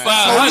don't That's know.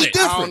 500.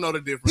 I don't know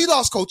the difference. He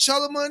lost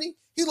Coachella money.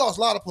 He lost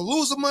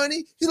Lollapalooza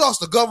money. He lost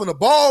the Governor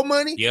Ball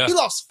money. Yeah. He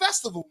lost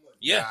festival money.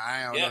 Yeah,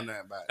 I don't yeah. know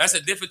nothing about That's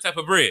that. a different type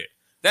of bread.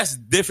 That's a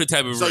different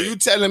type of So bread. you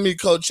telling me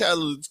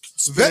Coachella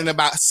spending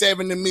about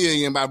 $70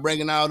 million by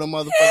bringing all them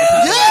motherfucking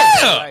people?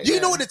 Yeah. Like You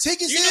that? know what the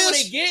tickets You know what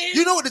is? they get?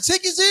 You know what the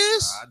tickets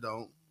is? I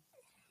don't.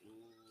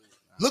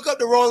 Look up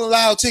the Rolling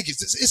Loud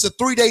tickets. It's a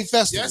 3-day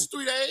festival. Yes,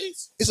 3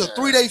 days. It's a Yeah.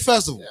 3-day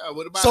festival. Yeah,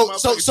 what about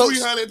So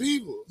 300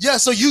 people? Yeah,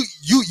 so you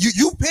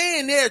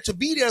paying there to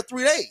be there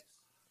 3 days.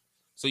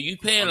 So you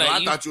paying I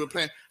like thought you were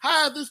playing.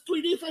 How are this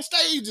 3 different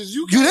stages?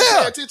 You You can't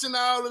there. pay attention to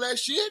all of that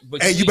shit.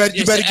 but Hey, you better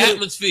it's get the it.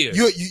 atmosphere.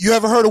 You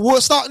ever heard of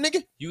Woodstock,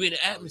 nigga? You in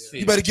the atmosphere.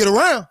 You better get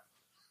around.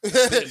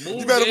 better move,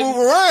 You better baby. move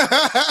around.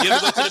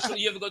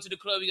 You ever go to the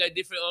club? You got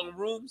different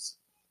rooms.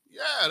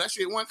 Yeah, that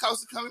shit one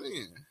cost coming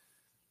in.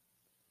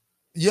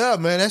 Yeah,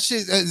 man, that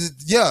shit.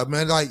 Yeah,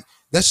 man, like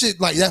that shit.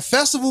 Like that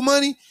festival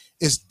money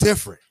is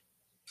different.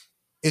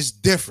 It's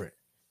different.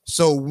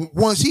 So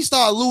once he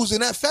started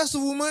losing that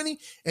festival money,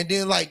 and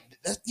then like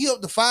he up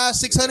to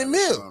 500-600 I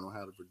mil. don't know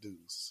how to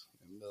produce.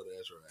 I know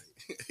that's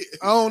right.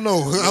 I don't know.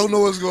 I don't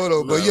know what's going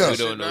on, but No, yeah, we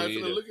don't know I'm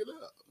either. finna look it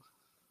up.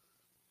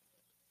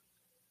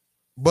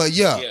 but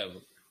yeah. Yeah.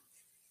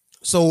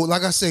 So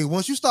like I say,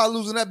 once you start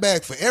losing that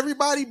bag for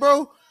everybody,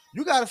 bro,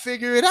 you got to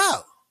figure it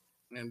out.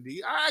 And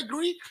I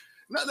agree.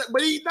 No,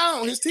 but he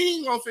don't. His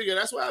team gonna figure.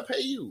 That's why I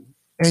pay you.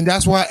 And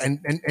that's why. And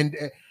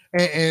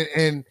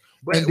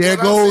But And there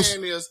what goes-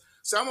 I'm saying is,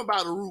 I'm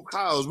about the root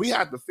cause. We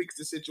have to fix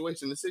the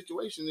situation. The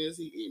situation is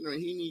he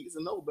ignorant. He needs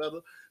to know better.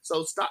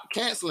 So stop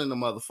canceling the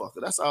motherfucker.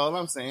 That's all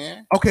I'm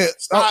saying. Okay.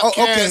 Stop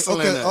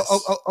canceling us.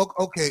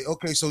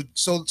 Okay. So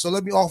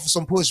let me offer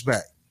some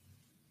pushback.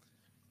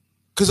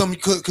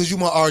 Cause you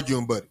my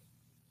arguing buddy.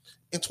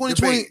 In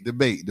 2020,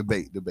 Debate.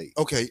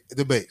 okay,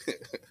 debate.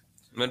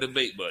 No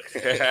debate, but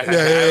Yeah, I like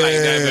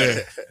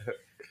that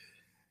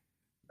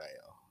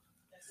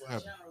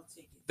better.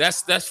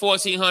 That's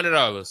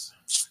 $1,400.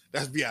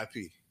 That's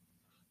VIP.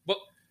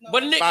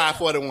 But Nick,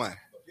 541.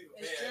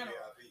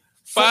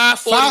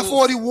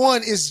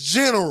 541 is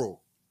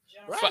general.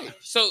 Right.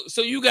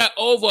 So you got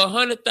over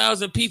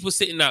 100,000 people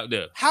sitting out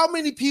there. How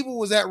many people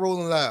was that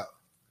Rolling Loud?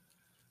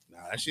 Nah,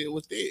 that shit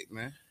was thick,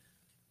 man.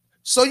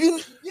 So you,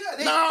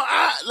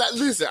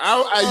 Listen.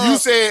 You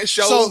said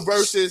show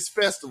versus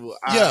festival.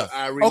 Yeah.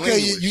 I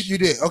Okay, relinquished. you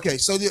did. Okay,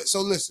 so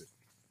listen.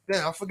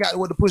 Damn, I forgot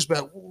what the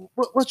pushback.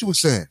 What you were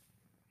saying?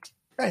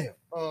 Damn.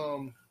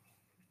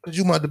 Cause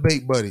you my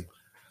debate buddy.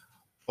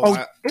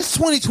 It's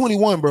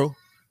 2021, bro.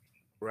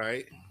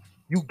 Right.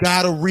 You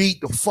gotta read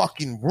the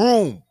fucking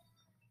room.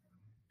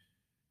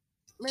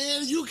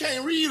 Man, you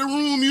can't read a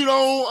room. You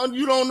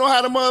don't know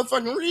how to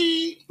motherfucking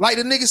read. Like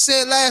the nigga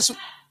said last.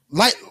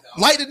 Like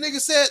the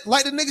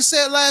nigga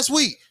said last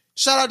week.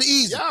 Shout out to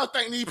Easy. Y'all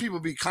think these people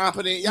be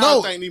competent?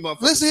 Y'all think these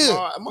motherfuckers listen here.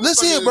 smart?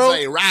 Listen here, Motherfuckers bro.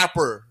 is a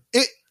rapper.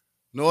 It-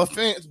 No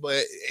offense,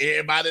 but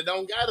everybody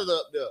don't got it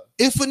up there.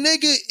 If a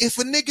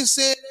nigga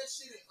said that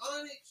shit in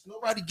Onyx,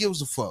 nobody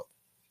gives a fuck.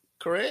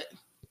 Correct?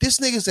 This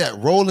nigga's at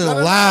Rolling No.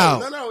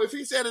 Loud. No. If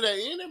he said it at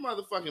any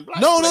motherfucking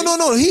black No.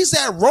 place- He's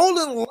at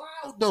Rolling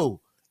Loud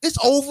though. It's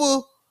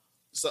over.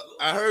 So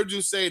I heard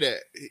you say that.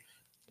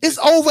 It's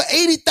over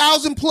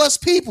 80,000 plus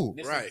people.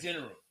 This Right. is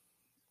general.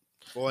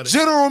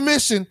 General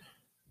admission.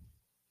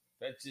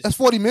 That's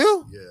 40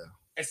 mil. Yeah,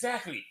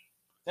 Exactly.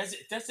 That's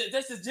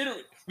the general.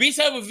 We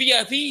have a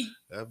VIP.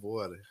 that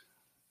boy.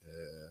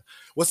 Yeah.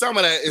 Well, some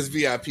of that is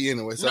VIP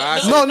anyway. So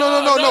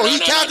No. He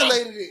no.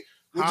 calculated it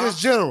with Huh? just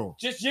general.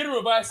 Just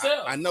general by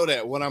itself. I know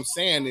that. What I'm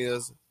saying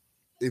is,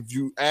 if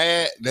you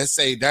add, let's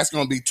say that's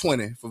gonna be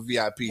 20 for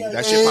VIP.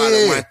 That shit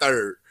probably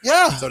 1/3.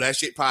 Yeah. So that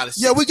shit probably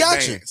 60, Yeah, we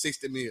got you.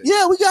 60 million.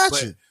 Yeah, we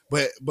got you.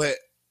 But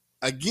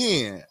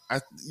again,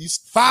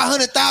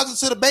 500,000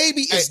 to the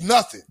baby is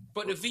nothing.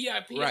 But the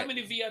VIP, how Right.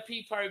 many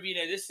VIP probably be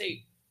there? Just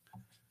say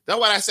that's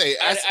what I say.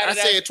 I Out of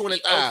that- said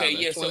 20,000. Okay,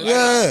 yeah, so 20,000.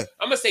 Yeah.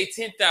 I'm gonna say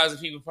 10,000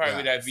 people probably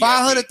Yeah. that VIP.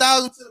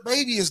 500,000 to the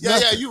baby is Yeah,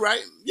 nothing. you're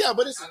right. Yeah,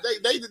 but it's they I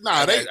got got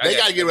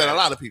to you. get rid of a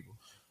lot of people.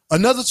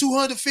 Another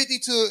 250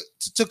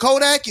 to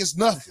Kodak is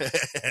nothing.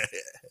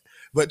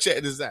 But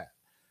check this out.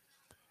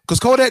 Because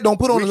Kodak don't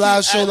put on We a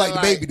live keep show acting like the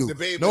like baby do. the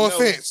baby No knows.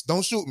 offense.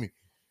 Don't shoot me.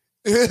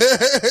 Yeah,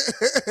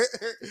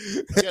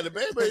 the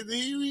baby.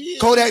 He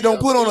Kodak don't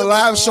put on a he'll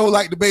live perform. show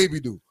like the baby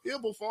do. He'll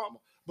perform.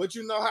 But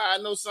you know how I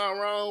know something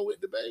wrong with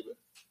the baby?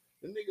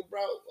 The nigga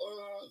brought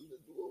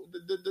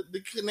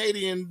the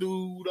Canadian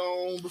dude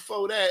on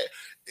before that,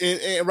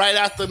 and right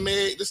after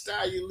Meg Thee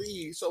Stallion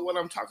leave. So what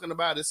I'm talking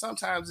about is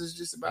sometimes it's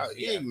just about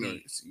VIP.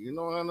 ignorance. You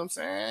know what I'm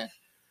saying?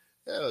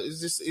 Yeah, it's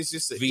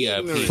just a VIP.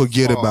 ignorance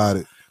Forget part. about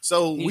it.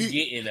 So He's we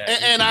getting that.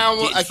 and I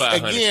don't, Getting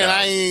 500,000. again,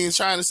 I ain't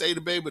trying to say the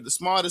baby the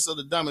smartest or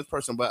the dumbest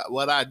person, but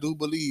what I do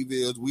believe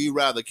is we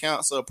rather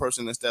counsel a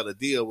person instead of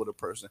deal with a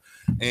person,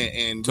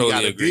 and Totally we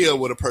got to agree. deal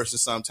with a person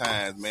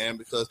sometimes, man.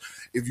 Because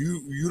if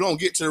you don't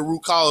get to the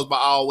root cause by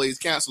always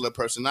counsel a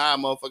person, now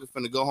motherfuckers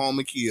finna go home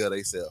and kill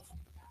themselves.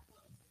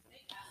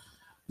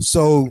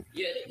 So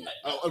Yeah,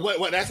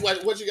 What that's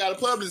what you got a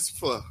publicist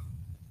for?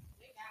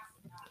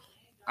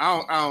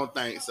 I don't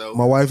think so.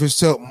 my wife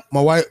is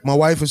my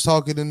wife is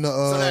talking in the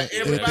that in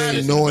the everybody-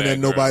 thing, knowing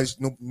that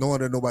Background.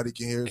 nobody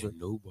can hear her.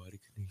 nobody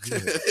can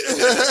hear.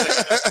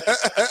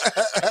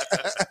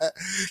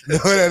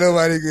 Knowing that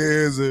nobody can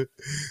hear her. You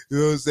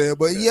know what I'm saying?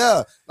 But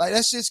yeah, like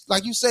that's just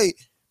like you say.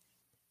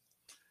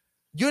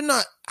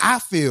 I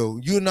feel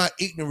you're not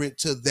ignorant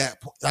to that.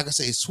 Like I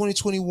say, it's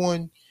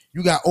 2021.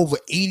 You got over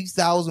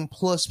 80,000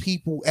 plus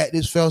people at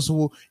this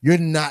festival. You're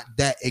not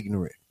that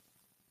ignorant.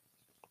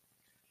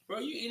 Bro,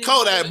 you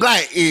Kodak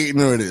Black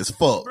ignorant as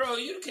fuck. Bro,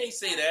 you can't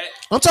say that.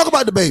 I'm talking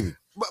about the baby.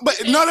 But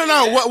no.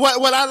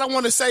 What I don't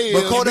want to say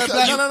is But Kodak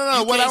because, Black-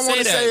 no. What I can't want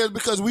to say say that. is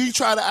because we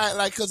try to act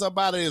like because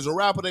about it is a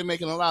rapper, they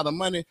making a lot of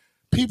money.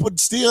 People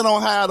still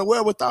don't have the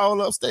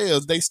wherewithal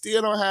upstairs. They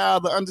still don't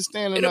have the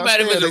understanding It don't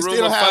matter if upstairs. it's They a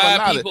still room don't of have a 5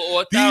 knowledge. people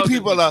or These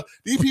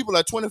 1,000 people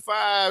are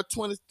 25,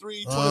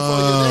 23, 24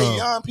 years. They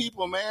young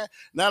people, man.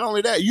 Not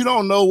only that, you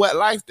don't know what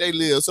life they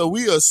live. So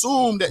we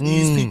assume that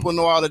these people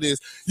know all of this.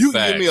 You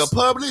can give me a Facts.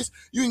 Publix.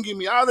 You can give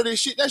me all of this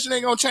shit. That shit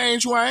ain't gonna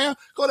change who I am.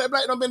 Kodak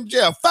Black done been in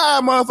jail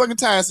 5 motherfucking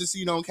times since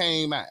he done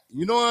came out.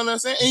 You know what I'm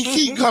saying? And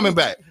he keep coming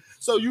back.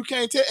 So you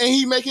can't tell, and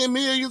he making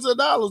millions of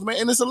dollars, man.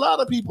 And it's a lot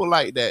of people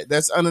like that.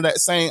 That's under that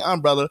same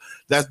umbrella.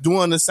 That's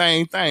doing the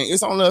same thing.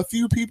 It's only a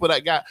few people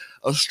that got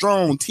a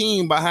strong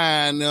team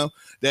behind them.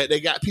 That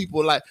they got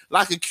people like a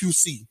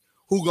QC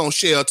who gonna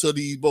shelter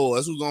these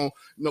boys, who gonna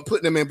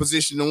put them in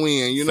position to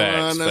win. You know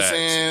Facts, what I'm facts.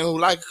 saying? Who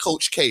like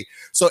Coach K.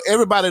 So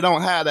everybody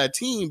don't have that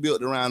team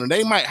built around them.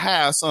 They might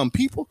have some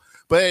people,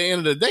 but at the end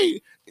of the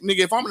day, nigga,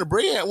 if I'm the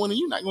breadwinner,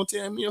 you're not gonna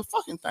tell me a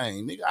fucking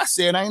thing, nigga. I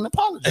said I ain't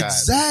apologizing.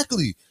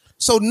 Exactly.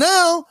 So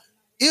now,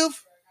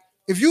 if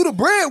you the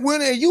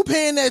breadwinner and you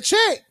paying that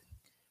check,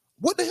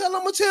 what the hell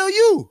I'm gonna tell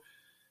you?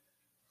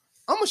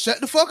 I'm gonna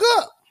shut the fuck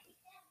up.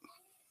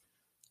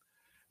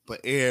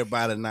 But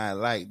everybody not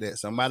like that.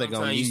 Somebody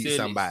gonna Sometimes need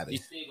somebody.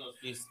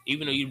 You still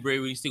even though you're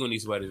brave, you still gonna need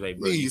somebody like,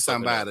 bro, you Need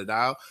fucking up. somebody,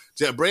 dog.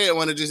 Just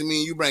breadwinner just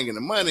mean you bringing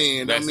the money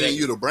in. Don't Exactly. mean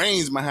you the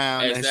brains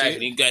behind that Exactly.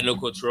 shit. You got no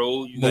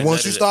control. But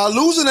once you start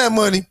losing that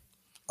money,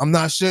 I'm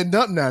not shutting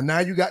up now. Now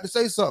you got to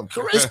say something.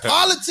 Correct. It's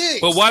politics.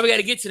 But why we got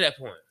to get to that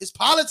point? It's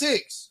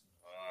politics.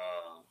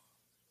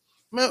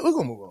 Man, we're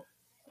gonna move on.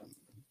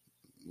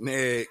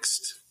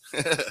 Next.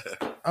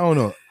 I don't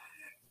know.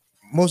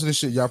 Most of this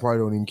shit y'all probably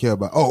don't even care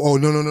about. Oh,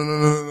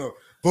 no.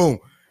 Boom.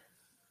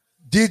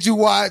 Did you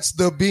watch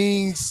the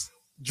Beans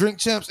Drink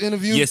Champs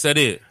interview? Yes, I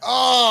did.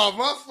 Oh,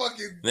 my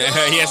fucking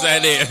dog. Yes, I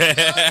did.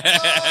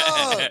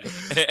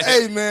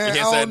 Hey, man,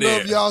 Yes, I I don't know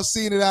did. if y'all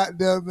seen it out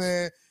there,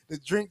 man. The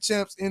Drink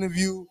Champs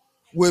interview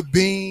with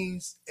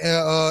Beans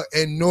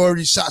and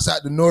Nori. Shouts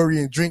out to Nori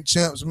and Drink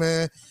Champs,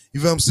 man. You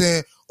know what I'm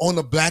saying? On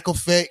the Black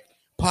Effect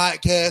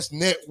podcast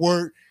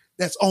network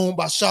that's owned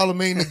by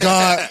Charlemagne the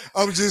God.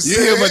 I'm just You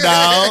saying. hear my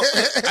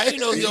dog? I didn't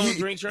know he owned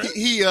Drink Champs.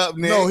 He up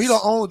next. No, he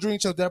don't own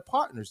Drink Champs. They're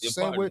partners. The They're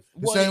same way, partners.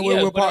 Well, way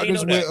yeah, we're but I didn't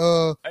partners know with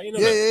that. I didn't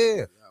know that.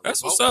 yeah.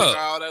 That's what's Revolt up.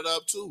 Pick all that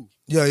up too.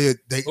 Yeah.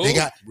 They Who?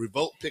 got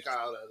Revolt pick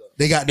all that up.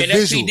 the And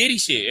that's P. visuals. Diddy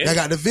shit. They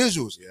got the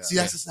visuals. Yeah. See,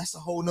 that's a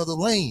whole nother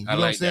lane. You I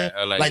know what I'm like saying? that.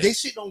 I like like that. they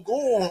shit don't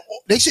go on.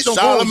 They shit don't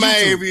go on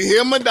Charlemagne, if YouTube. you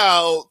hear my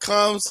dog,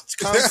 come see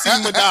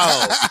my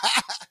dog.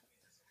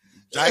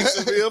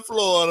 Jacksonville,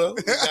 Florida.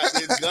 We got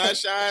this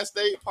Gunshine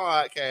State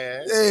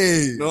podcast.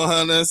 Hey, You know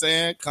what I'm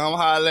saying? Come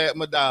holler at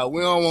my dog.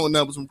 We don't want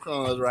nothing but some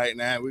crumbs right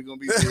now. We're gonna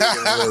be big in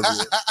a little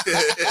bit.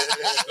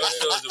 Let's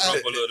show us the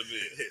rope a little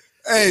bit.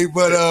 hey,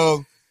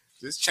 but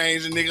Just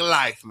change the nigga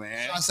life,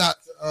 man. shouts out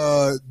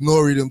to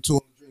Nori them two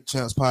on the Drink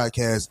Champs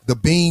podcast. The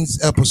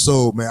Beans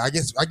episode, man. I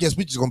guess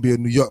we just gonna be a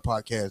New York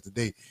podcast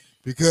today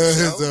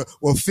because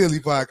Philly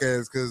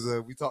podcast because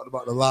we talked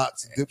about the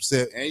Locks,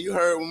 Dipset. And you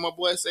heard when my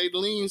boy say the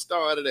lean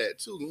started that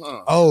too,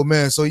 huh? Oh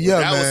man, so yeah,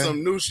 that was man.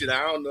 some new shit.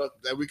 I don't know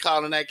that we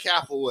calling that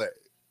cap or what.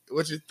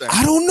 What you think?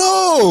 I don't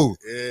know.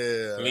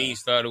 Yeah. Lean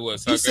started what?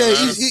 He South said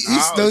Carolina?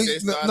 No, they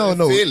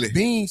started in Philly.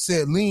 Bean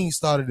said Lean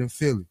started in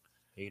Philly.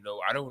 You know,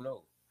 I don't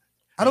know.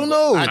 I don't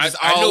know. I just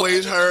I know-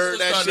 always heard it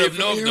that started shit up from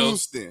north, though.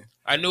 Houston.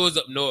 I know it's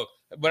up north,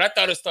 but I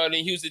thought it started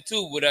in Houston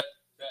too. With that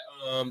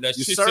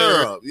You shit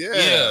syrup,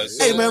 yeah.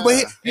 Hey, man,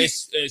 but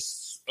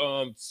it's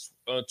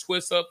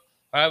twist up,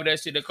 however that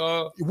shit they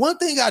call. one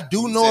thing I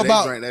do He know said they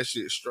about drank that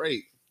shit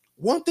straight.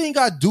 one thing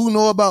I do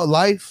know about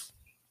life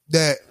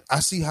that I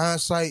see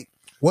hindsight.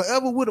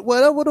 Whatever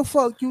the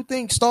fuck you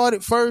think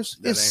started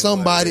first, That it's ain't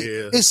somebody. what it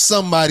is. It's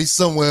somebody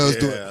somewhere else Yeah,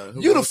 doing.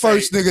 who You the gonna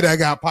first say- nigga that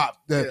got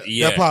popped. That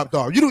Yeah. popped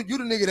off. You the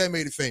nigga that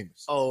made it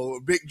famous.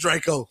 Oh, Big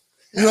Draco.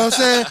 You know what I'm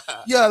saying?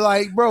 Yeah,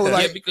 like bro, Yeah,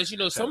 like because you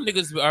know some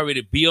niggas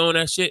already be on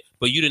that shit,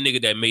 but you the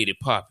nigga that made it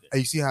poppin'. hey,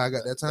 you see how I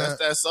got that time? That's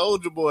that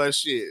Soldier Boy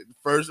shit.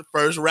 First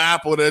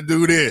rapper that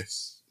do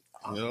this.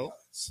 You know?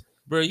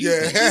 Bro, you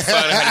Yeah.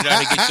 finally had to know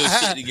how to get your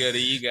shit together.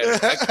 You got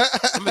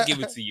it. I'm gonna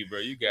give it to you, bro.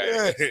 You got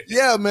it.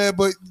 Yeah, man,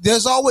 but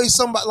there's always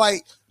somebody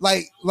like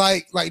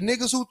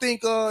niggas who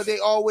think they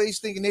always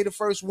thinking they the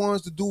first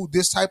ones to do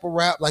this type of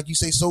rap, like you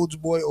say Soulja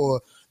Boy,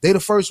 or they the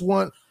first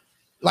one.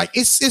 Like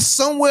it's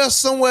somewhere else,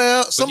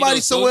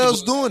 somebody somewhere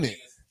else doing it.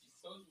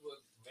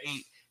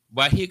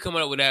 By he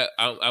coming up with that,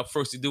 I'm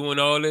first to doing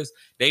all this.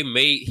 He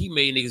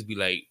made niggas be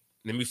like,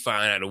 let me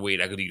find out a way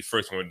that I could be the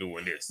first one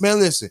doing this. Man,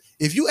 listen,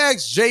 if you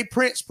ask Jay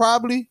Prince,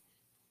 probably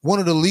one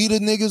of the leader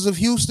niggas of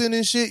Houston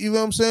and shit, you know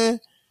what I'm saying?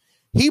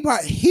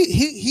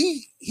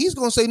 He's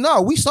gonna say,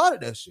 no, we started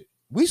that shit.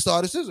 We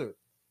started Scissor.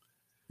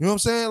 You know what I'm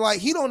saying? Like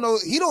he don't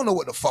know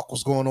what the fuck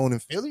was going on in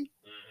Philly.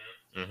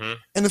 Mm-hmm.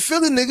 And the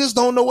Philly niggas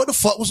don't know what the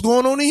fuck was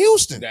going on in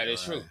Houston. That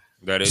is true.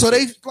 That is So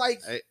true.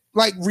 they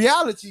like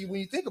reality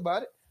when you think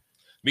about it.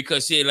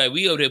 Because shit, like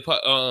we over there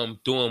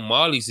doing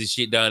Molly's and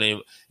shit down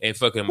in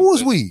fucking. Who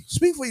is we?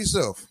 Speak for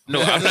yourself. No,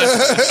 I'm not.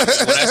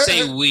 When I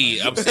say we,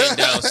 I'm saying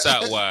down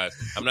south wise.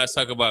 I'm not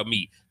talking about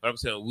me, but I'm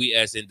saying we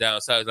as in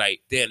down south.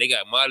 Like, damn, they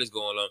got Molly's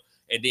going on,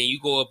 and then you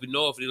go up in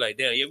north, and you're like,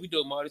 damn, yeah, we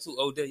doing Molly too.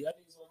 Oh, damn, y'all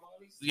niggas on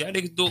Molly's? Y'all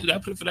niggas do y'all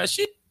put for that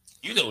shit?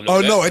 You don't know.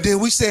 Oh that. no, and then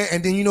we said,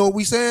 and then you know what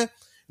we saying?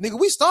 Nigga,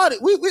 we started.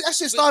 We that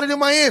shit started in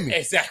Miami.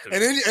 Exactly.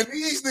 And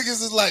these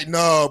niggas is like,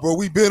 nah, bro,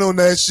 we been on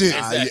that shit.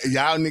 Exactly.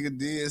 Y'all niggas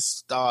did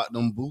start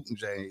them boot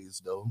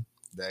J's though.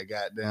 That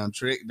goddamn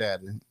Trick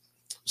Daddy.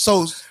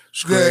 So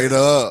Straight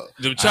up.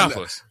 Them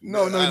choppers.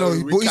 No. We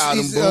call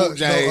them boot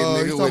J's,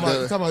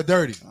 nigga. Talking about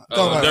dirty.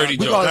 Dirty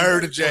we Jones. call it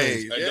Dirty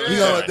J's. Yeah. We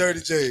call it dirty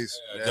J's.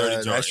 Dirty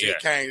That joint, shit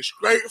came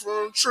straight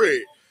from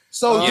Trick.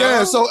 So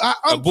Yeah. so A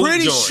I'm boot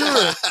pretty joint.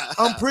 sure.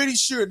 I'm pretty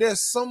sure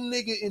there's some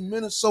nigga in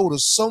Minnesota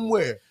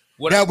somewhere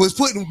What that was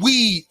putting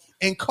weed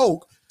and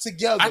coke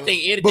together. I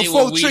think anything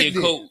before with weed Trick and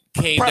did. coke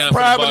came down from the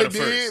Probably bottom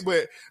did,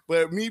 first.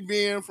 but me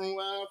being from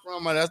where I'm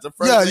from, that's the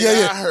first Yeah, thing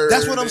yeah. I heard.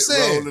 That's what I'm it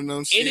saying. rolling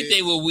them shit.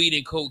 Anything with weed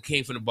and coke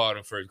came from the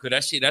bottom first. Cause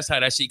that's how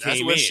that shit That's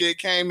came when in. shit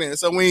came in.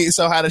 So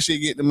how did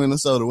shit get to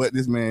Minnesota? What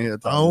this man here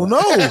I talking don't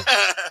about? know.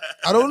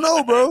 I don't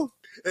know, bro.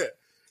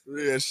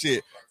 Real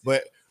shit.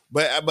 But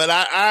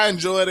I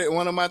enjoyed it.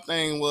 One of my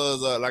things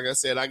was like I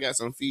said, I got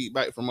some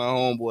feedback from my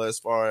homeboy as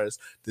far as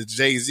the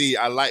Jay-Z.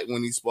 I like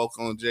when he spoke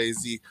on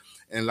Jay-Z,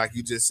 and like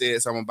you just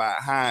said, something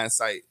about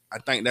hindsight. I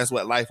think that's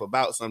what life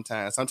about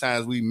sometimes.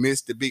 Sometimes we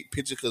miss the big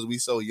picture because we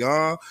so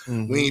young.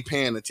 Mm-hmm. We ain't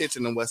paying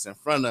attention to what's in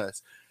front of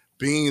us.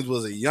 Beans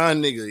was a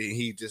young nigga, and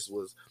he just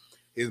was.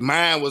 His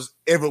mind was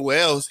everywhere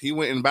else. He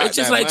went and bought It's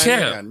just that like money,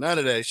 Champ. got none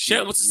of that shit.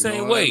 Champ was the You know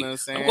same what way. I'm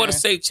saying? I'm going to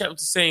say Champ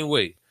was the same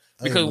way.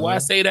 Because why I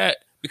say that?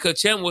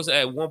 Because Champ was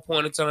at one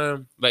point in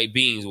time like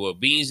Beans was.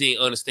 Beans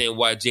didn't understand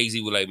why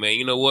Jay-Z was like, man,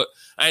 you know what?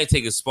 I ain't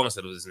taking a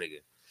sponsor to this nigga.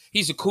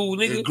 He's a cool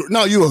nigga.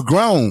 No, you a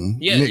grown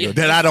Yeah, nigga yeah.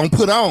 that I don't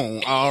put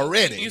on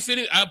already. You feel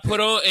it? I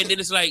put on, and then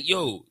it's like,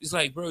 yo, it's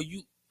like, bro,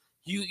 you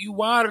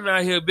wilding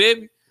out here,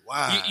 baby.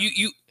 Wow.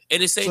 You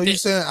and it's So same you thing.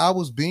 saying I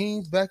was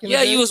beans back in the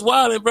Yeah, day? you was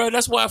wilding, bro.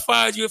 That's why I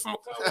fired you from a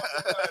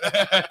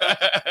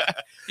car.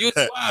 You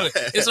was wilding.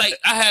 It's like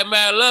I had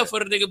mad love for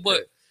the nigga,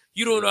 but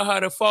you don't know how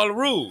to follow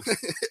rules.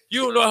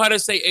 You don't know how to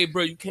say, hey,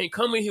 bro, you can't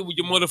come in here with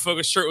your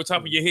motherfucking shirt on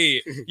top of your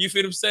head. You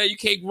feel what I'm saying? You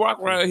can't rock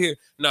around here.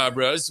 Nah,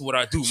 bro, this is what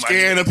I do.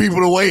 Scaring the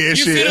people away and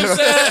You shit. feel what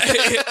I'm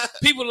saying?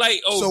 People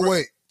like, oh, So bro.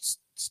 wait,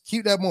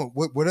 keep that moment.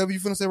 Whatever you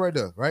finna say right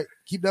there, right?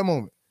 Keep that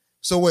moment.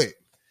 So wait.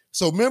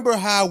 So remember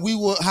how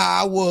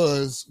I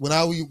was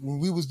when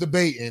we was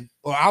debating,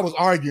 or I was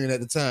arguing at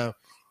the time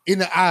in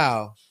the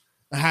aisle,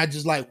 and how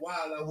just like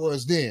wild I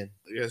was then.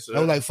 Yes, sir. That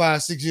was like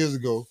 5-6 years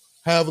ago,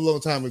 however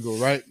long time ago,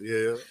 right?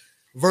 Yeah.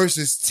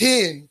 Versus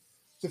 10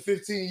 to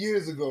 15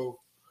 years ago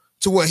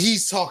to what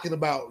he's talking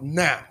about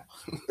now.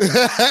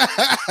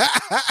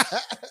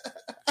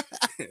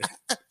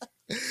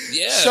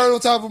 Yeah. Shirt on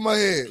top of my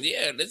head.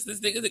 Yeah, this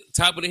nigga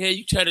top of the head.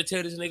 You try to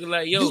tell this nigga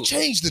like, yo, You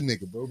changed the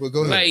nigga, bro. But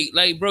go ahead.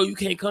 like, bro, you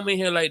can't come in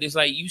here like this.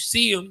 Like, you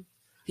see him,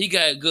 he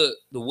got good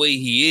the way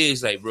he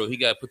is. Like, bro, he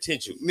got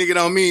potential. Nigga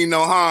don't mean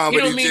no harm, He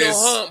but don't mean just,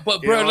 no harm,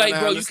 but you bro, don't like,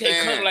 bro, you can't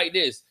understand. come like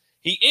this.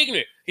 He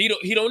ignorant.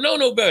 He don't know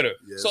no better.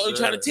 Yes, So I'm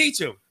trying to sir. teach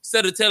him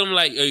instead of telling him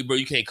like, hey, bro,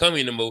 you can't come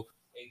in no more.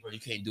 Hey, bro, you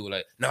can't do it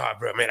like, nah,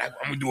 bro, man, I'm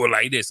gonna do it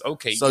like this.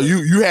 Okay. So bro.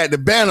 you had to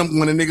ban him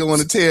when a nigga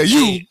want to tell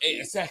you Hey,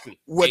 exactly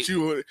what Hey,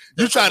 you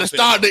that's try what to I'm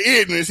start the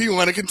ignorance. He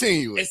want to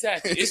continue it.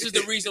 Exactly. This is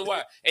the reason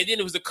why. And then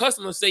it was the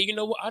customer say, you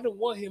know what? I don't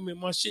want him in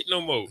my shit no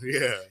more.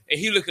 Yeah. And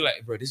he looking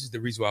like, bro, this is the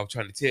reason why I'm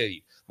trying to tell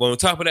you. But on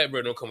top of that,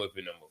 bro, don't come up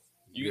in no more.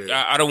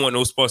 Yeah. I don't want no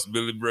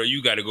responsibility, bro.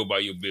 You got to go by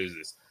your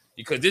business.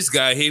 Because this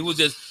guy, he was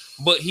just,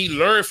 but he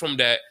learned from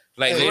that,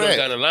 like, Hey, later right.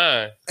 down the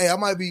line. Hey, I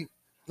might be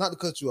not to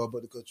cut you off,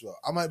 but to cut you off.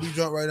 I might be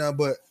drunk right now,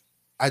 but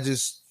I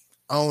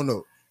don't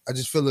know. I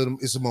just feel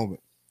it's a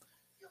moment.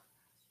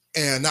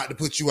 And not to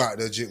put you out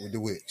there, Jit, with the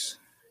wigs,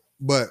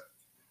 but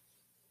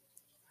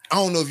I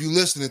don't know if you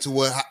listening to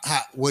what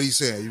he's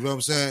saying. You know what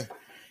I'm saying?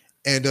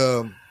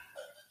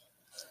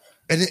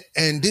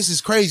 And this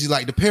is crazy.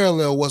 Like the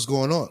parallel, what's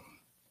going on?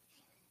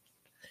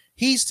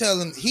 He's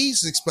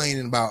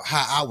explaining about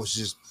how I was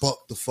just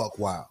buck the fuck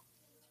wild.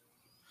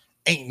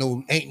 Ain't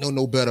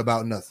no better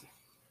about nothing.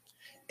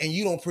 And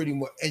you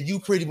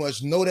pretty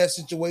much know that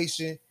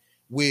situation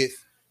with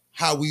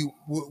how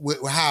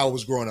how I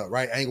was growing up,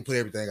 right? I ain't gonna put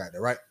everything out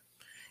there, right?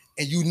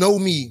 And you know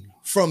me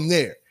from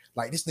there.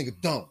 Like, this nigga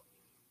dumb.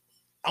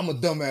 I'm a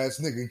dumbass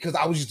nigga because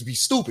I was used to be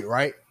stupid,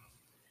 right?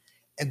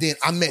 And then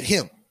I met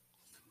him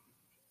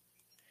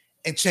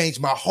and changed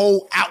my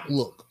whole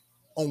outlook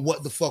on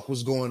what the fuck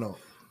was going on.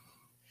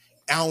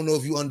 I don't know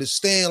if you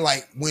understand,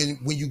 like, when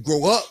you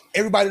grow up,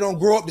 everybody don't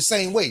grow up the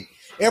same way.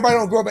 Everybody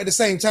don't grow up at the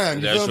same time.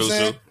 You know what I'm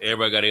saying? Too.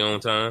 Everybody got their own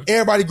time.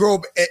 Everybody grow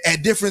up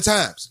at different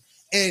times.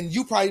 And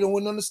you probably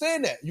don't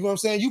understand that. You know what I'm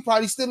saying? You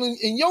probably still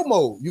in your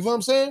mode. You know what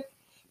I'm saying?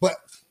 But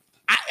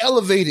I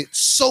elevated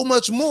so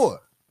much more.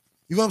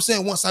 You know what I'm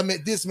saying? Once I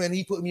met this man,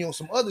 he put me on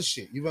some other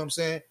shit. You know what I'm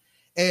saying?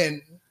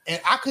 And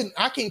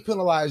I can't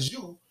penalize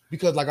you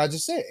Because like I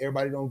just said,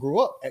 everybody don't grow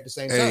up at the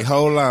same time. Hey,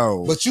 hold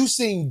on. But you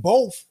seen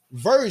both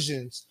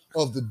versions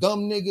of the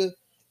dumb nigga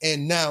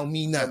and now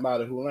me now.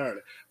 Somebody who learned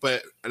it.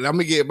 But let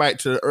me get back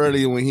to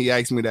earlier when he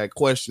asked me that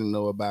question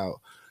though about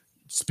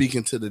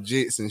speaking to the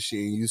Jets and shit.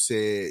 And you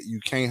said you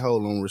can't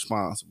hold him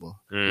responsible.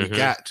 You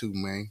got to,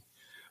 man,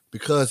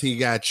 because he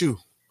got you,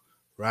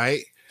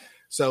 right?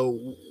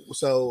 So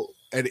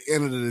at the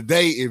end of the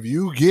day, if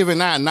you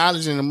giving out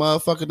knowledge and the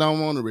motherfucker don't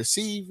want to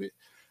receive it,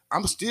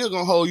 I'm still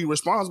gonna hold you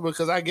responsible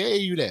because I gave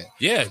you that.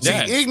 Yeah,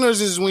 See,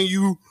 ignorance is when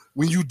you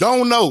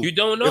don't know. You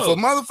don't know. If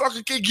a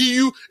motherfucker can give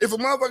you, if a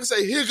motherfucker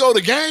say, here go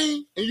the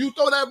game, and you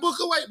throw that book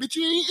away, but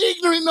you ain't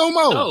ignorant no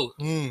more. No,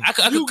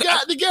 You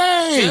got the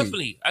game.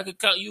 Definitely, I could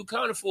count. You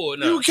counted for it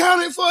now. You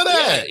counted for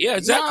that. Yeah,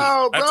 exactly.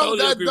 No, I bro,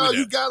 totally agree with that.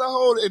 You gotta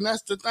hold it, and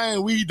that's the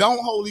thing. We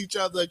don't hold each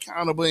other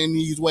accountable in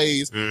these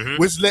ways,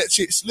 which let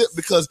shit slip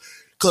because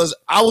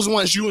I was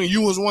once you and you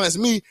was once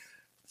me.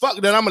 Fuck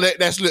that, I'm gonna let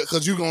that slip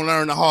because you're gonna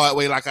learn the hard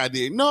way like I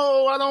did.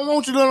 No, I don't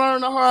want you to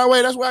learn the hard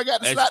way. That's why I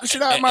got to slap the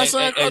shit out of my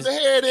son across the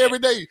head every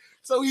day.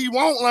 So he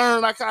won't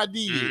learn like I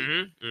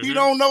did. He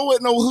don't know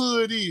what no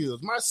hood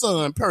is. My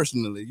son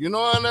personally. You know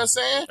what I'm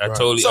saying? I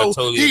totally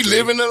he agree.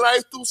 living the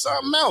life through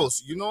something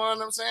else. You know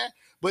what I'm saying?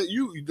 But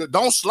you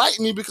don't slight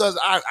me because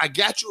I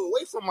got you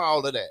away from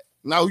all of that.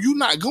 Now you're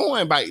not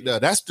going back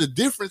there. That's the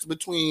difference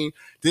between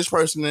this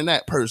person and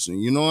that person.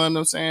 You know what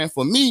I'm saying?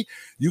 For me,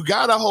 you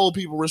gotta hold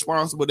people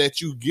responsible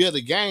that you get a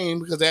game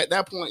because at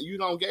that point you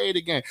don't gain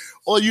the game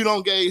or you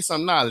don't gain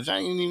some knowledge. I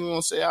ain't even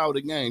gonna say out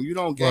the game. You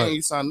don't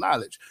gain some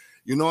knowledge.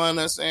 You know what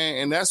I'm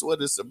saying? And that's what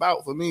it's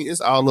about for me.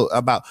 It's all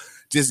about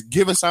just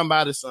giving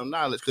somebody some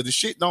knowledge because the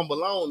shit don't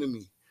belong to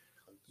me.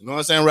 You know what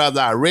I'm saying?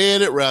 Rather I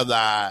read it,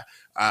 rather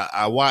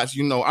I watch,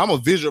 you know, I'm a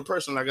visual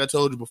person, like I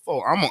told you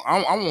before. I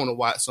want to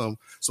watch some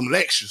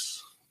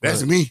lectures.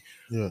 That's me.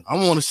 Yeah. I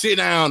want to sit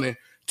down and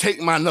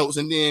take my notes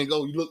and then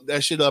go look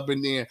that shit up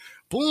and then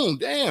boom,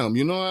 damn.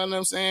 You know what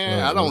I'm saying?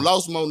 I don't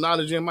lost more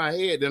knowledge in my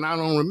head than I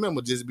don't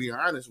remember. Just being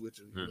honest with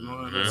you. You know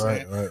what I'm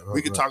saying?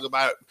 We can talk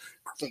about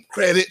from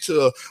credit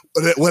to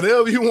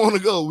whatever you want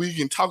to go. We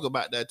can talk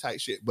about that type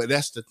shit. But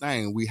that's the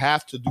thing. We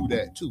have to do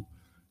that too.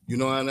 You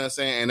know what I'm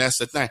saying? And that's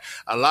the thing.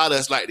 A lot of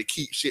us like to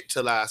keep shit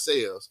to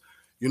ourselves.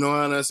 You know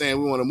what I'm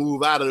saying? We want to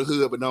move out of the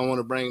hood, but don't want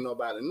to bring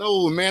nobody.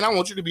 No, man, I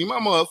want you to be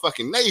my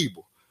motherfucking neighbor.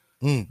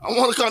 I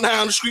want to come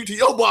down the street to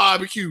your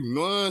barbecue. You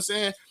know what I'm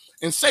saying?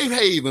 In safe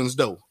havens,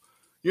 though.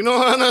 You know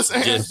what I'm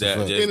saying? Just that.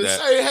 In a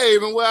safe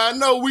haven where I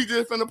know we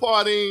just finna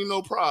party, ain't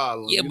no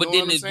problem. Yeah, but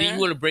then you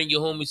want to bring your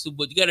homies too,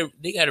 but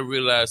they gotta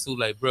realize too,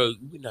 like, bro,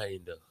 we not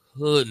in the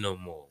hood no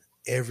more.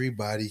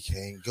 Everybody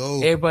can't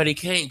go. Everybody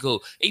can't go.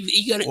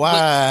 You gotta,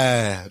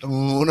 why?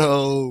 Oh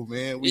no,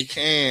 man, we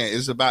can't.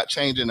 It's about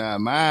changing our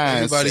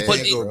minds. Everybody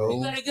can't go,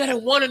 bro. You gotta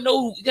want to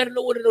know. You gotta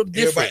know what to know the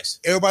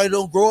difference. Everybody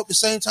don't grow up the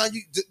same time.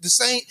 The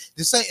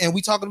same. And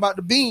we talking about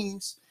the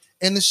beans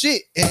and the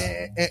shit.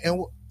 And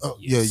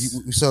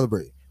we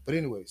celebrate. But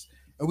anyways,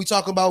 and we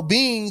talk about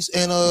beans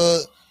and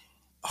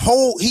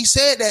Hov. He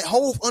said that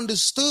Hov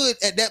understood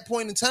at that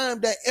point in time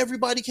that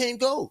everybody can't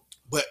go.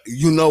 But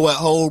you know what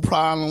whole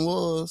problem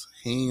was?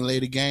 He ain't lay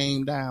the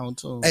game down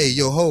to him. Hey,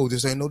 yo, Ho,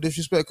 this ain't no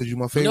disrespect because you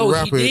my favorite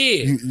rapper.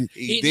 He did.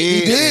 He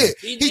did.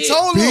 He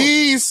told him.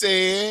 He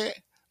said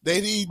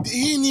that he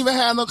didn't even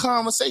have no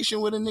conversation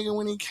with a nigga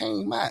when he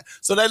came out.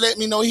 So that let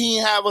me know he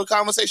didn't have a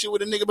conversation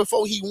with a nigga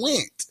before he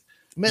went.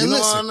 Man, you know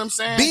listen, what I'm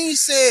saying? Bean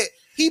said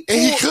he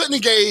couldn't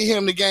have gave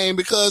him the game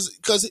because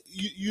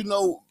you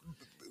know,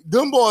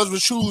 them boys were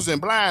choosing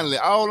blindly.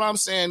 All I'm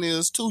saying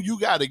is, too, you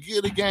got to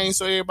get a game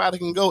so everybody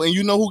can go. And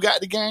you know who got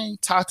the game?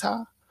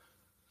 Tata.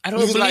 I don't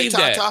niggas believe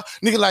like that.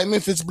 Nigga like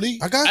Memphis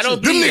Bleak. I got you.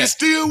 Don't them believe niggas that.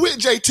 still with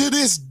Jay to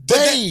this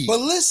day.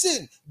 But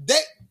listen,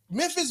 that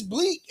Memphis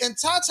Bleak and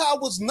Tata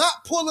was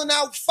not pulling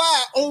out fire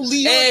on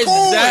Leo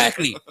Cohen.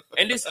 Exactly.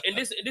 And this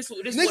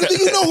Nigga, do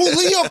you know who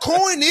Leo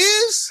Cohen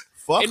is?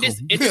 Fuck and this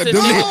them. the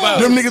thing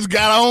about Them niggas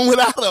got on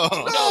without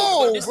them.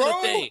 No, but this bro. is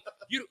the thing.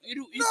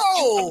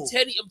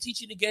 I'm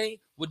teaching the game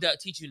without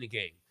teaching the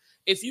game.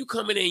 If you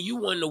coming in, you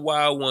one of the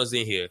wild ones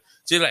in here.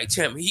 Just like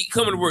Champ, he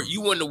coming to work.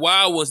 You one of the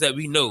wild ones that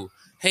we know.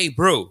 Hey,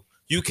 bro,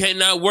 you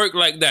cannot work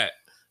like that.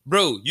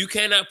 Bro, you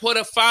cannot put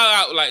a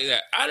fire out like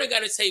that. I done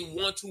got to say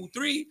 1, 2,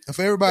 3. And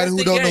for everybody That's who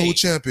the don't know game. who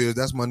Champ is,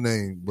 that's my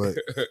name. But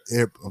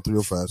I'm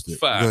 305 still. Go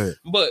 5. ahead.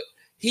 But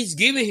he's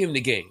giving him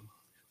the game.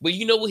 But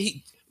you know what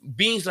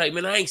Beans like,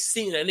 man, I ain't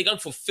seen that. Nigga, I'm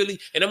for Philly,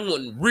 and I'm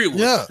wanting real.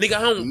 Yeah. Nigga,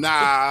 I don't.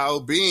 Nah,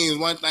 Beans,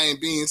 one thing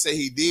Beans said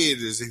he did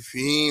is if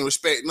he ain't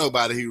respect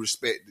nobody, he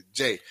respected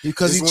Jay.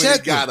 Because he when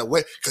checked got him.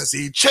 away. Because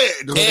he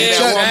checked him.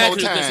 Exactly, One more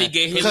because time. he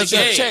gave him Because the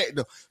he game. checked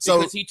him. So,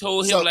 Because he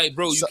told him, like,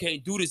 bro, you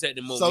can't do this at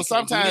the moment. So You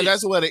can't do sometimes this.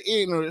 that's where the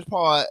ignorant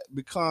part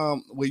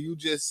become where you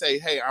just say,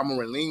 hey, I'm going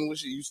to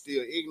relinquish it. You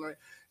still ignorant.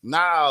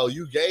 Now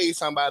you gave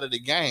somebody the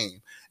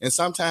game. And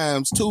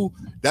sometimes too,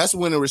 that's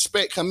when the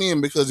respect come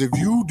in, because if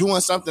you doing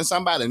something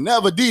somebody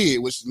never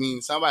did, which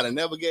means somebody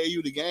never gave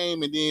you the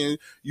game, and then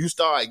you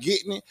start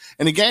getting it,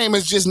 and the game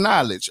is just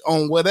knowledge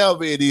on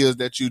whatever it is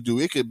that you do.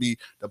 It could be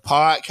the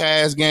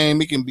podcast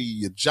game, it can be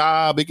your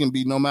job, it can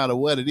be no matter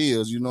what it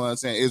is. You know what I'm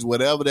saying? It's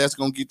whatever that's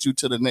gonna get you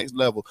to the next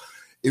level.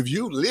 If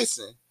you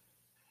listen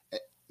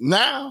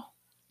now,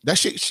 that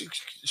shit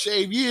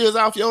shave years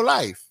off your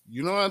life.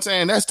 You know what I'm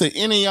saying? That's to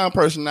any young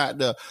person out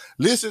there.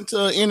 Listen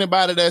to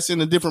anybody that's in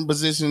a different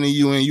position than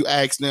you, and you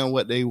ask them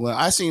what they want.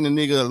 I seen a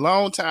nigga a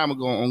long time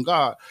ago on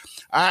God.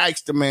 I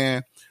asked the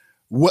man,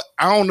 what,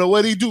 I don't know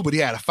what he do, but he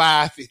had a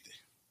 550.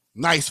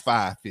 Nice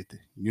 550.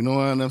 You know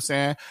what I'm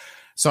saying?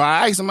 So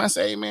I asked him, I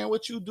say, hey, man,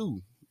 what you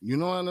do? You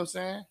know what I'm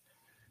saying?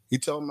 He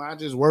told me, I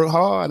just work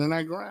hard and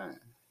I grind.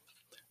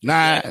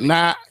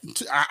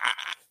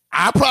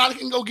 I probably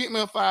can go get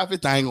me a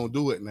 550. I ain't gonna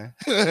do it now.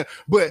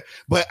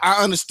 but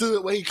I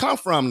understood where he come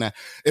from now.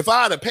 If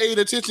I had paid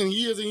attention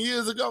years and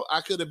years ago, I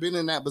could have been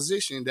in that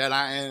position that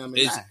I am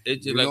now.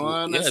 You know what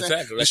I'm saying?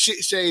 Exactly. The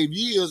shit shaved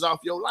years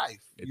off your life.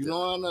 You know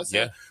what I'm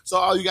saying? Yeah. So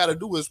all you gotta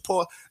do is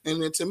pour.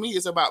 And then to me,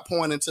 it's about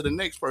pouring into the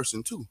next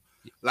person too.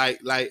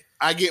 Like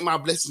I get my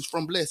blessings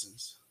from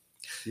blessings.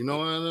 You know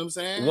what I'm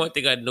saying? One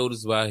thing I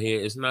noticed about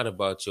here, it's not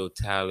about your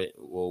talent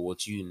or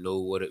what you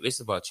know. It's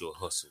about your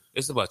hustle.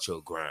 It's about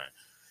your grind.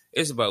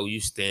 It's about what you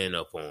stand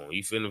up on.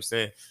 You feel what I'm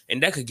saying?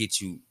 And that could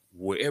get you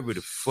wherever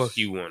the fuck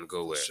you want to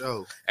go at.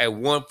 Sure. At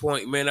one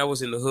point, man, I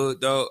was in the hood,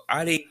 dog.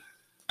 I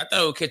thought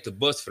I would catch the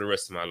bus for the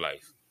rest of my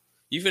life.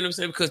 You feel what I'm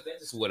saying? Because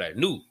that's what I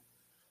knew.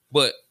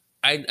 But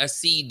I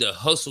see the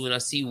hustle and I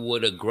see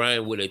what a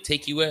grind would it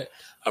take you at.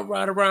 I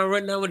ride around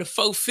right now with a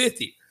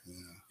 450. Yeah.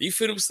 You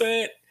feel what I'm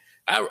saying?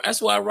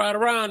 That's why I ride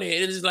around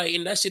there. It's like,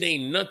 and that shit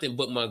ain't nothing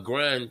but my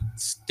grind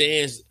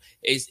stands.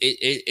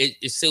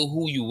 It's still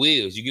who you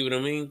is. You get what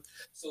I mean?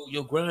 So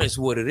your grind is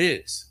what it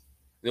is.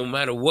 No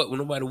matter what,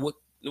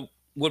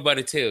 what about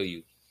to tell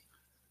you?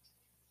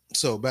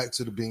 So back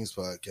to the Beans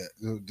podcast,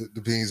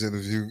 the Beans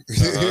interview.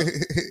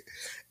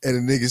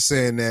 And the nigga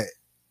saying that,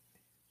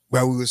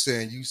 while we were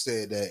saying, you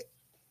said that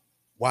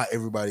why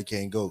everybody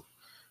can't go.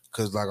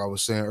 Because like I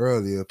was saying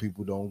earlier,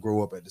 people don't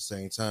grow up at the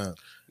same time.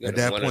 At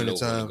that point in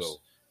time,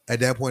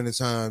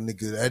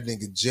 that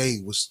nigga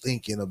Jay was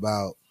thinking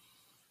about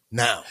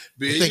now.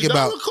 Thinking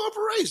about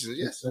corporations,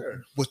 yes,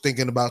 sir. Was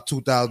thinking about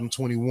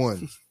 2021.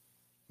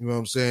 You know what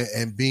I'm saying?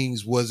 And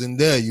Beans wasn't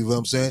there. You know what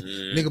I'm saying?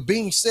 Nigga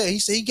Beans said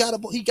he got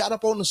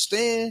up on the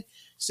stand,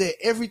 said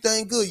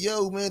everything good,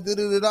 yo man,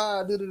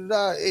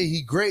 da. Hey,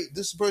 he great.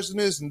 This person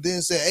is, and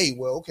then said, hey,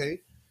 well,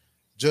 okay.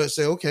 Judge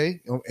say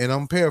okay, and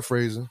I'm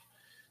paraphrasing.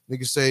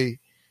 Nigga say,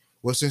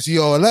 well, since he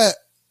all that,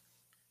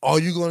 are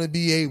you going to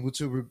be able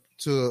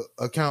to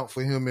account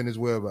for him and his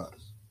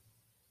whereabouts?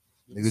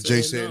 Nigga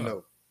Jay said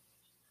no.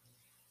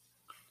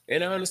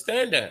 And I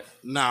understand that.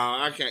 No,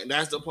 I can't.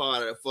 That's the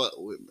part that fuck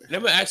with me.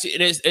 Let me actually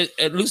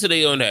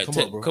elucidate on that.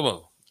 Come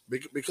on.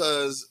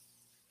 Because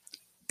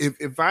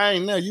if I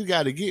ain't there, you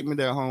got to get me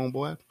there,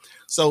 homeboy.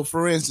 So,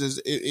 for instance,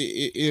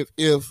 if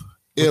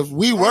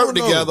we work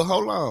together,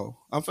 hold on,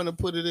 I'm finna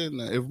put it in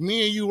there. If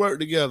me and you work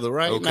together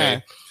right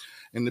now,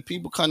 and the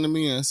people come to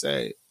me and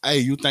say, "Hey,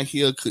 you think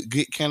he'll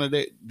get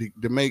candidate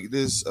to make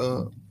this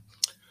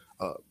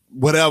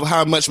whatever,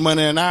 how much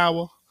money an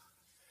hour?"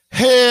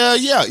 Hell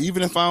yeah,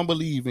 even if I don't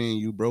believe in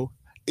you, bro.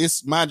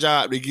 It's my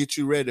job to get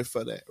you ready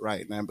for that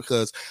right now,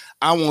 because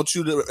I want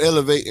you to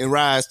elevate and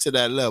rise to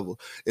that level.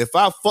 If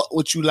I fuck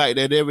with you like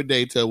that every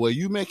day, till where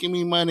you making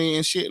me money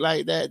and shit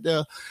like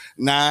that,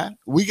 nah,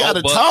 we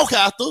gotta talk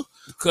after.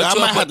 I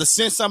might have to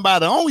send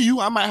somebody on you.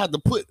 I might have to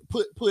put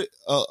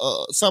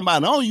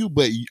somebody on you.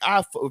 But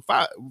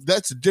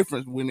that's the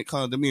difference when it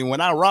comes to me.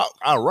 When I rock,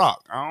 I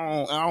rock.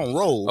 I don't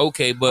roll.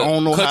 Okay, but I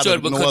don't know how to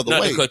no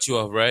other way. To cut you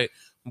off, right?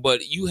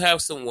 But you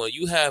have someone.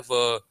 You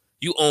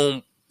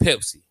own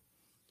Pepsi.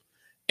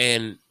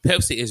 And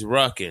Pepsi is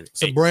rocking.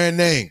 It's a brand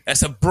name.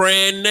 That's a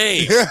brand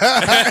name.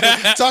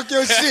 Talk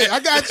your shit. I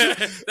got you.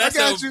 That's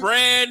a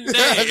brand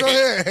name. Go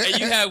ahead. And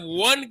you have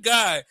one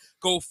guy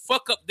go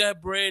fuck up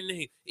that brand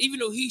name. Even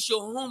though he's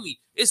your homie.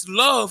 It's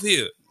love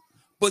here.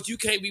 But you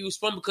can't be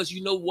responsible because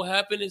you know what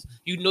happened is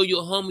you know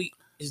your homie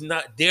is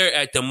not there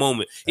at the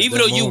moment. Even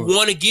though you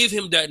want to give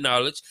him that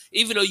knowledge,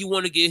 even though you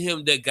want to give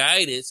him that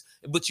guidance,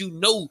 but you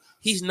know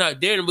he's not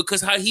there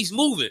because how he's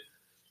moving.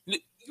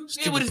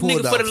 Been with this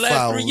nigga for the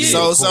last 3 years.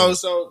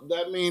 So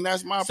that mean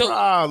that's my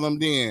problem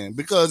then.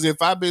 Because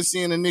if I've been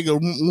seeing a nigga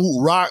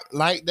rock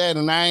like that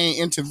and I ain't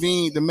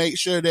intervened to make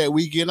sure that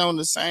we get on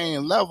the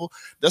same level,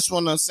 that's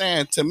what I'm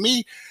saying. To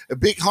me, a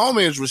big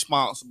homie is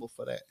responsible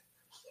for that.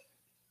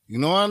 You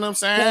know what I'm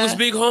saying? Who was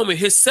big homie?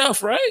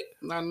 Himself, right?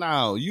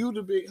 No, you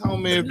the big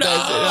homie.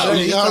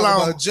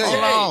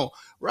 Hold on.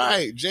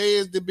 Right, Jay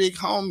is the big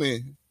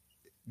homie.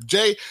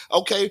 Jay,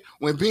 okay,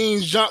 when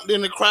Beans jumped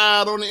in the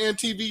crowd on the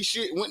MTV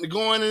shit, went to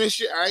going in and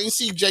shit, I ain't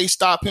see Jay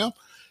stop him.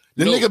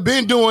 The nigga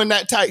been doing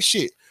that type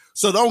shit.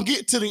 So don't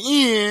get to the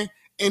end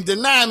and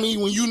deny me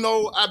when you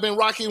know I've been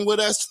rocking with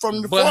us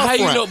from the But forefront.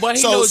 how you know? But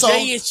he knows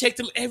Jay has checked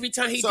him every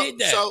time he did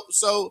that.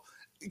 So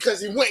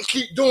because he wouldn't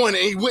keep doing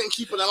it, he wouldn't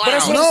keep it alive. But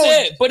that's what No, I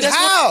said. But that's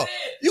how? what I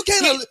said. You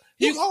can't.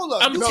 Hold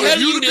up. I'm No, telling if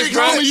you you the this, big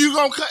bro. homie, you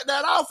gonna cut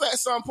that off at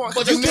some point.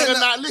 But But the you nigga cannot-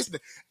 not listening.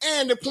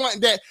 And the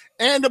point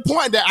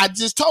that I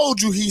just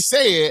told you, he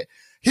said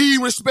he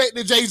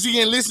respected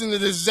Jay-Z and listened to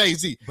this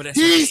Jay-Z. But that's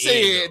not He the said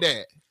end, though.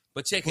 that.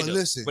 But check But it.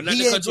 listen, But not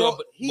he to cut you off.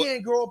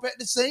 ain't grow up at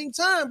the same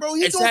time, bro.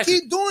 He Exactly. gonna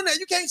keep doing that.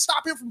 You can't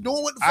stop him from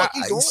doing what the fuck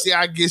he's doing. See,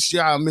 I guess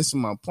y'all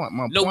missing my point.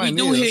 My No, we point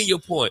do is, hear your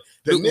point.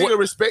 the Look, nigga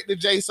respected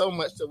Jay so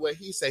much to where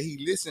he said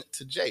he listened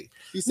to Jay.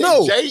 He said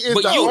No, Jay is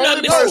but the you only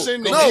not-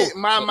 person that hit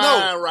my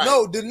mind right.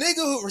 No, the nigga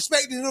who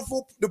respected him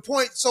for the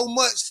point so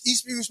much, he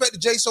respected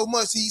Jay so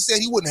much, he said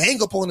he wouldn't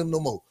hang up on him no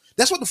more.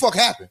 That's what the fuck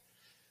happened.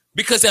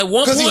 because at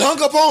one Because point, he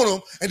hung up on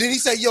him, and then he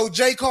said, yo,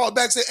 Jay called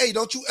back and said, hey,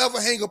 don't you ever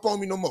hang up on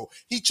me no more.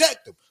 He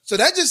checked him. So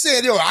that just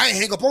said, yo, I ain't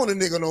hang up on a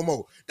nigga no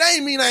more. That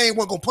ain't mean I ain't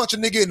gonna punch a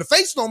nigga in the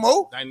face no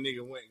more. That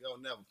nigga went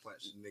gonna never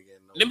punch a nigga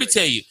in no let me face.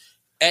 tell you,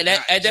 at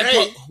that Jay.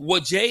 point,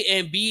 what Jay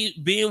and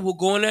Ben were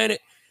going at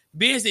it,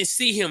 Biz didn't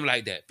see him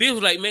like that. Biz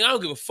was like, man, I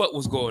don't give a fuck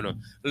what's going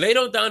on.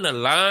 Later down the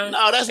line,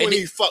 No, that's when and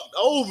he fucked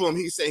over him.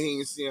 He said he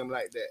didn't see him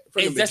like that.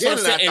 From the that's what I'm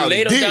beginning, saying. I And thought he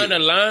later did. down the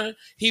line,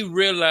 he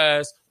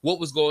realized what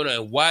was going on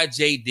and why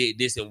Jay did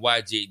this and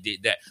why Jay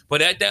did that.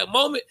 But at that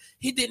moment,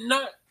 he did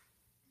not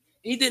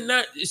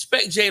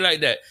expect Jay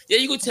like that. Yeah,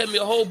 you could tell me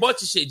a whole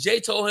bunch of shit. Jay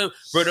told him,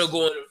 bro,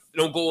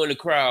 don't go in the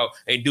crowd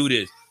and do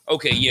this.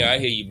 Okay, yeah, I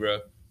hear you, bro.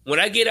 When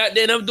I get out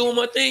there and I'm doing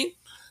my thing,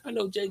 I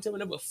know Jay told me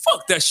that, but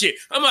fuck that shit.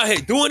 I'm out here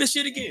doing this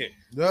shit again.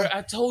 Yeah. Bro,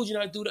 I told you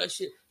not to do that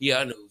shit. Yeah,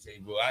 I know, Jay,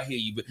 bro. I hear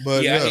you. But I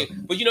yeah. hear you.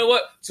 But you know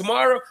what?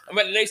 Tomorrow, I'm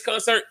at the next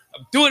concert.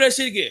 I'm doing that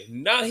shit again.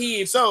 Now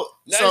he is So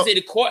he's at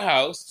the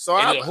courthouse, so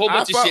and I- a whole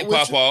bunch I of shit fuck with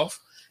pop you. off.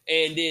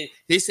 And then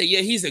they say,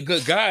 yeah, he's a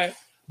good guy,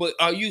 but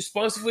are you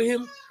sponsored for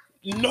him?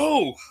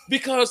 No,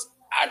 because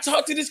I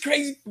talk to this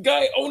crazy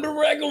guy on the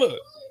regular.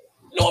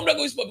 No, I'm not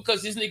going to sponsor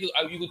because this nigga,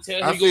 you can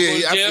tell I he going to feel go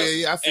you. to I jail. feel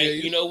you. I feel And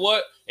you. you know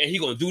what? And he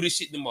going to do this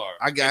shit tomorrow.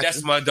 I got and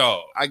that's you. my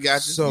dog. I got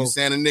you. So- You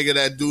saying a nigga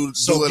that do it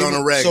give on me-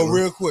 a regular. So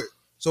real quick.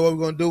 So what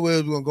we're gonna do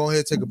is we're gonna go ahead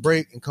and take a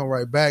break and come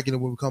right back. And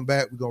then when we come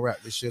back, we're gonna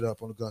wrap this shit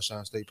up on the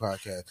Gunshine State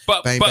podcast.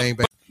 But, Bang, but, bang,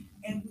 bang.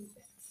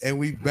 And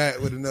we back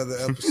with another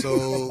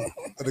episode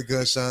of the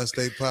Gunshine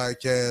State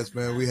podcast,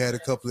 man. We had a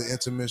couple of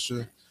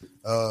intermissions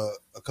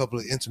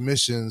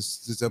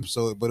this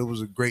episode, but it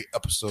was a great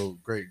episode.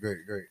 Great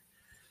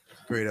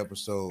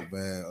episode,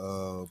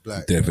 man.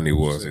 Black. Definitely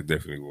was. It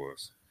definitely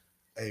was.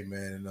 Hey,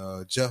 man.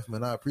 Jeff,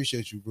 man, I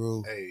appreciate you,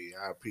 bro. Hey,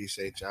 I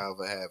appreciate y'all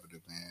for having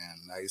it, man.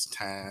 Nice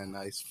time,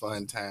 nice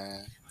fun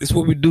time. This is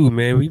what we do,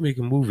 man. We make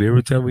a movie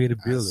every time we in the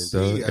I building, see,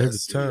 dog. I Every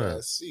see, time. I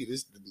see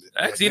this.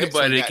 Ask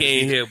anybody that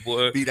came here,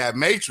 boy. Be that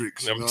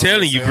Matrix. I'm you know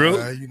telling what you, saying?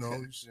 bro. You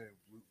know, shit,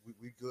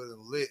 we good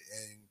and lit,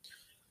 and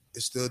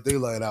it's still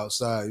daylight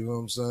outside. You know what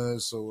I'm saying?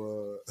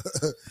 So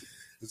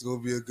it's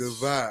gonna be a good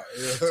vibe.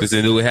 You know? It's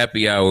a new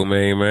happy hour,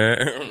 man.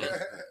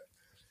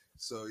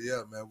 So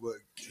yeah, man. But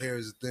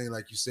here's the thing,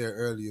 like you said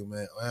earlier,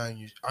 man.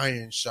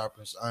 Iron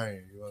sharpens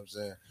iron. You know what I'm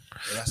saying?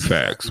 And that's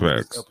Facts, exactly what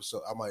facts. This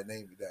episode, I might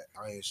name it that.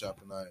 Iron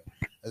sharpen iron.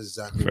 That's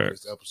exactly what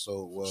Facts. this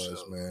episode was,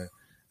 Sure. man.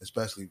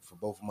 Especially for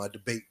both of my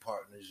debate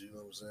partners. You know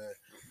what I'm saying?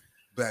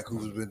 Black,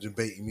 who's been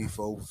debating me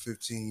for over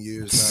 15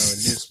 years now,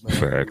 and this man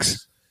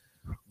Facts.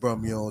 brought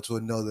me on to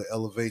another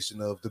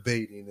elevation of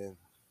debating and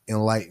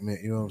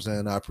enlightenment. You know what I'm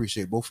saying? I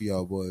appreciate both of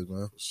y'all boys,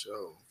 man. For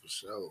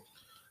sure.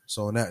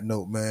 So on that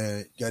note,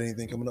 man, got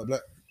anything coming up, Black?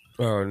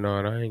 Oh, no,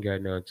 I ain't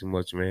got nothing too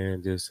much,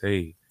 man. Just,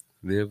 hey,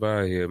 live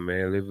out here,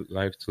 man. Live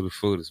life to the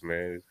fullest,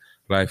 man.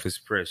 Life is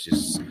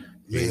precious.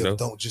 Yeah, You know?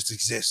 don't just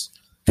exist.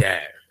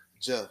 Damn.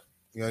 Jeff,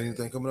 you got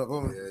anything coming up,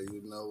 homie? Yeah,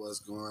 you know what's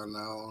going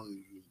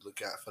on. You look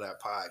out for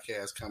that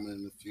podcast coming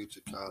in the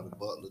future called The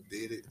Butler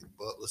Did It. The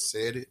Butler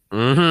Said It.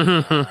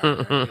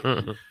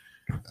 Mm-hmm.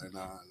 And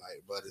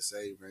like Buddy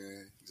say,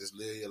 man, just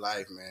live your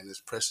life, man. It's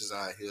precious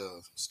out here.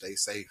 Stay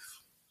safe.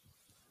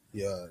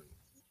 Yeah.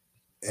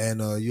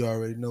 And you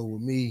already know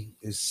with me,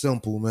 it's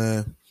simple,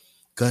 man.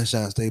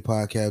 Gunshine State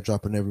podcast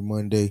dropping every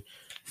Monday.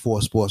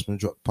 Four Sportsmen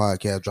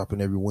podcast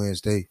dropping every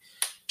Wednesday.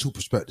 Two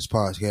Perspectives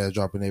podcast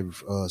dropping every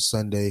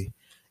Sunday.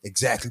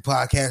 Exactly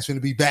podcast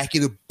finna be back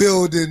in the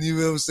building. You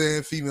know what I'm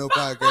saying? Female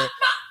podcast.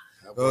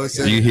 Oh,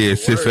 so You hear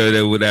sis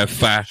there with that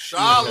fire.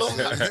 Charlotte.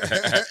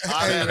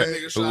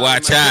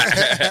 Watch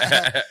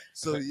out.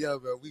 So yeah,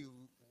 man,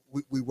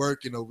 we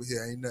working over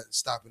here. Ain't nothing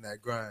stopping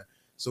that grind.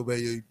 So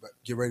baby, you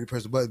get ready to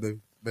press the button, baby.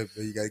 Baby,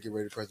 you gotta get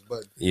ready to press the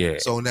button. Yeah.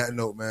 So on that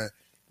note, man,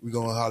 we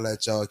gonna holler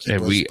at y'all. Keep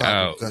And us we popping.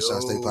 out.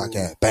 Gunshine State Yo.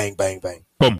 podcast. Bang, bang, bang. Boom.